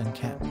Carroll and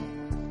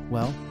Ken.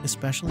 Well,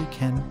 especially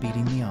Ken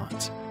beating the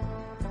odds.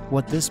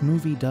 What this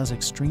movie does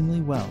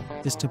extremely well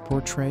is to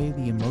portray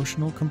the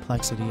emotional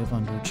complexity of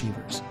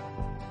underachievers.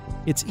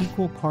 It's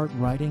equal part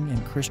writing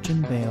and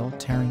Christian Bale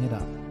tearing it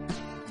up.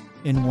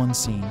 In one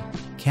scene,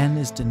 Ken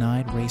is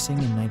denied racing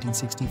in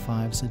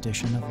 1965's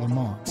edition of Le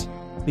Mans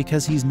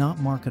because he's not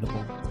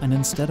marketable, and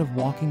instead of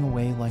walking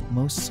away like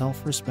most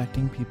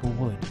self-respecting people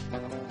would,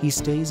 he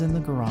stays in the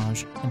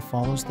garage and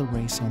follows the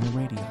race on the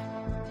radio.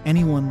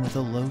 Anyone with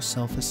a low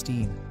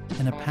self-esteem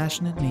and a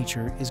passionate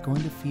nature is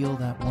going to feel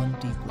that one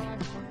deeply.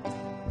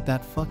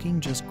 That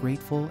fucking just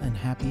grateful and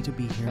happy to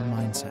be here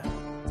mindset.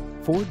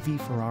 Ford v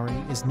Ferrari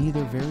is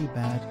neither very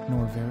bad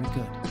nor very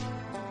good.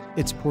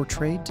 It's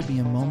portrayed to be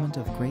a moment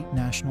of great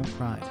national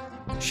pride,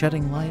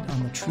 shedding light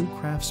on the true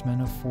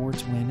craftsman of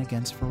Ford's win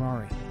against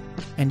Ferrari.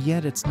 And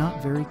yet it's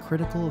not very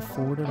critical of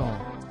Ford at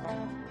all.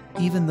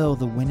 Even though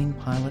the winning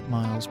pilot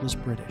Miles was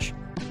British,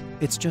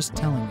 it's just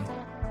telling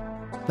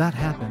you. That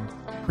happened.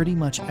 Pretty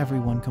much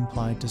everyone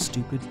complied to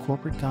stupid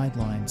corporate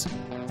guidelines,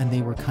 and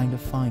they were kind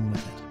of fine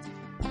with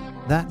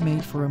it. That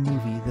made for a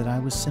movie that I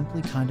was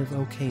simply kind of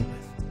okay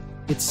with.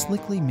 It's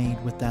slickly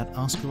made with that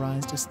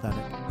Oscarized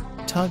aesthetic,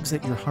 tugs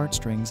at your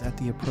heartstrings at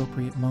the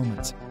appropriate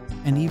moments,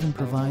 and even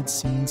provides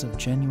scenes of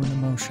genuine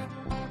emotion.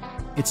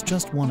 It's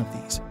just one of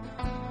these.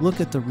 Look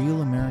at the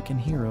real American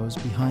heroes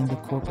behind the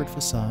corporate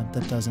facade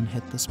that doesn't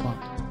hit the spot.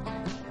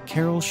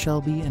 Carroll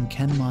Shelby and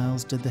Ken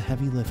Miles did the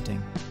heavy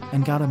lifting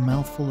and got a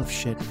mouthful of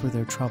shit for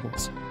their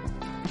troubles.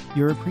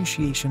 Your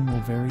appreciation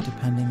will vary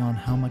depending on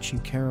how much you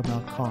care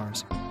about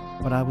cars,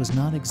 but I was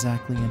not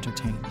exactly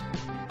entertained.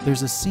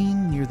 There's a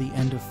scene near the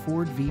end of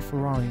Ford v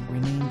Ferrari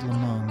renamed Le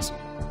Mans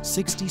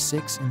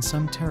 66 in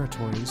some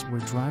territories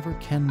where driver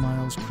Ken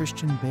Miles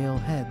Christian Bale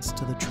heads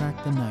to the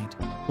track the night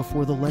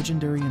before the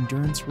legendary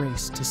endurance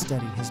race to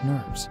steady his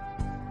nerves.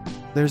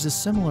 There's a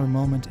similar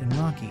moment in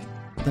Rocky,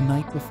 the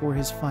night before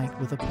his fight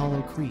with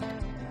Apollo Creed.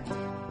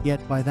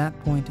 Yet by that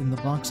point in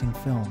the boxing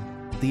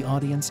film, the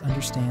audience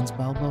understands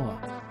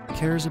Balboa,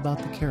 cares about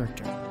the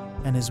character,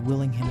 and is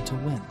willing him to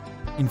win.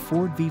 In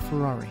Ford v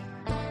Ferrari,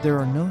 there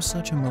are no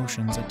such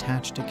emotions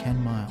attached to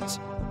Ken Miles,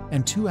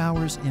 and 2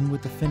 hours in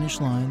with the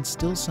finish line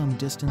still some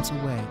distance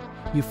away,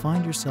 you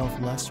find yourself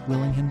less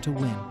willing him to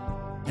win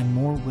and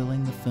more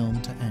willing the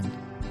film to end.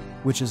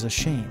 Which is a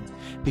shame,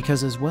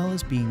 because as well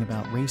as being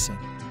about racing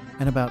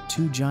and about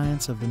two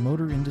giants of the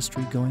motor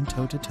industry going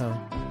toe-to-toe,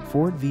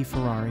 Ford v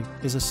Ferrari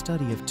is a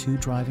study of two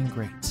driving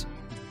greats.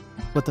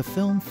 But the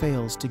film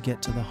fails to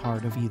get to the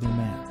heart of either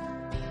man.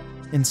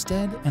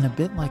 Instead, and a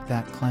bit like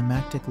that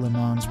climactic Le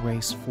Mans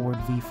race, Ford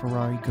v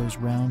Ferrari goes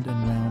round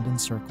and round in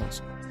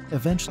circles,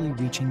 eventually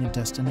reaching a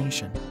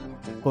destination,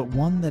 but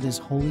one that is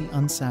wholly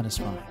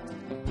unsatisfying.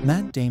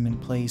 Matt Damon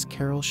plays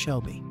Carroll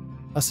Shelby,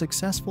 a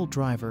successful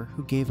driver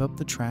who gave up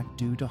the track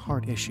due to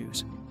heart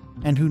issues,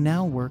 and who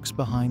now works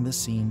behind the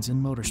scenes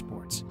in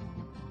motorsports.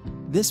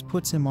 This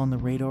puts him on the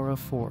radar of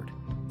Ford,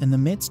 in the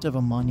midst of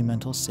a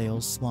monumental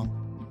sales slump,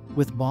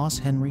 with boss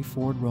Henry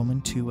Ford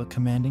Roman II, a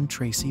commanding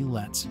Tracy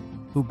Letts,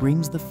 who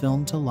brings the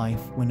film to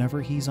life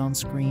whenever he's on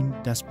screen,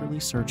 desperately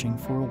searching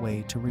for a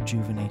way to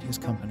rejuvenate his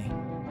company.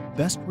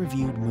 Best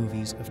reviewed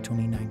movies of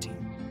 2019.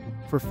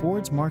 For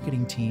Ford's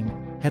marketing team,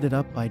 headed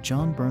up by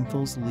Jon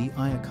Bernthal's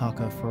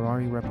𝐊𝐴𝐼𝐴𝐼𝐿,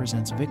 Ferrari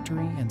represents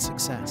victory and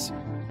success,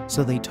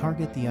 so they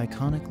target the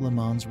iconic Le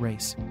Mans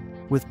race,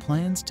 with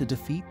plans to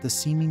defeat the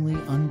seemingly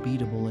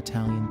unbeatable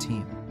Italian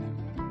team.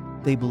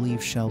 They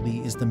believe Shelby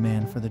is the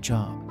man for the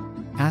job,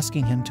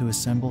 asking him to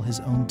assemble his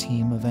own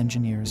team of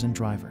engineers and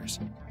drivers,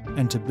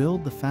 and to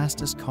build the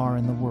fastest car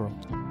in the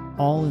world,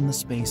 all in the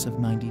space of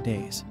 90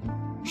 days.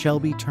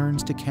 Shelby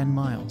turns to Ken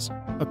Miles,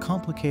 a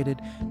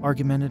complicated,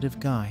 argumentative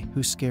guy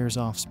who scares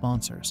off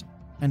sponsors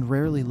and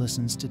rarely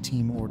listens to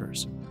team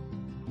orders.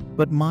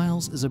 But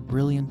Miles is a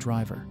brilliant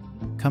driver,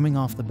 coming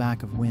off the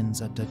back of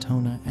wins at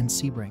Daytona and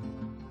Sebring,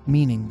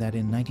 meaning that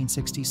in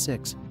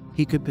 1966,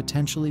 he could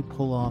potentially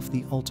pull off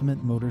the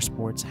ultimate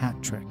motorsports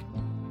hat trick.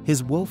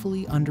 His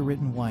woefully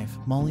underwritten wife,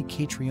 Molly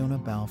Catriona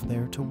Balfe,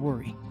 there to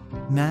worry,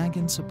 nag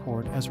and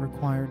support as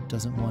required,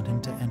 doesn't want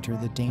him to enter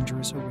the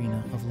dangerous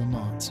arena of Le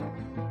Mans.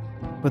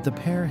 But the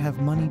pair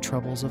have money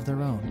troubles of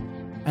their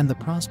own, and the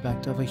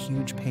prospect of a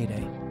huge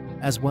payday,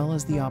 as well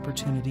as the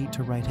opportunity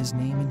to write his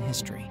name in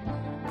history,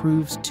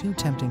 proves too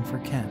tempting for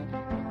Ken,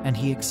 and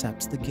he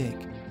accepts the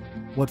gig.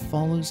 What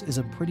follows is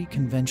a pretty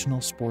conventional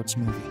sports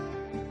movie.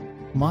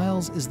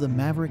 Miles is the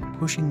maverick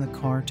pushing the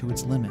car to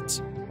its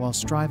limits while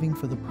striving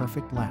for the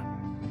perfect lap.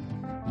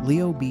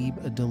 Leo Beebe,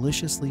 a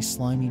deliciously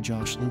slimy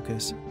Josh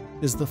Lucas,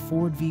 is the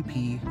Ford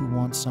VP who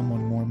wants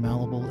someone more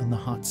malleable in the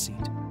hot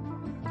seat.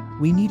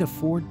 "We need a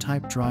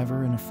Ford-type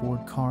driver in a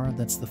Ford car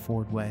that's the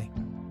Ford way,"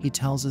 he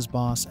tells his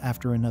boss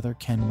after another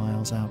Ken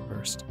Miles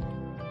outburst.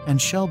 And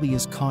Shelby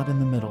is caught in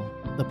the middle,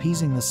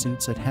 appeasing the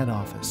suits at head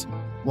office,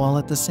 while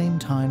at the same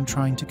time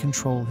trying to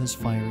control his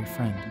fiery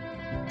friend.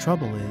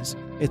 Trouble is,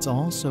 it's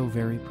all so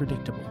very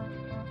predictable.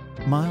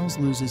 Miles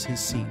loses his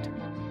seat,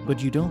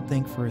 but you don't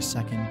think for a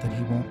second that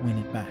he won't win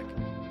it back.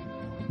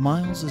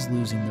 Miles is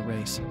losing the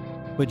race,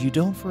 but you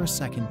don't for a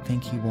second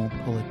think he won't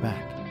pull it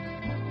back.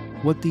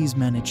 What these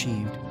men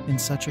achieved in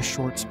such a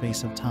short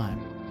space of time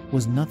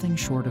was nothing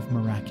short of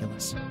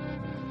miraculous.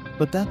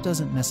 But that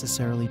doesn't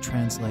necessarily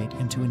translate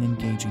into an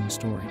engaging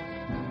story,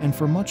 and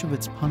for much of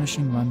its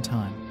punishing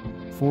runtime,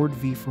 Ford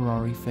v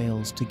Ferrari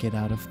fails to get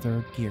out of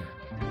third gear.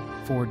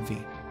 Ford v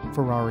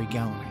Ferrari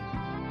gallery.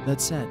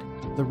 That said,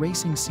 the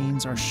racing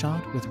scenes are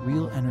shot with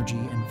real energy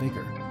and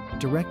vigor.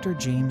 Director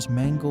James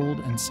Mangold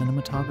and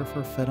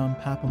cinematographer Fedon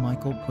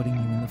Papamichael putting you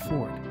in the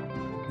Ford,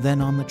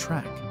 then on the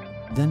track,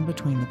 then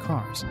between the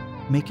cars,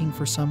 making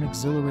for some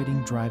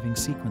exhilarating driving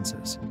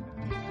sequences.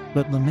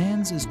 But Le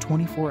Mans is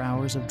 24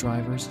 hours of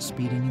drivers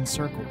speeding in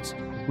circles,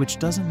 which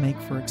doesn't make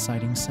for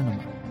exciting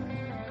cinema.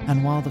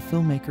 And while the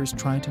filmmakers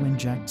try to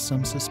inject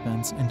some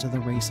suspense into the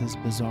race's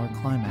bizarre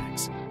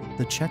climax,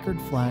 the checkered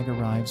flag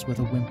arrives with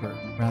a whimper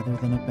rather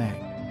than a bang.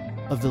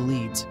 Of the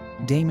leads,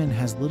 Damon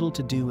has little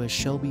to do as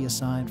Shelby,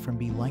 aside from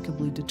be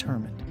likably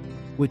determined,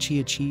 which he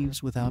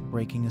achieves without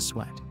breaking a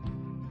sweat.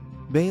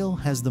 Bale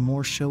has the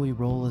more showy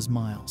role as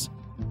Miles,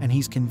 and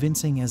he's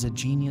convincing as a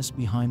genius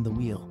behind the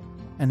wheel,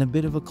 and a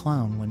bit of a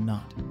clown when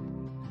not.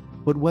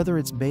 But whether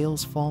it's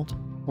Bale's fault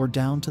or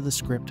down to the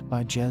script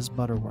by Jez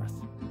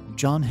Butterworth,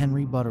 John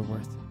Henry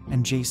Butterworth,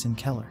 and Jason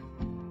Keller,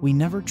 we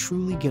never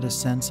truly get a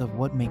sense of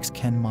what makes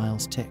Ken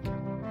Miles tick,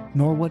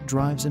 nor what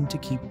drives him to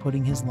keep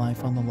putting his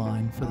life on the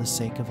line for the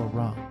sake of a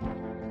ride.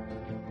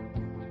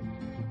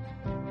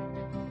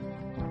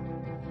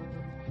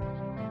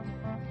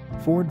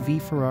 Ford v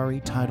Ferrari,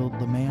 titled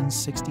Le Mans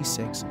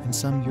 66 in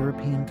some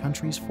European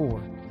countries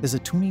 4, is a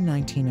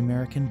 2019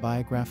 American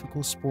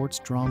biographical sports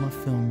drama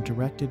film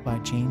directed by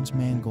James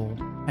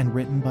Mangold and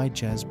written by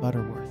Jez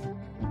Butterworth,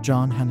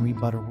 John Henry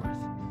Butterworth,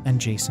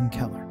 and Jason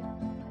Keller.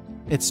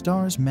 It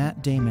stars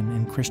Matt Damon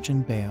and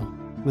Christian Bale,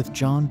 with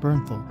Jon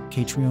Bernthal,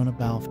 Catriona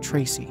Balfe,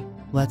 Tracy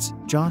Letts,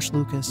 Josh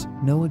Lucas,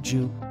 Noah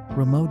Jupe,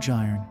 Ramo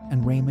Girn,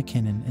 and Ray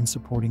McKinnon in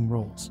supporting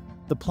roles.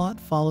 The plot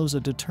follows a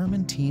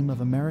determined team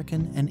of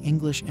American and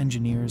English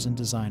engineers and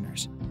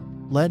designers,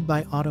 led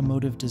by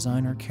automotive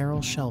designer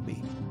Carroll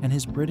Shelby and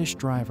his British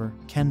driver,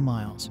 Ken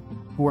Miles,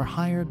 who were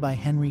hired by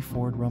Henry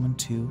Ford Roman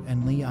II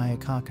and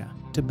𝐊𝐼𝐴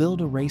to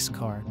build a race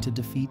car to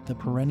defeat the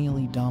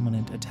perennially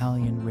dominant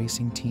Italian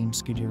racing team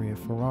Scuderia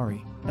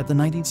Ferrari at the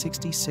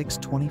 1966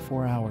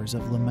 24 Hours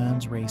of Le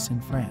Mans race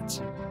in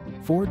France.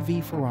 Ford v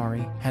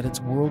Ferrari had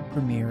its world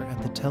premiere at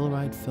the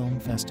Telluride Film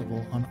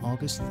Festival on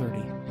August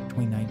 30,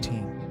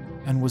 2019,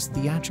 and was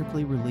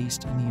theatrically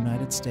released in the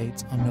United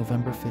States on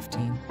November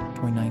 15,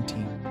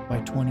 2019 by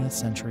 20th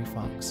Century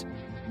Fox.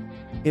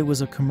 It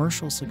was a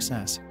commercial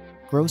success,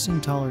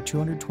 grossing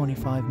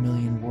 $225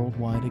 million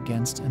worldwide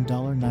against a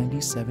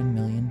 $97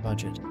 million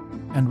budget,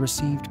 and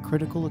received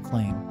critical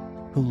acclaim,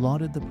 who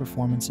lauded the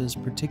performances,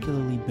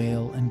 particularly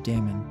Bale and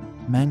Damon,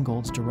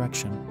 Mangold's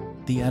direction,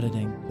 the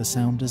editing, the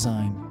sound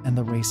design, and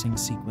the racing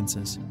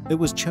sequences. It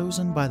was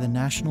chosen by the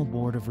National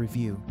Board of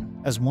Review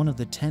as one of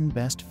the 10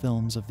 best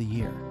films of the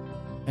year,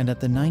 and at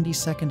the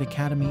 92nd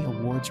Academy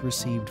Awards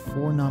received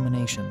 4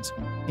 nominations,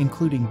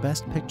 including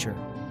Best Picture,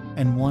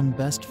 and 1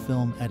 Best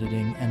Film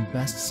Editing and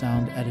Best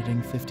Sound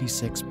Editing.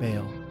 56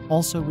 Bale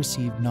also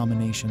received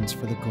nominations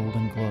for the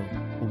Golden Globe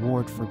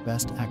Award for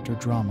Best Actor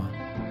Drama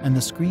and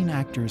the Screen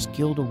Actors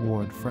Guild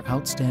Award for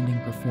Outstanding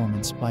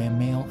Performance by a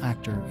Male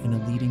Actor in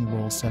a Leading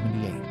Role.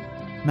 78.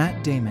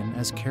 Matt Damon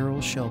as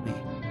Carroll Shelby,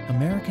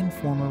 American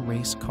former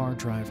race car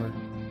driver,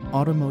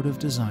 automotive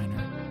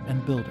designer,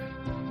 and builder.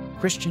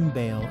 Christian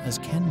Bale as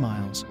Ken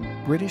Miles,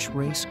 British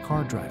race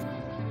car driver.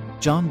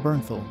 Jon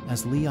Bernthal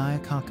as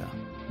𝐊𝐼𝐴,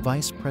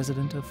 Vice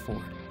President of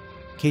Ford.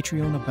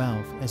 Catriona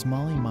Balfe as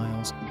Molly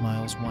Miles,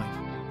 Miles' wife.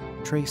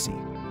 Tracy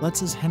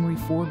Letts as Henry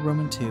Ford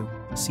Roman II,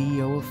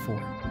 CEO of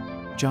Ford.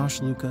 Josh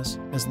Lucas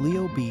as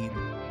Leo Beebe,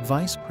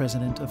 Vice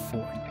President of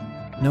Ford.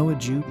 Noah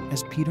Jupe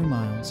as Peter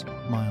Miles,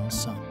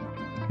 Miles' son.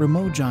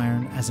 Remo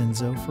Girard as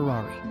Enzo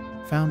Ferrari,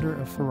 founder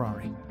of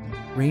Ferrari.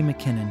 Ray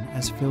McKinnon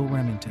as Phil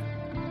Remington.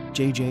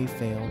 J.J.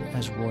 Failed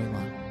as Roy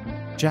Lunn.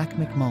 Jack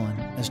McMullen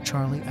as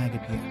Charlie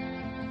Agapia.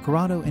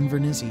 Corrado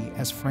Invernizzi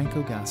as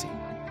Franco Gazzi.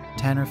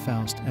 Tanner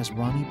Faust as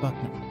Ronnie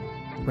Bucknam.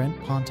 Brent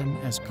Ponton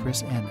as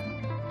Chris Ammon.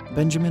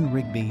 Benjamin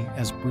Rigby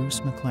as Bruce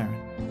McLaren.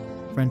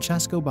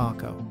 Francesco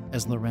Bacco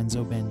as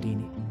Lorenzo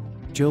Bandini.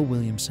 Joe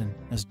Williamson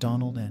as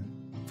Donald N.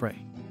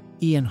 Frey.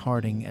 Ian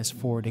Harding as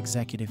Ford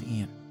Executive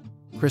Ian.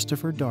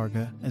 Christopher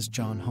Darga as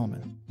John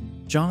Homan.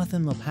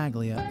 Jonathan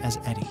LaPaglia as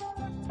Eddie.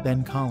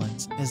 Ben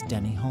Collins as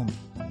Denny Homey.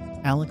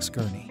 Alex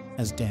Gurney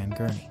as Dan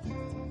Gurney.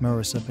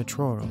 Marissa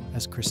Petroro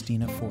as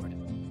Christina Ford.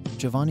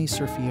 Giovanni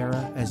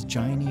Surfiera as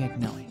Gianni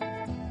Agnelli.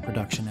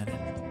 Production edit.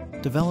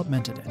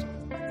 Development edit.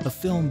 A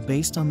film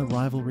based on the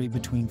rivalry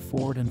between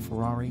Ford and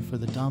Ferrari for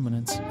the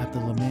dominance at the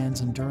Le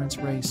Mans endurance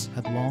race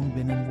had long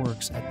been in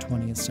works at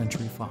 20th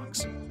Century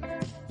Fox.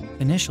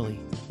 Initially,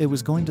 it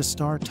was going to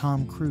star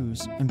Tom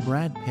Cruise and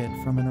Brad Pitt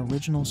from an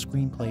original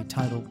screenplay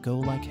titled Go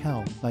Like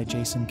Hell by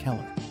Jason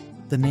Keller,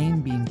 the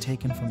name being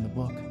taken from the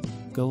book,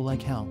 Go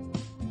Like Hell,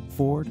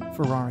 Ford,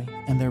 Ferrari,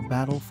 and their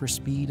battle for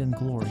speed and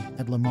glory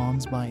at Le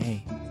Mans by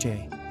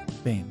A.J.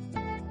 Bame.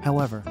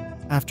 However,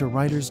 after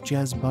writers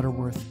Jez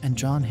Butterworth and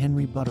John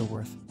Henry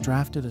Butterworth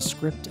drafted a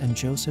script and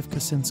Joseph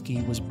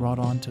Kosinski was brought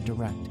on to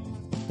direct,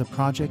 the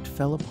project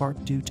fell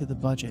apart due to the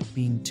budget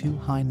being too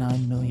high.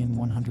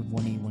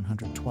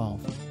 $9,101,112.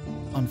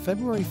 On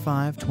February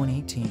 5,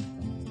 2018,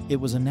 it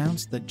was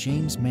announced that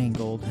James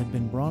Mangold had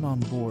been brought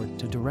on board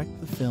to direct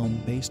the film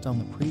based on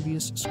the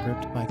previous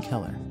script by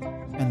Keller,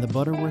 and the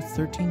Butterworth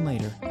 13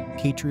 later,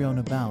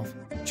 Catriona Balfe,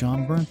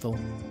 Jon Bernthal,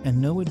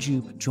 and Noah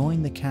Jupe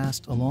joined the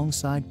cast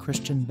alongside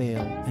Christian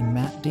Bale and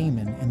Matt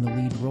Damon in the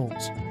lead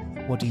roles.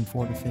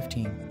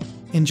 14-15.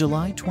 In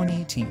July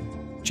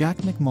 2018, Jack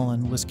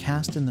McMullen was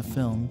cast in the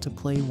film to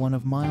play one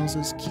of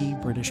Miles's key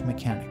British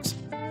mechanics,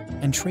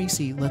 and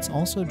Tracy Letts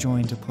also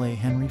joined to play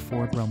Henry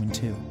Ford Roman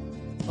II,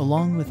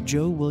 along with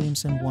Joe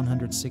Williamson.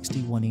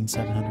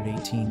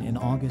 161-718 in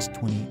August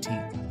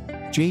 2018.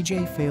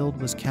 J.J.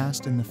 Failed was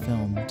cast in the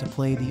film to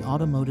play the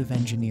automotive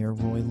engineer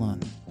Roy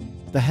Lunn,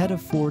 the head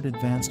of Ford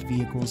Advanced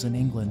Vehicles in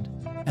England,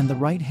 and the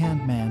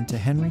right-hand man to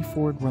Henry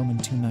Ford Roman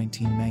II.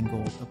 19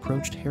 Mangold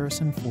approached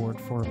Harrison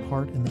Ford for a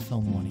part in the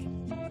film.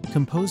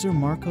 Composer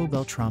Marco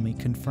Beltrami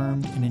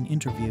confirmed in an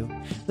interview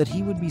that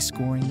he would be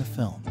scoring the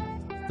film,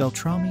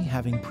 Beltrami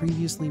having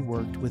previously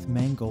worked with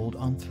Mangold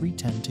on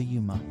 3:10 to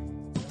Yuma,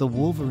 The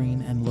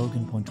Wolverine and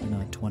Logan.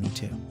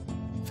 22.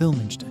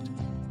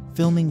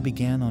 Filming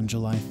began on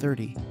July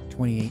 30,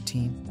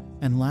 2018,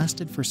 and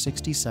lasted for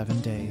 67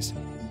 days,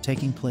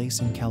 taking place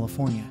in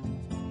California,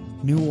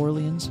 New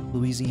Orleans,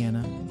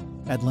 Louisiana,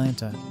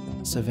 Atlanta,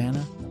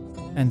 Savannah,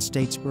 and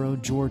Statesboro,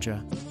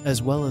 Georgia,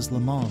 as well as Le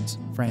Mans,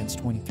 France.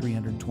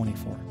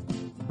 2324.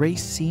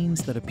 Race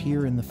scenes that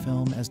appear in the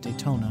film as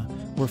Daytona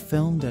were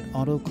filmed at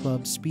Auto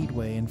Club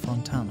Speedway in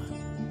Fontana.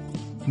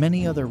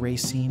 Many other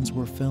race scenes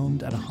were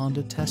filmed at a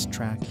Honda test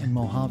track in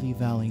Mojave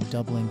Valley,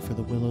 doubling for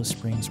the Willow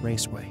Springs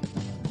Raceway,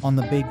 on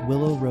the Big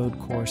Willow Road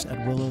course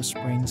at Willow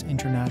Springs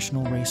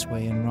International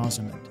Raceway in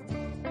Rosamond,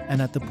 and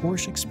at the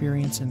Porsche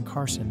Experience in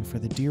Carson for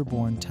the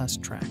Dearborn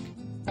test track.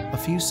 A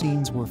few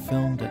scenes were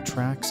filmed at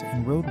tracks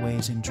and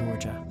roadways in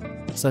Georgia.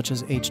 such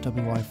as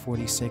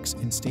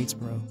HWI-46 in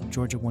Statesboro,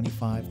 Georgia.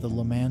 25. The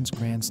Le Mans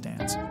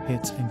grandstands,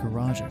 pits, and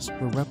garages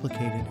were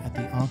replicated at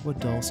the Agua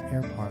Dulce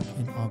Air Park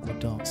in Agua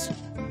Dulce.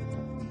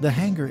 The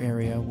hangar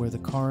area where the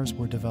cars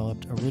were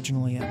developed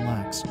originally at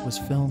LAX was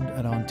filmed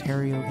at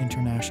Ontario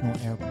International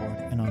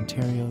Airport in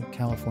Ontario,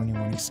 California.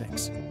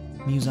 26.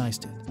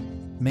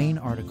 𝐉𝐚𝐬𝐽𝐿. Main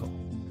article: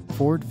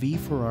 Ford v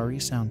Ferrari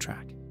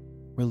soundtrack.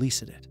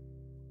 Released it.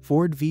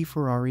 Ford v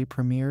Ferrari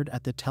premiered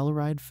at the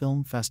Telluride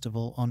Film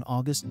Festival on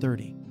August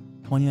 30,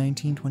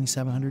 2019,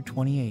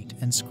 2728,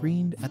 and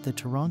screened at the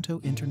Toronto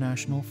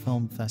International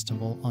Film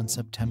Festival on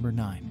September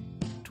 9,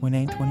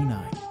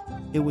 2029.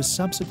 It was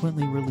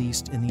subsequently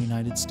released in the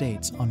United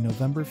States on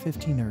November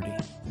 15, 30.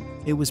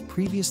 It was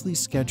previously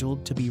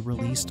scheduled to be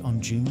released on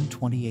June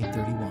 28,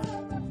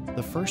 31.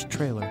 The first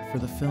trailer for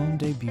the film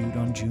debuted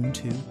on June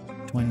 2,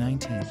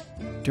 2019,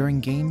 during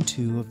Game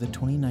 2 of the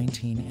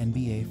 2019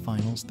 NBA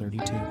Finals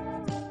 32.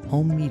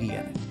 Home Media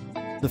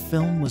Edit. The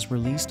film was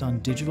released on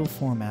digital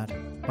format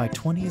by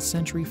 20th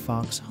Century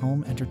Fox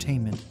Home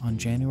Entertainment on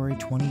January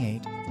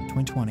 28,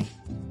 2020,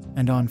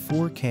 and on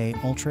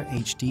 4K Ultra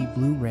HD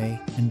Blu-ray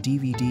and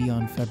DVD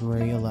on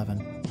February 11,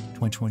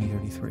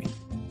 2033.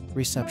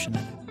 Reception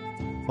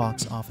Edit.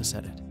 Box Office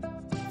Edit.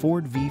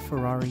 Ford v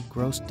Ferrari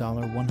grossed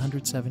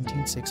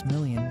 $117.6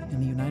 million in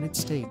the United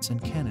States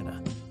and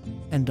Canada,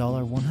 and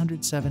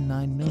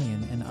 $179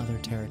 million in other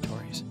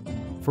territories,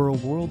 for a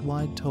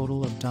worldwide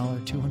total of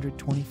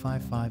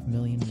 $225.5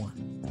 million.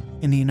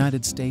 In the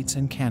United States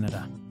and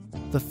Canada,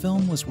 the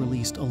film was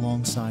released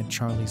alongside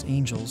Charlie's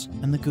Angels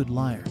and The Good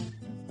Liar,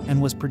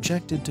 and was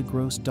projected to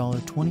gross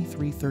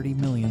 $23.30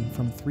 million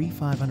from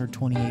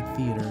 528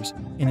 theaters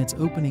in its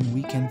opening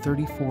weekend.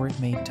 34. It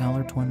made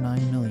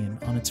 $29 million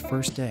on its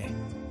first day,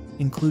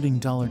 including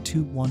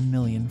 $21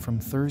 million from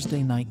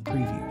Thursday night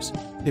previews.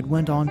 It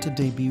went on to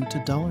debut to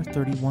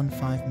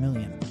 $31.5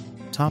 million,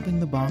 topping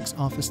the box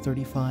office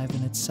 35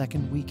 in its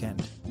second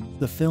weekend.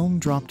 The film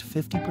dropped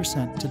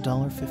 50% to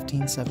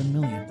 $15.7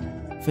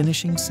 million,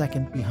 finishing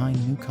second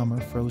behind newcomer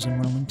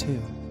Frozen Roman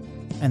 2,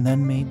 and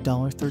then made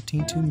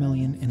 $13.2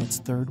 million in its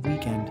third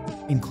weekend,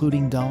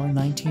 including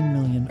 $19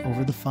 million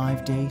over the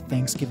 5-day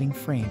Thanksgiving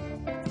frame,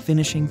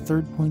 finishing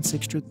third.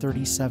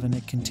 637.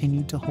 It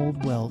continued to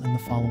hold well in the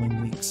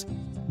following weeks,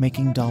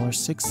 making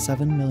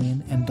 $6.7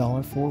 million and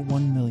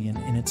 $4.1 million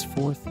in its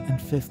fourth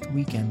and fifth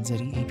weekends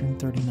at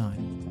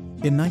 839.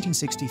 In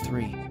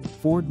 1963,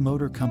 Ford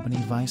Motor Company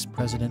Vice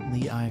President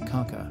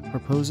𝐿𝐼𝐴𝐶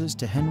proposes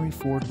to Henry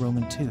Ford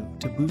Roman II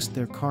to boost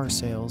their car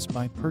sales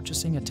by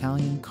purchasing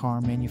Italian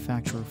car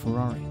manufacturer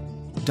Ferrari,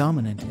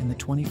 dominant in the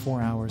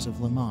 24 Hours of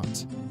Le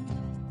Mans.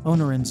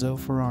 Owner Enzo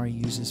Ferrari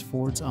uses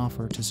Ford's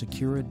offer to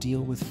secure a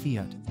deal with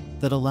Fiat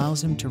that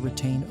allows him to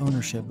retain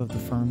ownership of the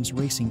firm's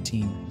racing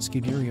team,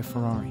 Scuderia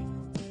Ferrari.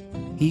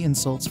 He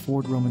insults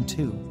Ford Roman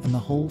II and the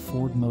whole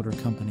Ford Motor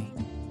Company.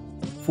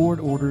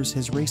 Ford orders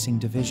his racing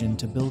division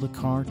to build a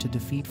car to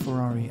defeat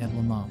Ferrari at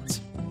Le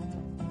Mans.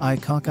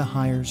 𝐼𝐴𝐶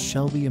hires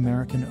Shelby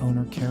American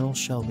owner Carroll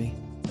Shelby,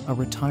 a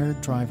retired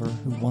driver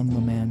who won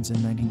Le Mans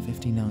in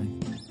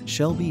 1959.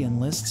 Shelby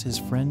enlists his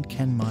friend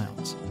Ken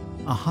Miles,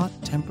 a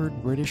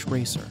hot-tempered British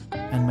racer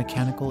and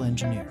mechanical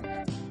engineer.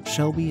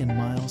 Shelby and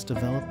Miles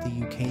developed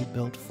the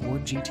UK-built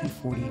Ford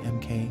GT40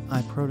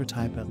 MKI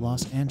prototype at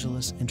Los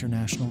Angeles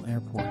International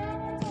Airport.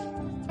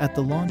 At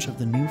the launch of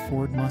the new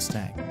Ford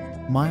Mustang,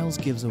 Miles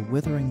gives a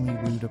witheringly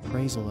rude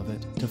appraisal of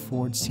it to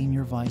Ford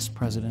Senior Vice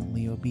President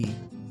Leo Beebe.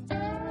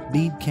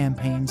 Beebe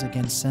campaigns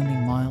against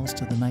sending Miles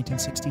to the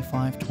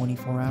 1965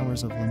 24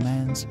 Hours of Le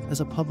Mans as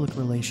a public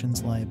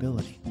relations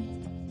liability.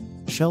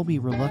 Shelby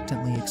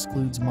reluctantly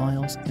excludes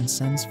Miles and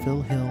sends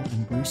Phil Hill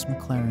and Bruce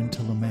McLaren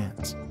to Le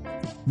Mans.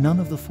 None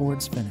of the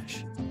Fords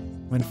finish.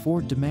 When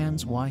Ford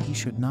demands why he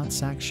should not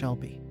sack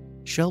Shelby,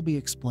 Shelby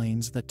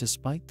explains that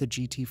despite the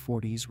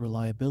GT40's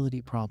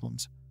reliability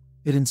problems,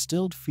 it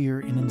instilled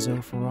fear in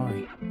Enzo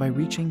Ferrari by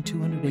reaching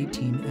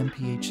 218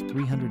 mph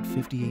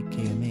 358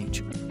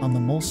 km/h on the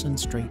Mulsanne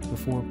straight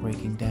before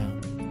breaking down.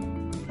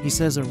 He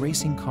says a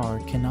racing car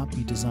cannot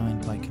be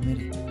designed by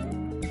committee.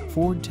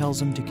 Ford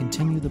tells him to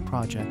continue the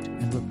project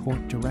and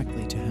report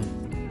directly to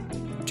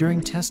him.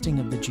 During testing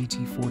of the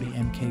GT40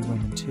 MK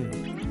Roman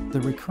II, the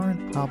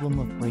recurrent problem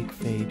of brake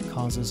fade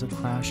causes a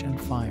crash and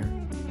fire,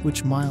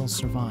 which Miles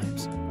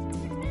survives.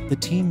 The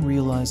team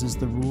realizes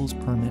the rules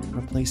permit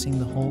replacing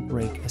the whole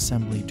brake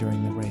assembly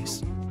during the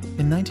race.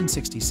 In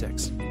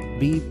 1966,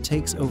 Beebe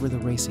takes over the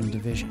racing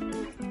division.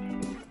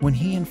 When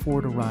he and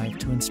Ford arrive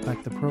to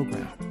inspect the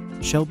program,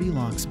 Shelby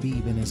locks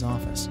Beebe in his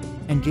office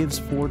and gives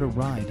Ford a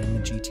ride in the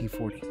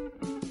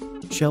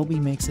GT40. Shelby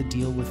makes a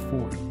deal with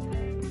Ford.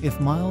 If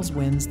Miles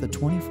wins the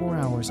 24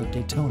 Hours of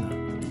Daytona,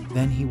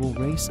 then he will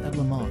race at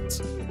Le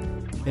Mans.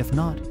 If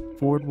not,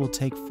 Ford will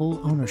take full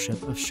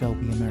ownership of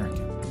Shelby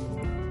American.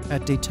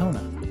 At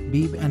Daytona,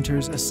 Beebe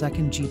enters a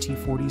second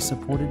GT40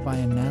 supported by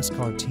a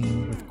NASCAR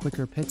team with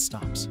quicker pit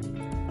stops.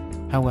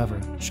 However,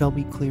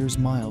 Shelby clears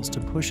Miles to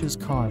push his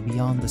car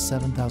beyond the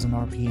 7,000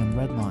 RPM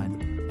red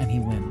line, and he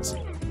wins.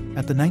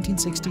 At the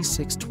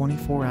 1966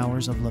 24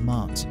 Hours of Le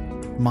Mans,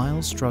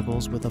 Miles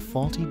struggles with a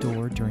faulty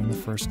door during the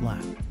first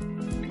lap.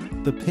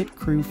 The pit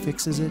crew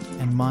fixes it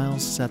and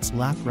Miles sets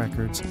lap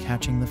records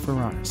catching the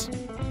Ferraris.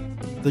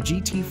 The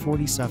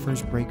GT40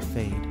 suffers brake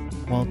fade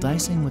while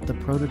dicing with the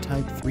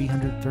prototype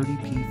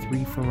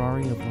 330p3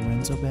 Ferrari of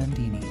Lorenzo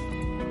Bandini,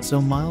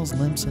 so Miles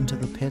limps into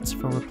the pits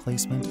for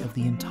replacement of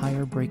the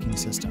entire braking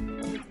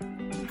system.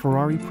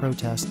 Ferrari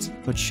protests,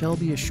 but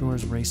Shelby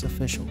assures race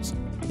officials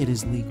it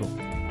is legal.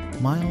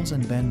 Miles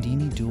and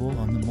Bandini duel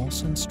on the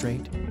Mulsanne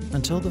straight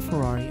until the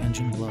Ferrari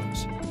engine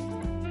blows.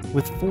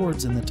 With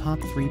Fords in the top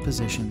 3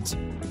 positions,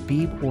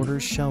 𝐉𝐸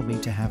orders Shelby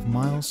to have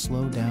Miles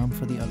slow down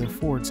for the other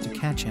Fords to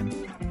catch him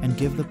and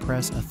give the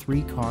press a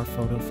 3-car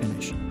photo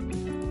finish.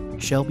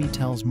 Shelby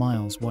tells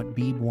Miles what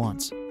𝐉𝐸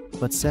wants,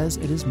 but says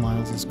it is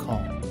Miles's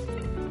call.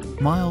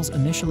 Miles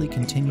initially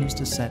continues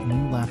to set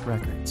new lap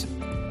records,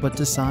 but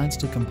decides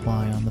to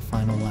comply on the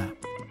final lap.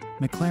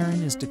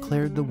 McLaren is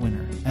declared the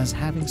winner as,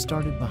 having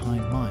started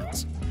behind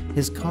Miles,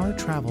 his car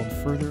traveled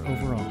further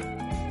overall.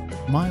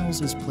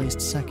 Miles is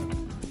placed second.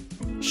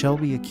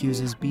 Shelby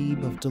accuses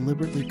𝐉𝐸 of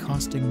deliberately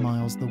costing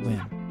Miles the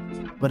win,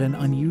 but an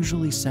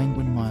unusually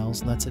sanguine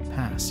Miles lets it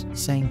pass,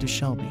 saying to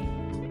Shelby,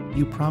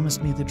 "You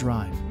promised me the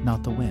drive,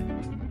 not the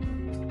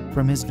win."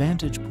 From his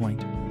vantage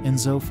point,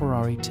 Enzo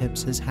Ferrari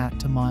tips his hat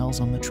to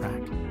Miles on the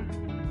track.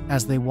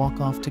 As they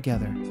walk off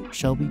together,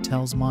 Shelby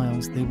tells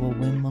Miles they will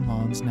win Le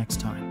Mans next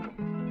time.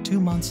 2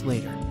 months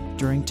later,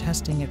 during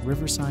testing at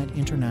Riverside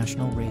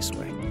International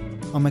Raceway,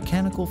 a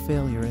mechanical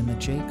failure in the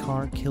J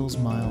car kills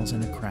Miles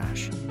in a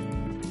crash.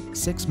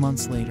 6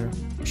 months later,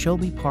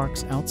 Shelby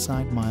parks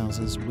outside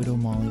Miles's widow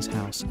Molly's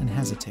house and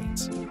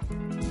hesitates.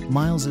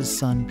 Miles's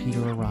son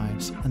Peter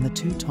arrives and the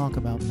two talk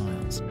about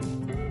Miles.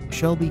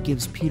 Shelby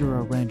gives Peter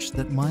a wrench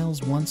that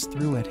Miles once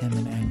threw at him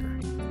in anger.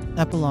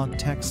 Epilogue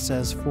text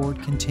says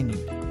Ford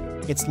continued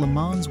its Le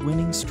Mans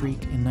winning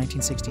streak in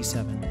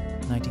 1967,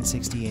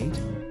 1968,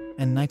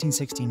 and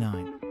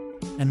 1969,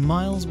 and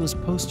Miles was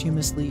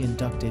posthumously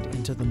inducted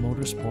into the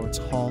Motorsports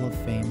Hall of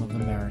Fame of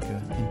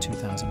America in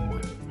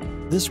 2001.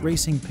 This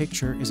racing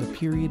picture is a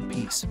period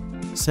piece,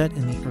 set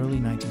in the early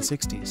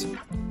 1960s,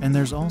 and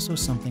there's also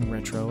something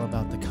retro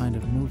about the kind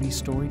of movie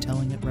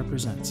storytelling it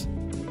represents.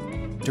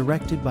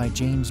 Directed by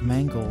James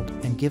Mangold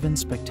and given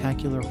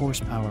spectacular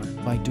horsepower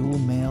by dual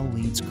male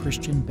leads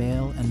Christian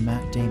Bale and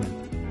Matt Damon,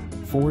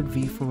 Ford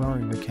v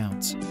Ferrari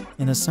recounts,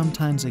 in a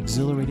sometimes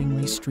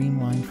exhilaratingly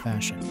streamlined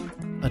fashion,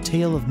 a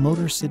tale of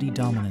Motor City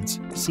dominance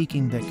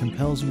seeking that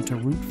compels you to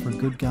root for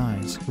good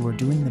guys who are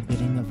doing the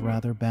bidding of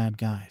rather bad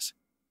guys.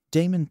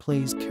 Damon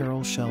plays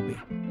Carroll Shelby,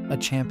 a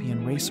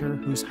champion racer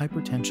whose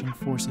hypertension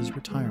forces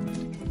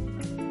retirement.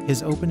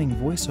 His opening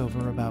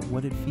voiceover about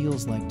what it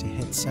feels like to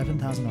hit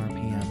 7,000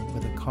 RPM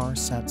with a car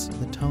sets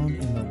the tone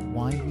in the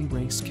 "Why We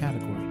Race"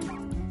 category.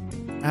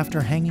 After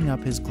hanging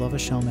up his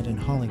Glovershelmet in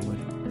Hollywood,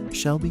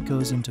 Shelby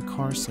goes into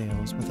car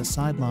sales with a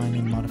sideline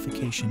in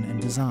modification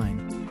and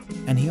design,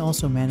 and he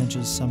also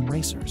manages some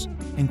racers,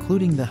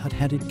 including the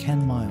hot-headed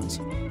Ken Miles,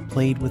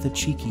 played with a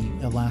cheeky,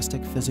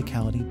 elastic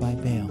physicality by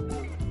Bale.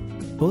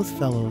 Both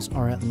fellows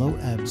are at low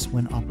ebbs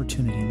when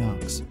opportunity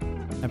knocks.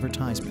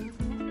 Advertisement.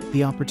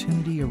 The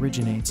opportunity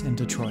originates in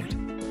Detroit.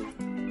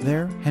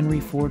 There,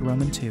 Henry Ford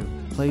Roman II,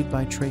 played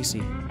by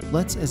Tracy,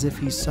 lets as if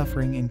he's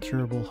suffering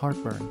incurable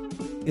heartburn,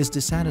 is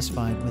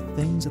dissatisfied with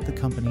things at the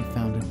company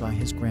founded by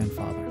his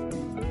grandfather.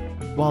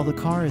 While the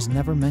car is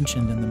never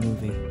mentioned in the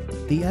movie,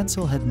 the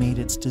Edsel had made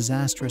its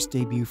disastrous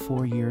debut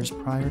 4 years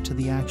prior to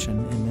the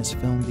action in this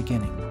film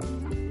beginning.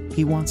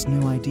 He wants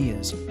new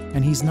ideas,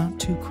 and he's not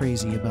too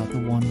crazy about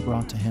the one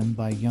brought to him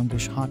by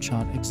youngish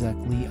hotshot exec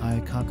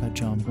𝐿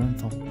Jon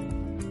Bernthal.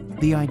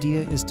 The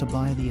idea is to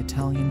buy the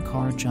Italian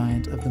car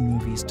giant of the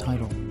movie's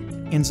title.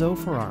 Enzo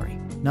Ferrari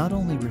not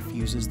only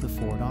refuses the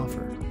Ford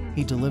offer,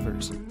 he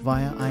delivers,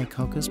 via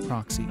Iacocca's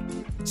proxy,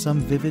 some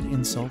vivid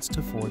insults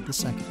to Ford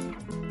II.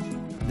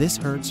 This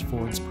hurts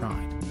Ford's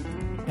pride,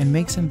 and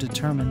makes him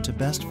determined to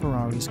best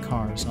Ferrari's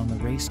cars on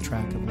the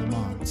racetrack of Le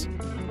Mans,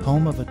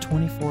 home of a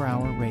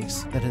 24-hour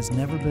race that has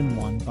never been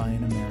won by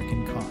an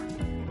American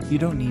car. You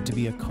don't need to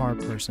be a car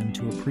person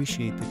to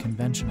appreciate the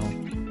conventional,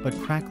 but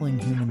crackling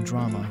human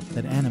drama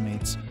that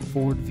animates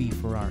Ford v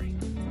Ferrari.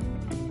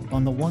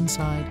 On the one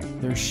side,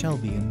 there's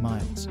Shelby and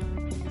Miles,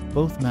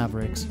 both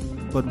mavericks,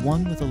 but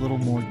one with a little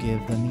more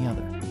give than the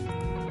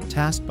other.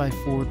 Tasked by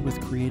Ford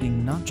with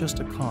creating not just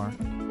a car,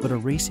 but a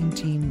racing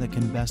team that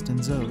can best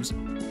Enzo's,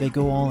 they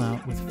go all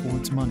out with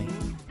Ford's money.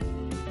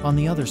 On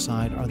the other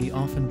side are the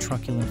often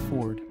truculent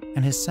Ford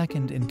and his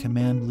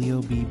second-in-command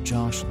Leo 𝐉𝐸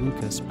Josh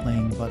Lucas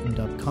playing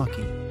buttoned-up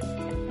cocky.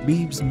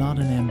 𝐉𝐸's not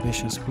an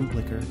ambitious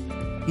bootlicker,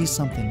 he's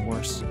something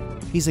worse.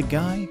 He's a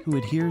guy who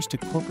adheres to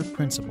corporate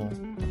principle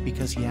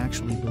because he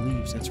actually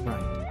believes it's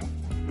right.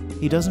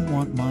 He doesn't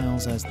want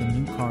Miles as the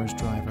new car's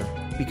driver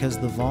because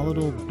the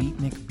volatile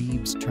beatnik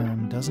𝐉𝐸's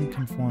term doesn't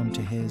conform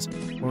to his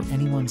or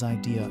anyone's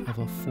idea of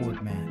a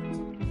Ford man.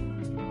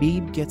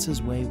 𝐉𝐸 gets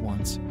his way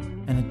once,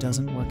 and it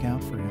doesn't work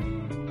out for him.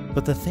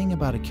 But the thing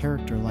about a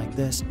character like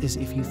this is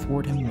if you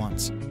thwart him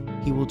once,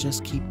 he will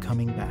just keep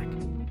coming back.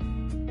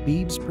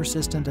 Beeb's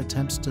persistent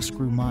attempts to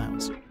screw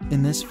Miles,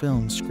 in this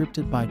film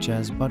scripted by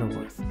Jez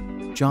Butterworth,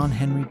 John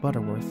Henry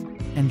Butterworth,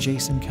 and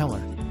Jason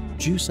Keller,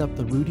 juice up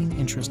the rooting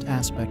interest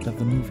aspect of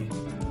the movie,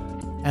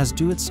 as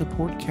do its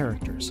support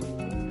characters.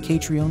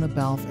 Catriona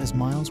Balfe as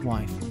Miles'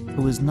 wife,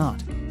 who is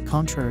not,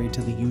 contrary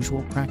to the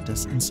usual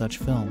practice in such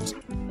films,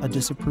 a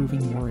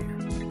disapproving warrior.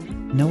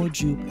 Noah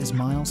Jupe as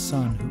Miles'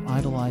 son who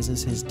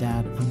idolizes his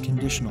dad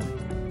unconditionally.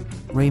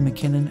 Ray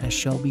McKinnon as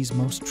Shelby's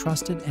most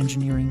trusted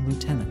engineering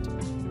lieutenant.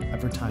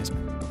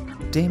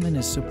 Advertisement. Damon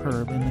is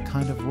superb in the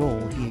kind of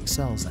role he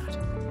excels at.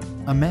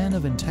 A man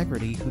of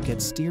integrity who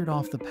gets steered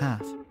off the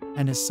path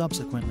and is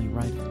subsequently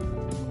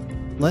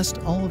righted. Lest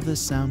all of this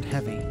sound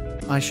heavy,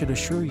 I should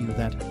assure you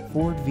that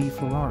Ford v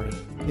Ferrari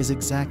is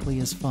exactly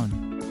as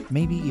fun,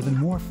 maybe even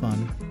more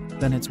fun,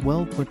 than its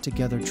well put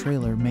together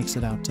trailer makes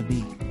it out to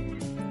be.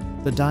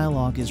 The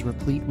dialogue is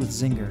replete with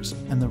zingers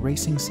and the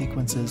racing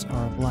sequences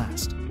are a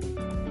blast.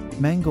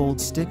 Mangold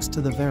sticks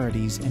to the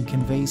verities and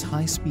conveys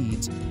high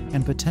speeds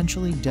and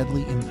potentially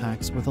deadly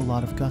impacts with a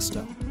lot of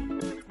gusto.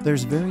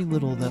 There's very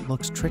little that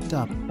looks tricked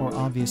up or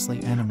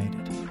obviously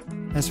animated.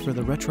 As for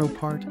the retro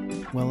part,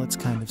 well, it's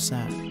kind of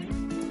sad.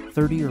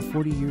 30 or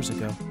 40 years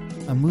ago,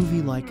 a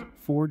movie like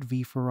Ford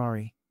v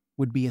Ferrari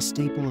would be a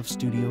staple of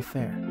studio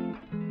fare.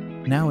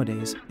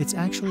 Nowadays, it's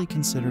actually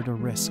considered a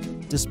risk,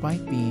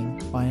 despite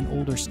being, by an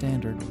older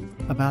standard,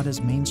 about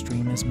as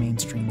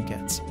mainstream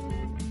gets.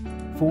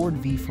 Ford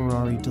v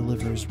Ferrari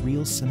delivers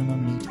real cinema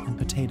meat and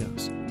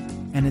potatoes,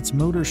 and its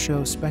motor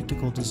show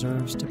spectacle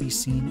deserves to be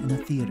seen in a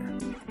theater.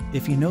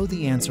 If you know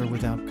the answer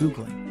without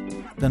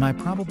Googling, then I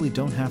probably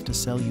don't have to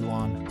sell you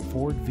on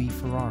Ford v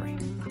Ferrari.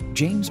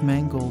 James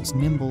Mangold's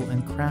nimble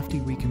and crafty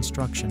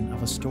reconstruction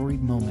of a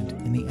storied moment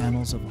in the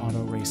annals of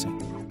auto racing.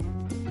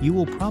 You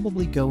will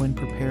probably go in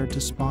prepared to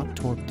spot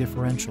torque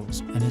differentials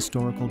and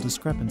historical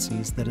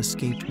discrepancies that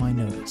escaped my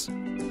notice.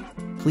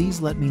 Please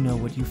let me know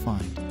what you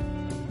find.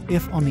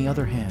 If, on the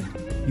other hand,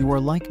 you are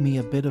like me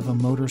a bit of a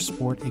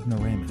motorsport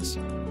ignoramus,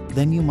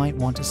 then you might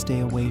want to stay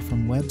away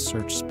from web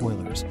search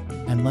spoilers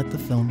and let the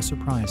film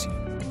surprise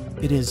you.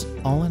 It is,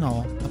 all in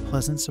all, a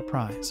pleasant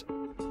surprise.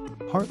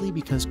 Partly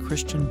because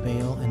Christian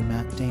Bale and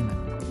Matt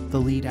Damon, the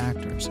lead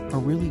actors, are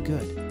really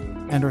good,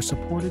 and are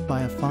supported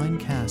by a fine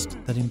cast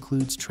that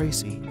includes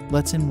Tracy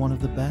lets in one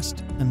of the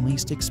best and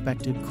least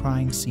expected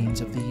crying scenes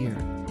of the year.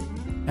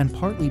 And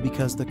partly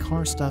because the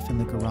car stuff in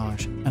the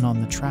garage and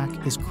on the track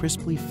is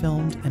crisply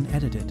filmed and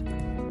edited,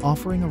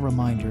 offering a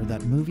reminder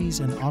that movies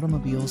and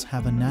automobiles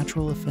have a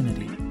natural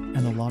affinity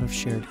and a lot of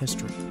shared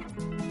history.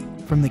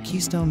 From the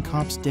Keystone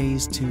Cops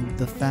days to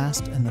The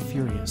Fast and the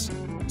Furious,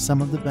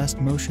 some of the best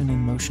motion in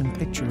motion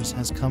pictures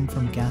has come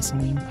from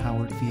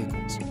gasoline-powered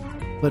vehicles.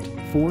 But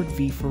Ford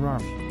v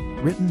Ferrari,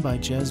 written by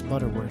Jez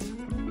Butterworth,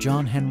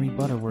 John Henry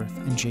Butterworth,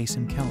 and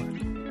Jason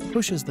Keller,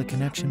 pushes the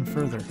connection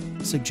further,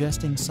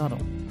 suggesting subtle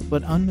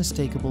but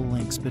unmistakable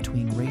links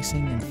between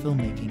racing and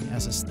filmmaking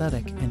as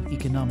aesthetic and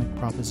economic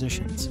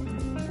propositions.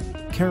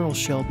 Carroll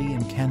Shelby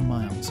and Ken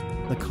Miles,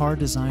 the car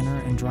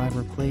designer and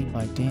driver played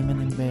by Damon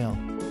and Bale,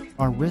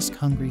 are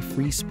risk-hungry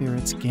free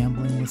spirits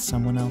gambling with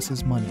someone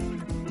else's money,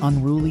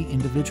 unruly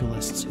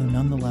individualists who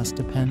nonetheless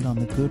depend on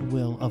the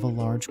goodwill of a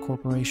large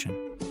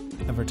corporation.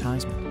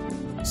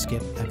 Advertisement.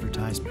 Skip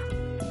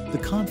advertisement. The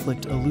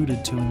conflict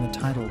alluded to in the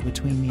title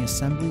between the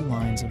assembly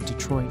lines of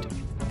Detroit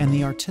and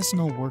the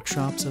artisanal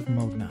workshops of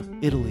Modena,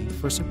 Italy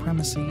for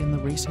supremacy in the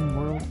racing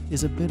world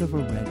is a bit of a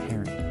red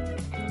herring.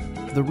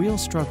 The real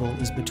struggle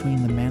is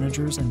between the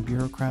managers and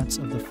bureaucrats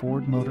of the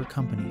Ford Motor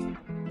Company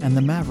and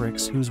the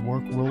mavericks whose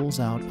work rolls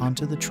out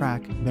onto the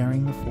track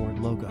bearing the Ford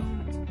logo.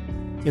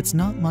 It's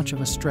not much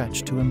of a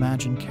stretch to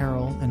imagine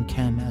Carroll and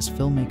Ken as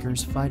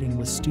filmmakers fighting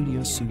with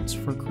studio suits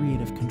for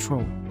creative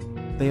control.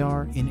 They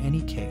are, in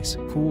any case,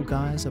 cool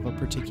guys of a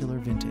particular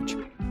vintage,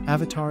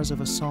 avatars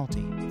of a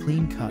salty,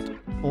 clean-cut,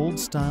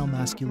 old-style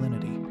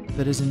masculinity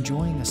that is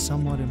enjoying a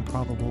somewhat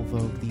improbable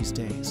vogue these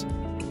days.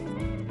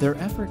 Their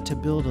effort to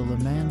build a Le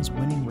Mans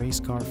winning race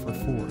car for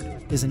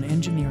Ford is an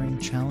engineering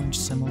challenge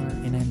similar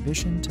in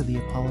ambition to the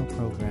Apollo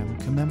program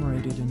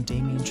commemorated in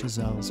Damien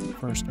Chazelle's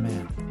First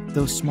Man,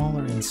 though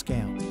smaller in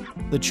scale.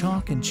 The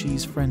chalk and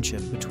cheese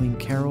friendship between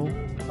Carroll,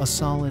 a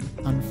solid,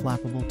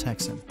 unflappable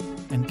Texan,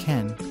 and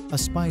Ken, a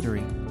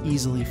spidery,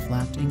 easily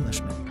flapped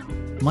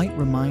Englishman, might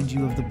remind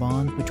you of the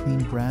bond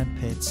between Brad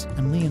Pitt's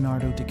and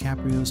Leonardo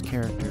DiCaprio's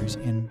characters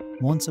in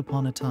Once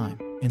Upon a Time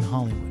in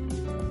Hollywood.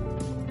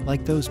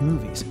 Like those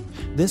movies,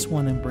 this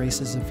one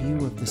embraces a view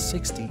of the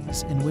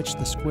 60s in which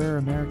the square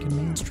American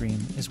mainstream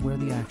is where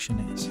the action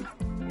is.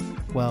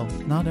 Well,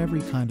 not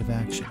every kind of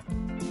action.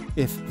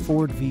 If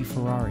Ford v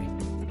Ferrari,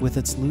 with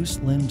its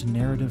loose-limbed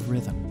narrative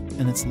rhythm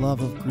and its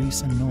love of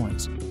grease and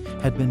noise,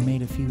 had been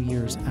made a few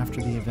years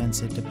after the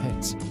events it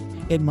depicts,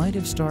 it might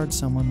have starred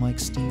someone like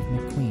Steve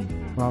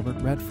McQueen, Robert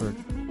Redford,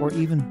 or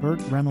even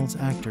Burt Reynolds,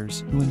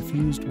 actors who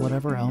infused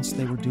whatever else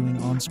they were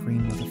doing on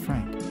screen with a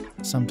frank,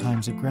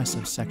 sometimes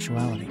aggressive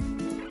sexuality.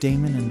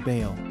 Damon and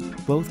Bale,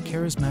 both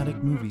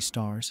charismatic movie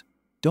stars,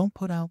 don't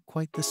put out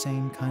quite the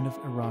same kind of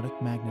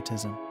erotic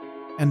magnetism,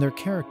 and their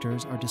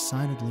characters are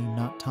decidedly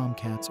not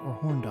tomcats or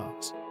horn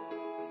dogs.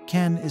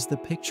 Ken is the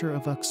picture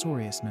of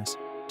uxoriousness,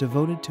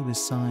 devoted to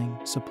his sighing,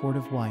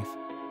 supportive wife,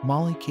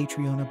 Molly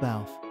Catriona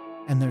Balfe,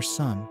 and their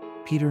son,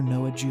 Peter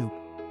Noah Jupe,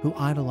 who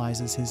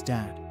idolizes his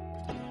dad.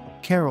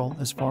 Carol,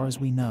 as far as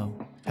we know,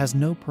 has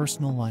no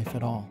personal life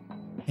at all.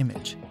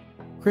 Image.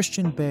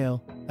 Christian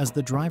Bale as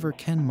the driver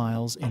Ken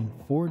Miles in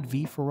Ford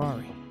v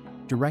Ferrari,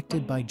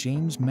 directed by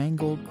James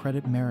Mangold,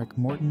 credit Merrick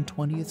Morton,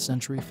 20th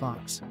Century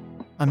Fox.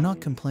 I'm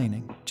not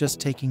complaining, just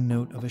taking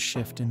note of a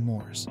shift in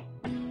mores.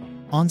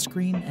 On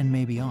screen and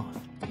maybe off,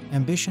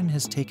 ambition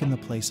has taken the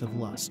place of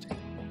lust.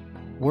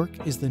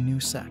 Work is the new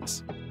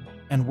sex.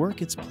 And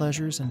work, its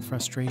pleasures and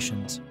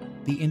frustrations,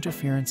 the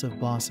interference of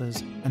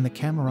bosses, and the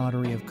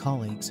camaraderie of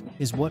colleagues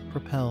is what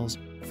propels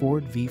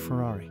Ford v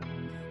Ferrari.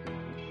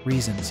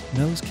 Reasons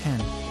knows Ken,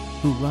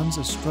 who runs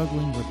a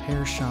struggling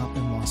repair shop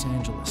in Los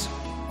Angeles,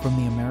 from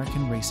the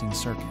American racing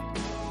circuit.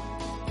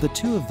 The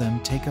two of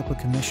them take up a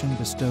commission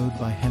bestowed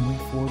by Henry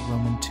Ford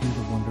Roman II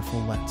the Wonderful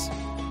Let's.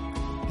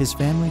 His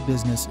family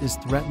business is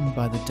threatened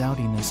by the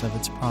dowdiness of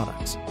its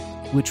products,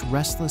 which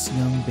restless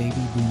young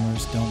baby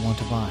boomers don't want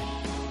to buy.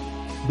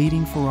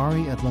 Beating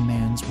Ferrari at Le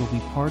Mans will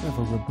be part of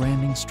a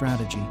rebranding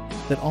strategy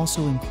that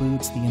also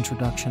includes the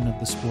introduction of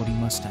the sporty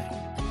Mustang.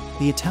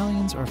 The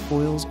Italians are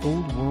foil's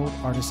old-world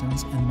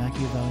artisans and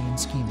Machiavellian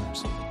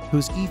schemers,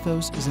 whose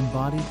ethos is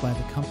embodied by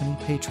the company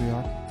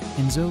patriarch,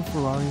 Enzo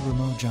Ferrari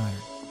Ramo Giard.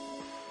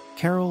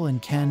 Carol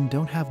and Ken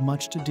don't have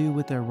much to do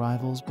with their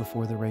rivals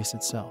before the race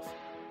itself,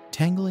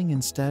 tangling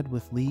instead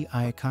with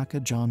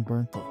𝐊𝐿 Jon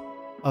Bernthal,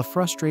 a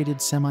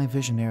frustrated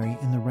semi-visionary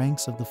in the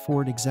ranks of the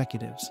Ford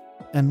executives,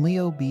 and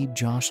Leo Beebe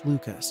Josh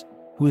Lucas,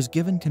 who is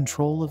given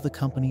control of the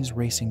company's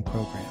racing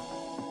program.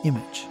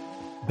 Image.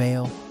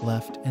 Bale,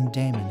 Left, and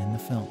Damon in the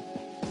film.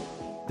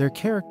 Their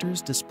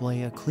characters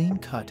display a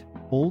clean-cut,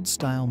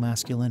 old-style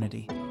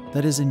masculinity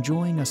that is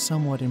enjoying a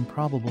somewhat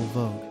improbable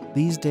vogue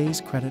these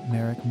days, credit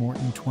Merrick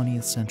Morton,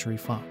 20th Century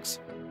Fox.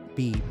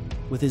 Beebe,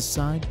 with his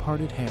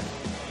side-parted hair,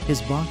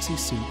 his boxy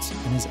suits,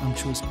 and his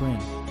unctuous grin,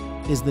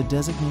 is the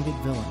designated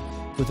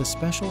villain, with a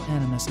special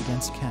animus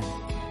against Ken,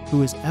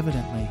 who is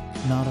evidently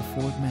not a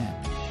Ford man.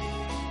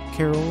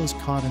 Carol is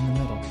caught in the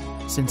middle,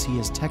 since he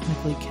is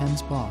technically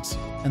Ken's boss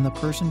and the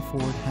person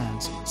Ford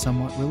has,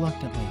 somewhat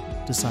reluctantly,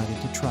 decided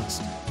to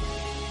trust.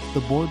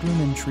 The boardroom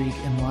intrigue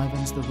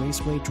enlivens the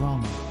raceway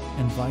drama,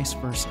 and vice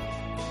versa.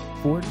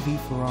 Ford v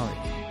Ferrari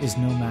is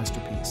no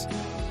masterpiece,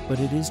 but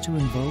it is to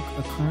invoke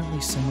a currently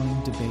simmering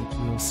debate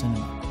real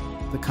cinema,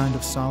 the kind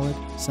of solid,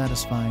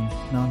 satisfying,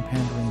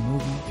 non-pandering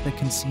movie that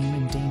can seem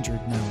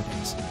endangered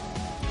nowadays.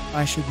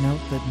 I should note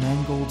that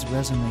Mangold's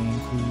resume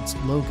includes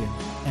Logan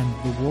and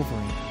The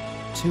Wolverine,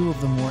 two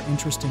of the more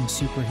interesting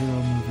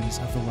superhero movies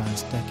of the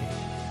last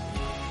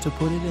decade. To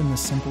put it in the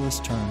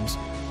simplest terms,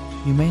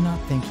 you may not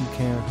think you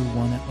care who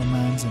won at Le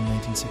Mans in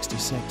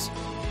 1966,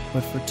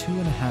 but for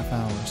 2.5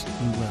 hours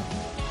you will.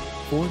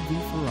 Ford v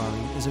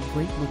Ferrari is a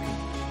great-looking,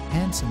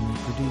 handsomely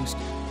produced,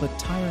 but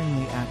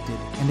tiringly acted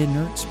and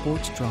inert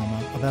sports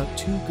drama about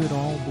two good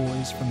old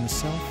boys from the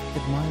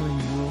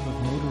self-admiring world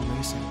of motor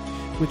racing,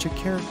 which a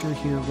character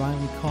here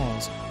Riley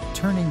calls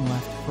turning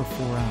left for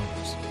 4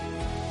 hours.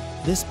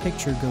 This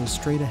picture goes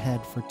straight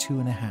ahead for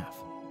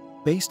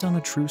 2.5. Based on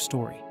a true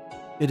story,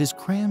 it is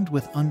crammed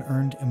with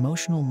unearned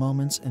emotional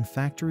moments and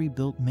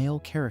factory-built male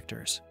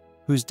characters,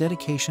 whose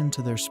dedication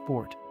to their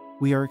sport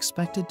we are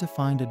expected to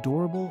find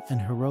adorable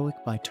and heroic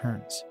by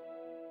turns.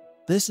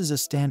 This is a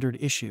standard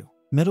issue,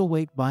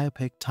 middleweight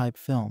biopic-type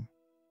film,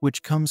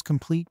 which comes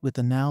complete with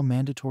the now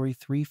mandatory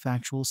 3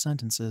 factual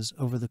sentences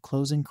over the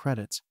closing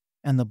credits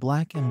and the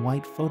black and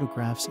white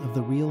photographs of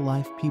the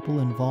real-life people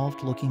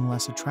involved looking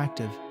less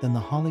attractive than the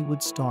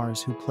Hollywood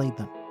stars who played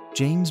them.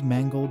 James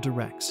Mangold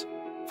directs,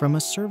 from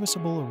a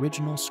serviceable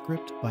original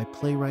script by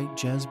playwright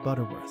Jez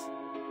Butterworth,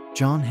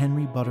 John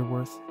Henry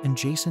Butterworth, and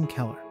Jason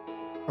Keller.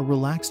 A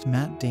relaxed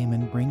Matt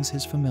Damon brings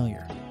his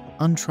familiar,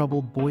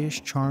 untroubled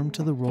boyish charm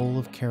to the role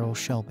of Carroll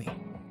Shelby,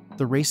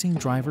 the racing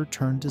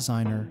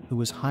driver-turned-designer who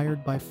was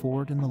hired by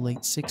Ford in the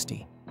late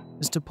 '60s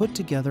to put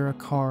together a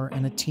car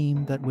and a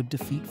team that would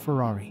defeat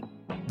Ferrari,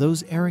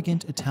 those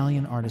arrogant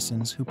Italian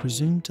artisans who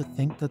presumed to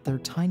think that their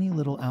tiny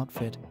little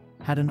outfit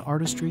had an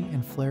artistry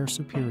and flair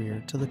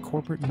superior to the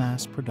corporate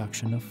mass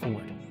production of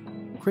Ford.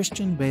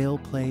 Christian Bale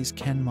plays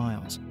Ken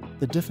Miles,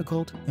 the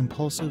difficult,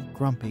 impulsive,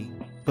 grumpy,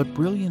 but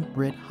brilliant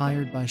Brit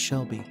hired by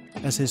Shelby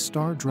as his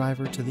star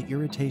driver to the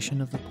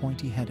irritation of the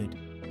pointy-headed,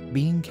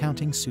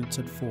 bean-counting suits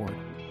at Ford,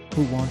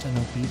 who want an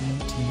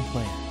obedient team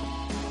player.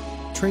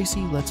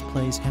 Tracy Letts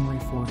plays Henry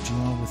Ford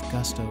Jr. with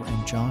gusto,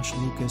 and Josh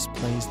Lucas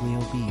plays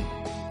Leo Beebe,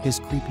 his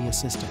creepy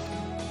assistant.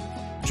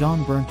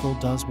 Jon Bernthal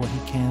does what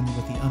he can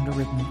with the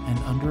underwritten and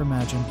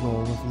underimagined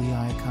role of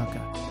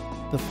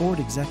𝐊𝐿𝐿, the Ford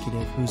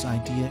executive whose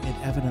idea it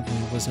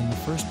evidently was in the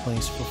first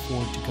place for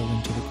Ford to go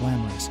into the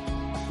glamorous,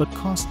 but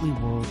costly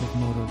world of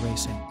motor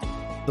racing.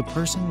 The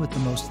person with the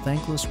most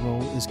thankless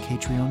role is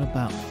Catriona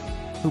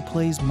Balfe, who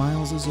plays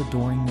Miles's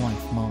adoring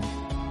wife Molly.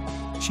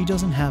 She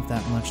doesn't have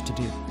that much to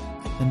do,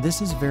 and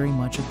this is very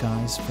much a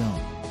guy's film.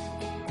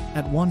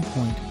 At one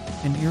point,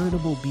 an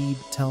irritable Beeb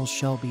tells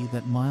Shelby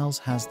that Miles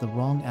has the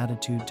wrong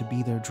attitude to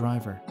be their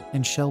driver,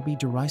 and Shelby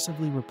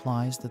derisively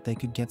replies that they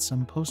could get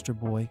some poster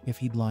boy if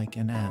he'd like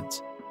and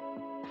adds,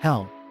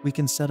 "Hell, we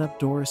can set up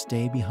Doris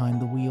Day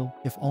behind the wheel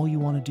if all you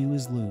want to do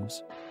is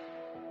lose."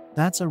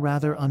 That's a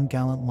rather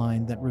ungallant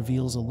line that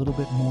reveals a little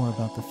bit more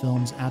about the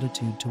film's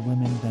attitude to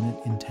women than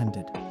it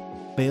intended.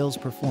 Bale's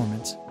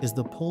performance is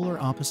the polar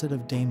opposite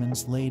of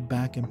Damon's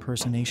laid-back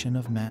impersonation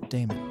of Matt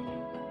Damon.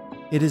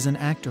 It is an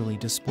actorly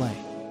display,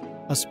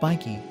 a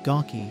spiky,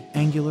 gawky,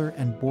 angular,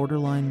 and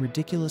borderline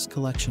ridiculous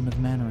collection of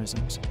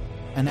mannerisms,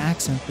 an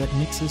accent that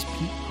mixes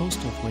Pete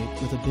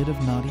Postlethwaite with a bit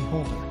of Noddy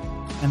Holder,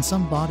 and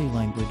some body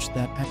language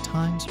that at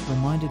times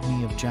reminded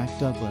me of Jack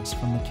Douglas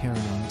from the Carry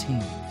On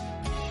team.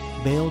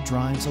 Bale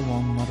drives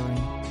along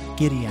muttering,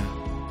 "Giddy up."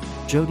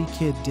 Jodie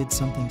Kidd did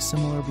something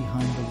similar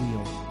behind the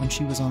wheel when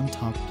she was on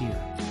Top Gear.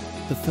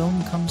 The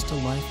film comes to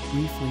life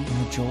briefly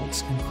in the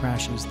jolts and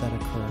crashes that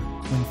occur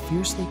when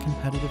fiercely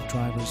competitive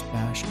drivers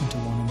bash into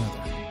one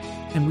another.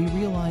 And we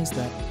realize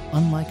that,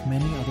 unlike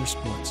many other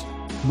sports,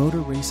 motor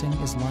racing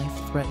is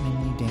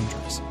life-threateningly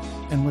dangerous,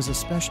 and was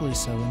especially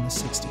so in the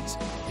 60s.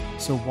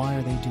 So why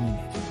are they doing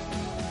it?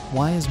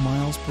 Why is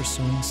Miles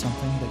pursuing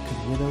something that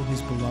could widow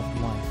his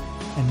beloved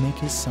wife and make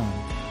his son,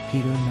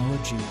 Peter Noah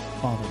Jupe,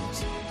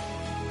 fatherless?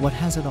 What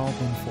has it all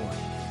been for?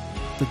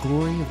 The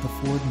glory of the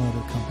Ford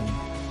Motor Company?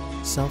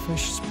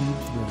 Selfish speed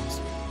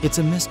thrills? It's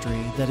a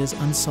mystery that is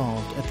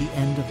unsolved at the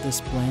end of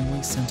this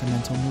blandly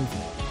sentimental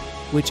movie,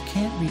 which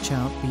can't reach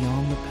out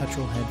beyond the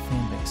petrolhead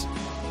fanbase.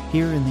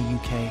 Here in the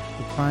UK,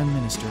 the Prime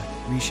Minister,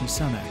 Rishi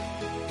Sunak,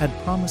 had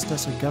promised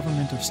us a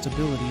government of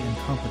stability and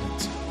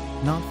competence,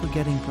 not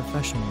forgetting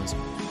professionalism,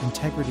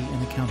 integrity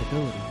and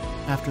accountability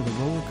after the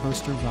roller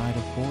coaster ride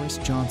of Boris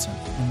Johnson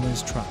and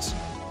Liz Truss.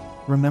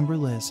 Remember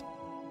Liz?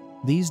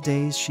 These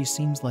days she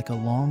seems like a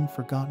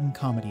long-forgotten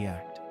comedy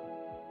act.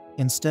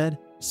 Instead,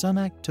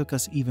 Sunak took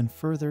us even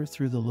further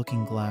through the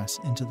looking glass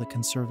into the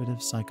conservative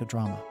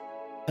psychodrama.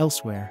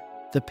 Elsewhere,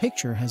 the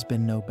picture has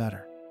been no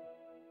better.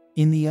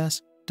 In the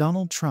US,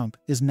 Donald Trump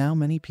is now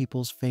many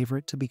people's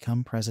favorite to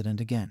become president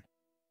again.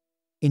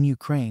 In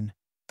Ukraine,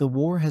 the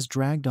war has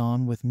dragged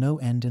on with no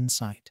end in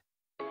sight.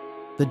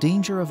 The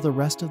danger of the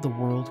rest of the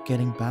world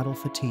getting battle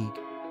fatigue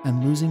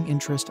and losing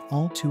interest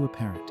all too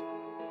apparent.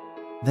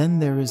 Then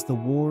there is the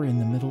war in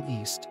the Middle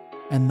East,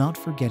 and not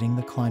forgetting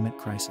the climate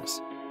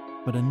crisis.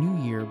 But a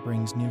new year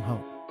brings new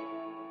hope.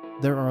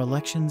 There are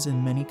elections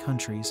in many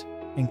countries,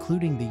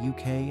 including the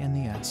UK and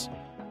the US.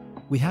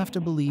 We have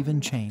to believe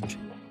in change,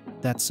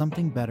 that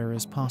something better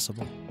is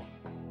possible.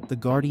 The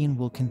Guardian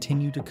will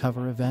continue to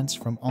cover events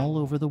from all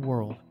over the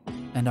world,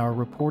 and our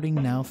reporting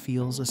now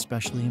feels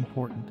especially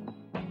important.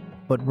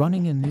 But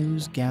running a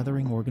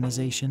news-gathering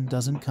organization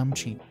doesn't come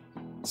cheap.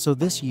 So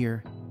this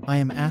year, I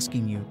am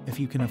asking you if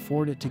you can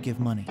afford it to give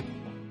money.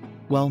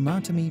 Well,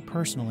 not to me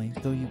personally,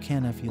 though you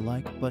can if you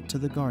like, but to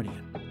The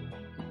Guardian.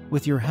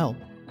 With your help,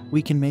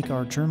 we can make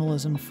our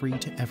journalism free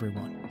to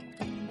everyone.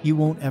 You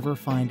won't ever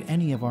find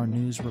any of our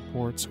news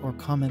reports or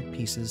comment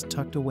pieces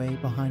tucked away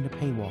behind a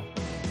paywall.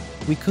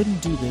 We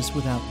couldn't do this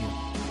without you.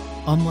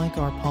 Unlike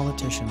our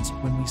politicians,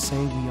 when we say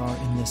we are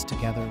in this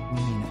together,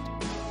 we mean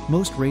it.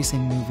 Most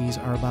racing movies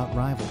are about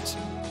rivals,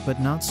 but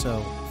not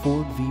so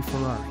Ford v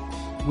Ferrari,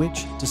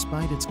 which,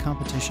 despite its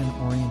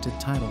competition-oriented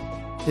title,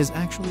 is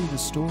actually the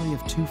story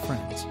of two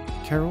friends,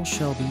 Carroll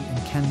Shelby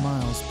and Ken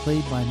Miles,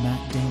 played by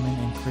Matt Damon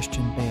and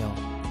Christian Bale,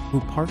 who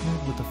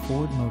partnered with the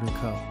Ford Motor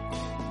Co.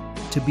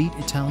 to beat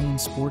Italian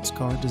sports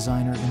car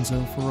designer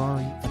Enzo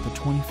Ferrari at the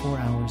 24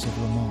 Hours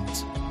of Le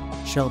Mans.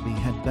 Shelby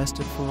had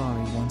bested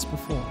Ferrari once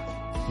before,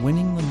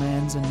 winning Le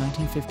Mans in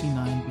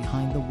 1959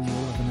 behind the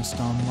wheel of an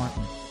Aston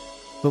Martin,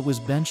 but was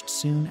benched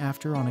soon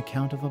after on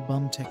account of a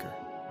bum ticker.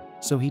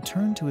 So he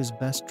turned to his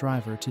best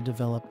driver to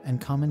develop and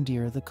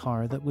commandeer the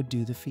car that would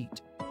do the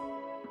feat.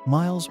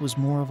 Miles was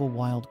more of a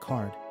wild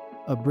card,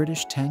 a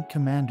British tank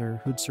commander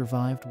who'd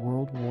survived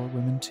World War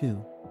II,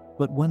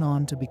 but went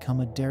on to become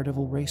a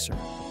daredevil racer,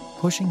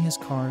 pushing his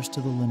cars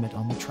to the limit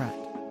on the track.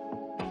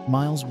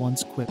 Miles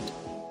once quipped,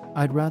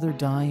 "I'd rather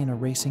die in a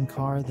racing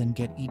car than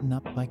get eaten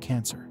up by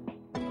cancer."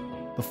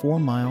 Before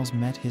Miles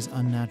met his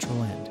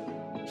unnatural end,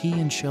 he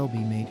and Shelby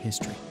made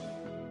history.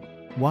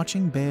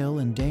 Watching Bale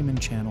and Damon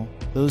channel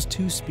those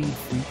two speed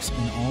freaks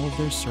in all of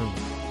their surly,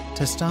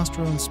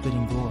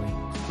 testosterone-spitting glory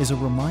is a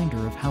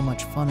reminder of how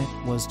much fun it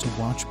was to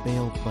watch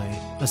Bale play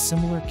a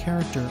similar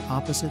character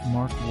opposite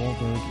Mark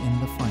Wahlberg in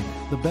The Fighter.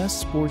 The best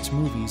sports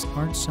movies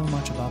aren't so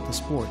much about the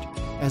sport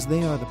as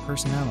they are the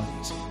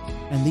personalities,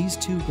 and these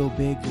two go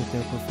big with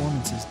their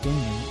performances.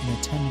 Damon in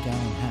a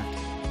 10-gallon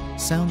hat,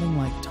 sounding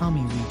like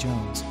Tommy Lee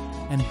Jones,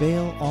 and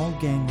Bale all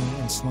gangly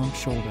and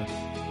slump-shouldered,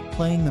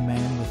 playing the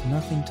man with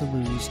nothing to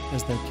lose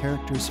as their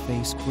characters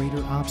face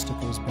greater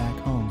obstacles back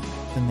home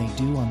than they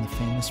do on the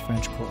famous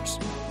French course.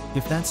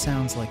 If that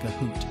sounds like a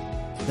hoot,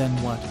 then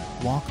what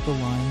Walk the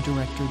Line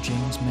director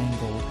James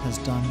Mangold has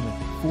done with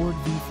Ford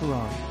v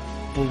Ferrari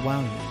will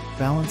wow you,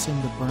 balancing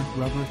the burnt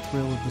rubber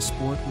thrill of the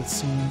sport with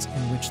scenes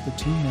in which the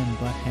two men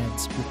butt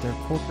heads with their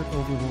corporate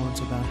overlords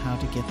about how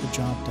to get the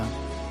job done.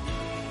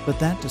 But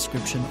that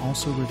description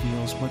also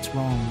reveals what's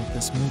wrong with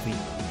this movie,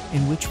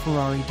 in which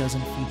Ferrari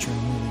doesn't feature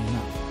nearly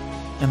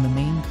enough, and the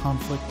main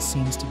conflict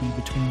seems to be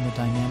between the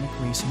dynamic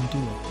racing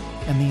duo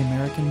and the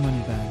American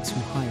moneybags who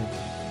hired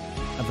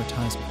them.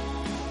 Advertisement.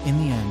 In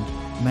the end,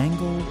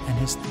 Mangold and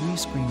his three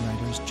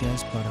screenwriters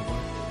Jez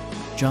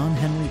Butterworth, John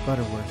Henry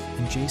Butterworth,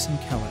 and Jason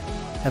Keller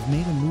have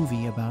made a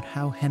movie about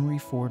how Henry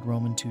Ford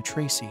Roman II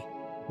Tracy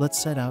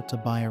set out to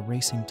buy a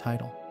racing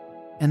title,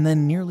 and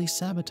then nearly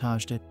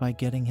sabotaged it by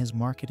getting his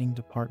marketing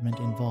department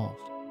involved.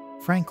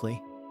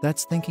 Frankly,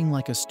 that's thinking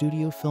like a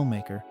studio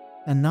filmmaker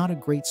and not a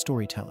great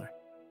storyteller,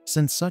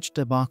 since such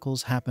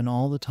debacles happen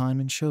all the time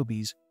in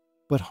showbiz,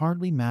 but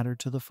hardly matter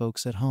to the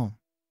folks at home.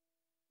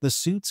 The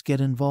suits get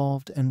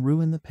involved and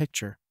ruin the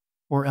picture,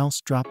 or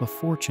else drop a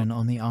fortune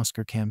on the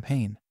Oscar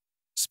campaign,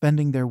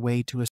 spending their way to a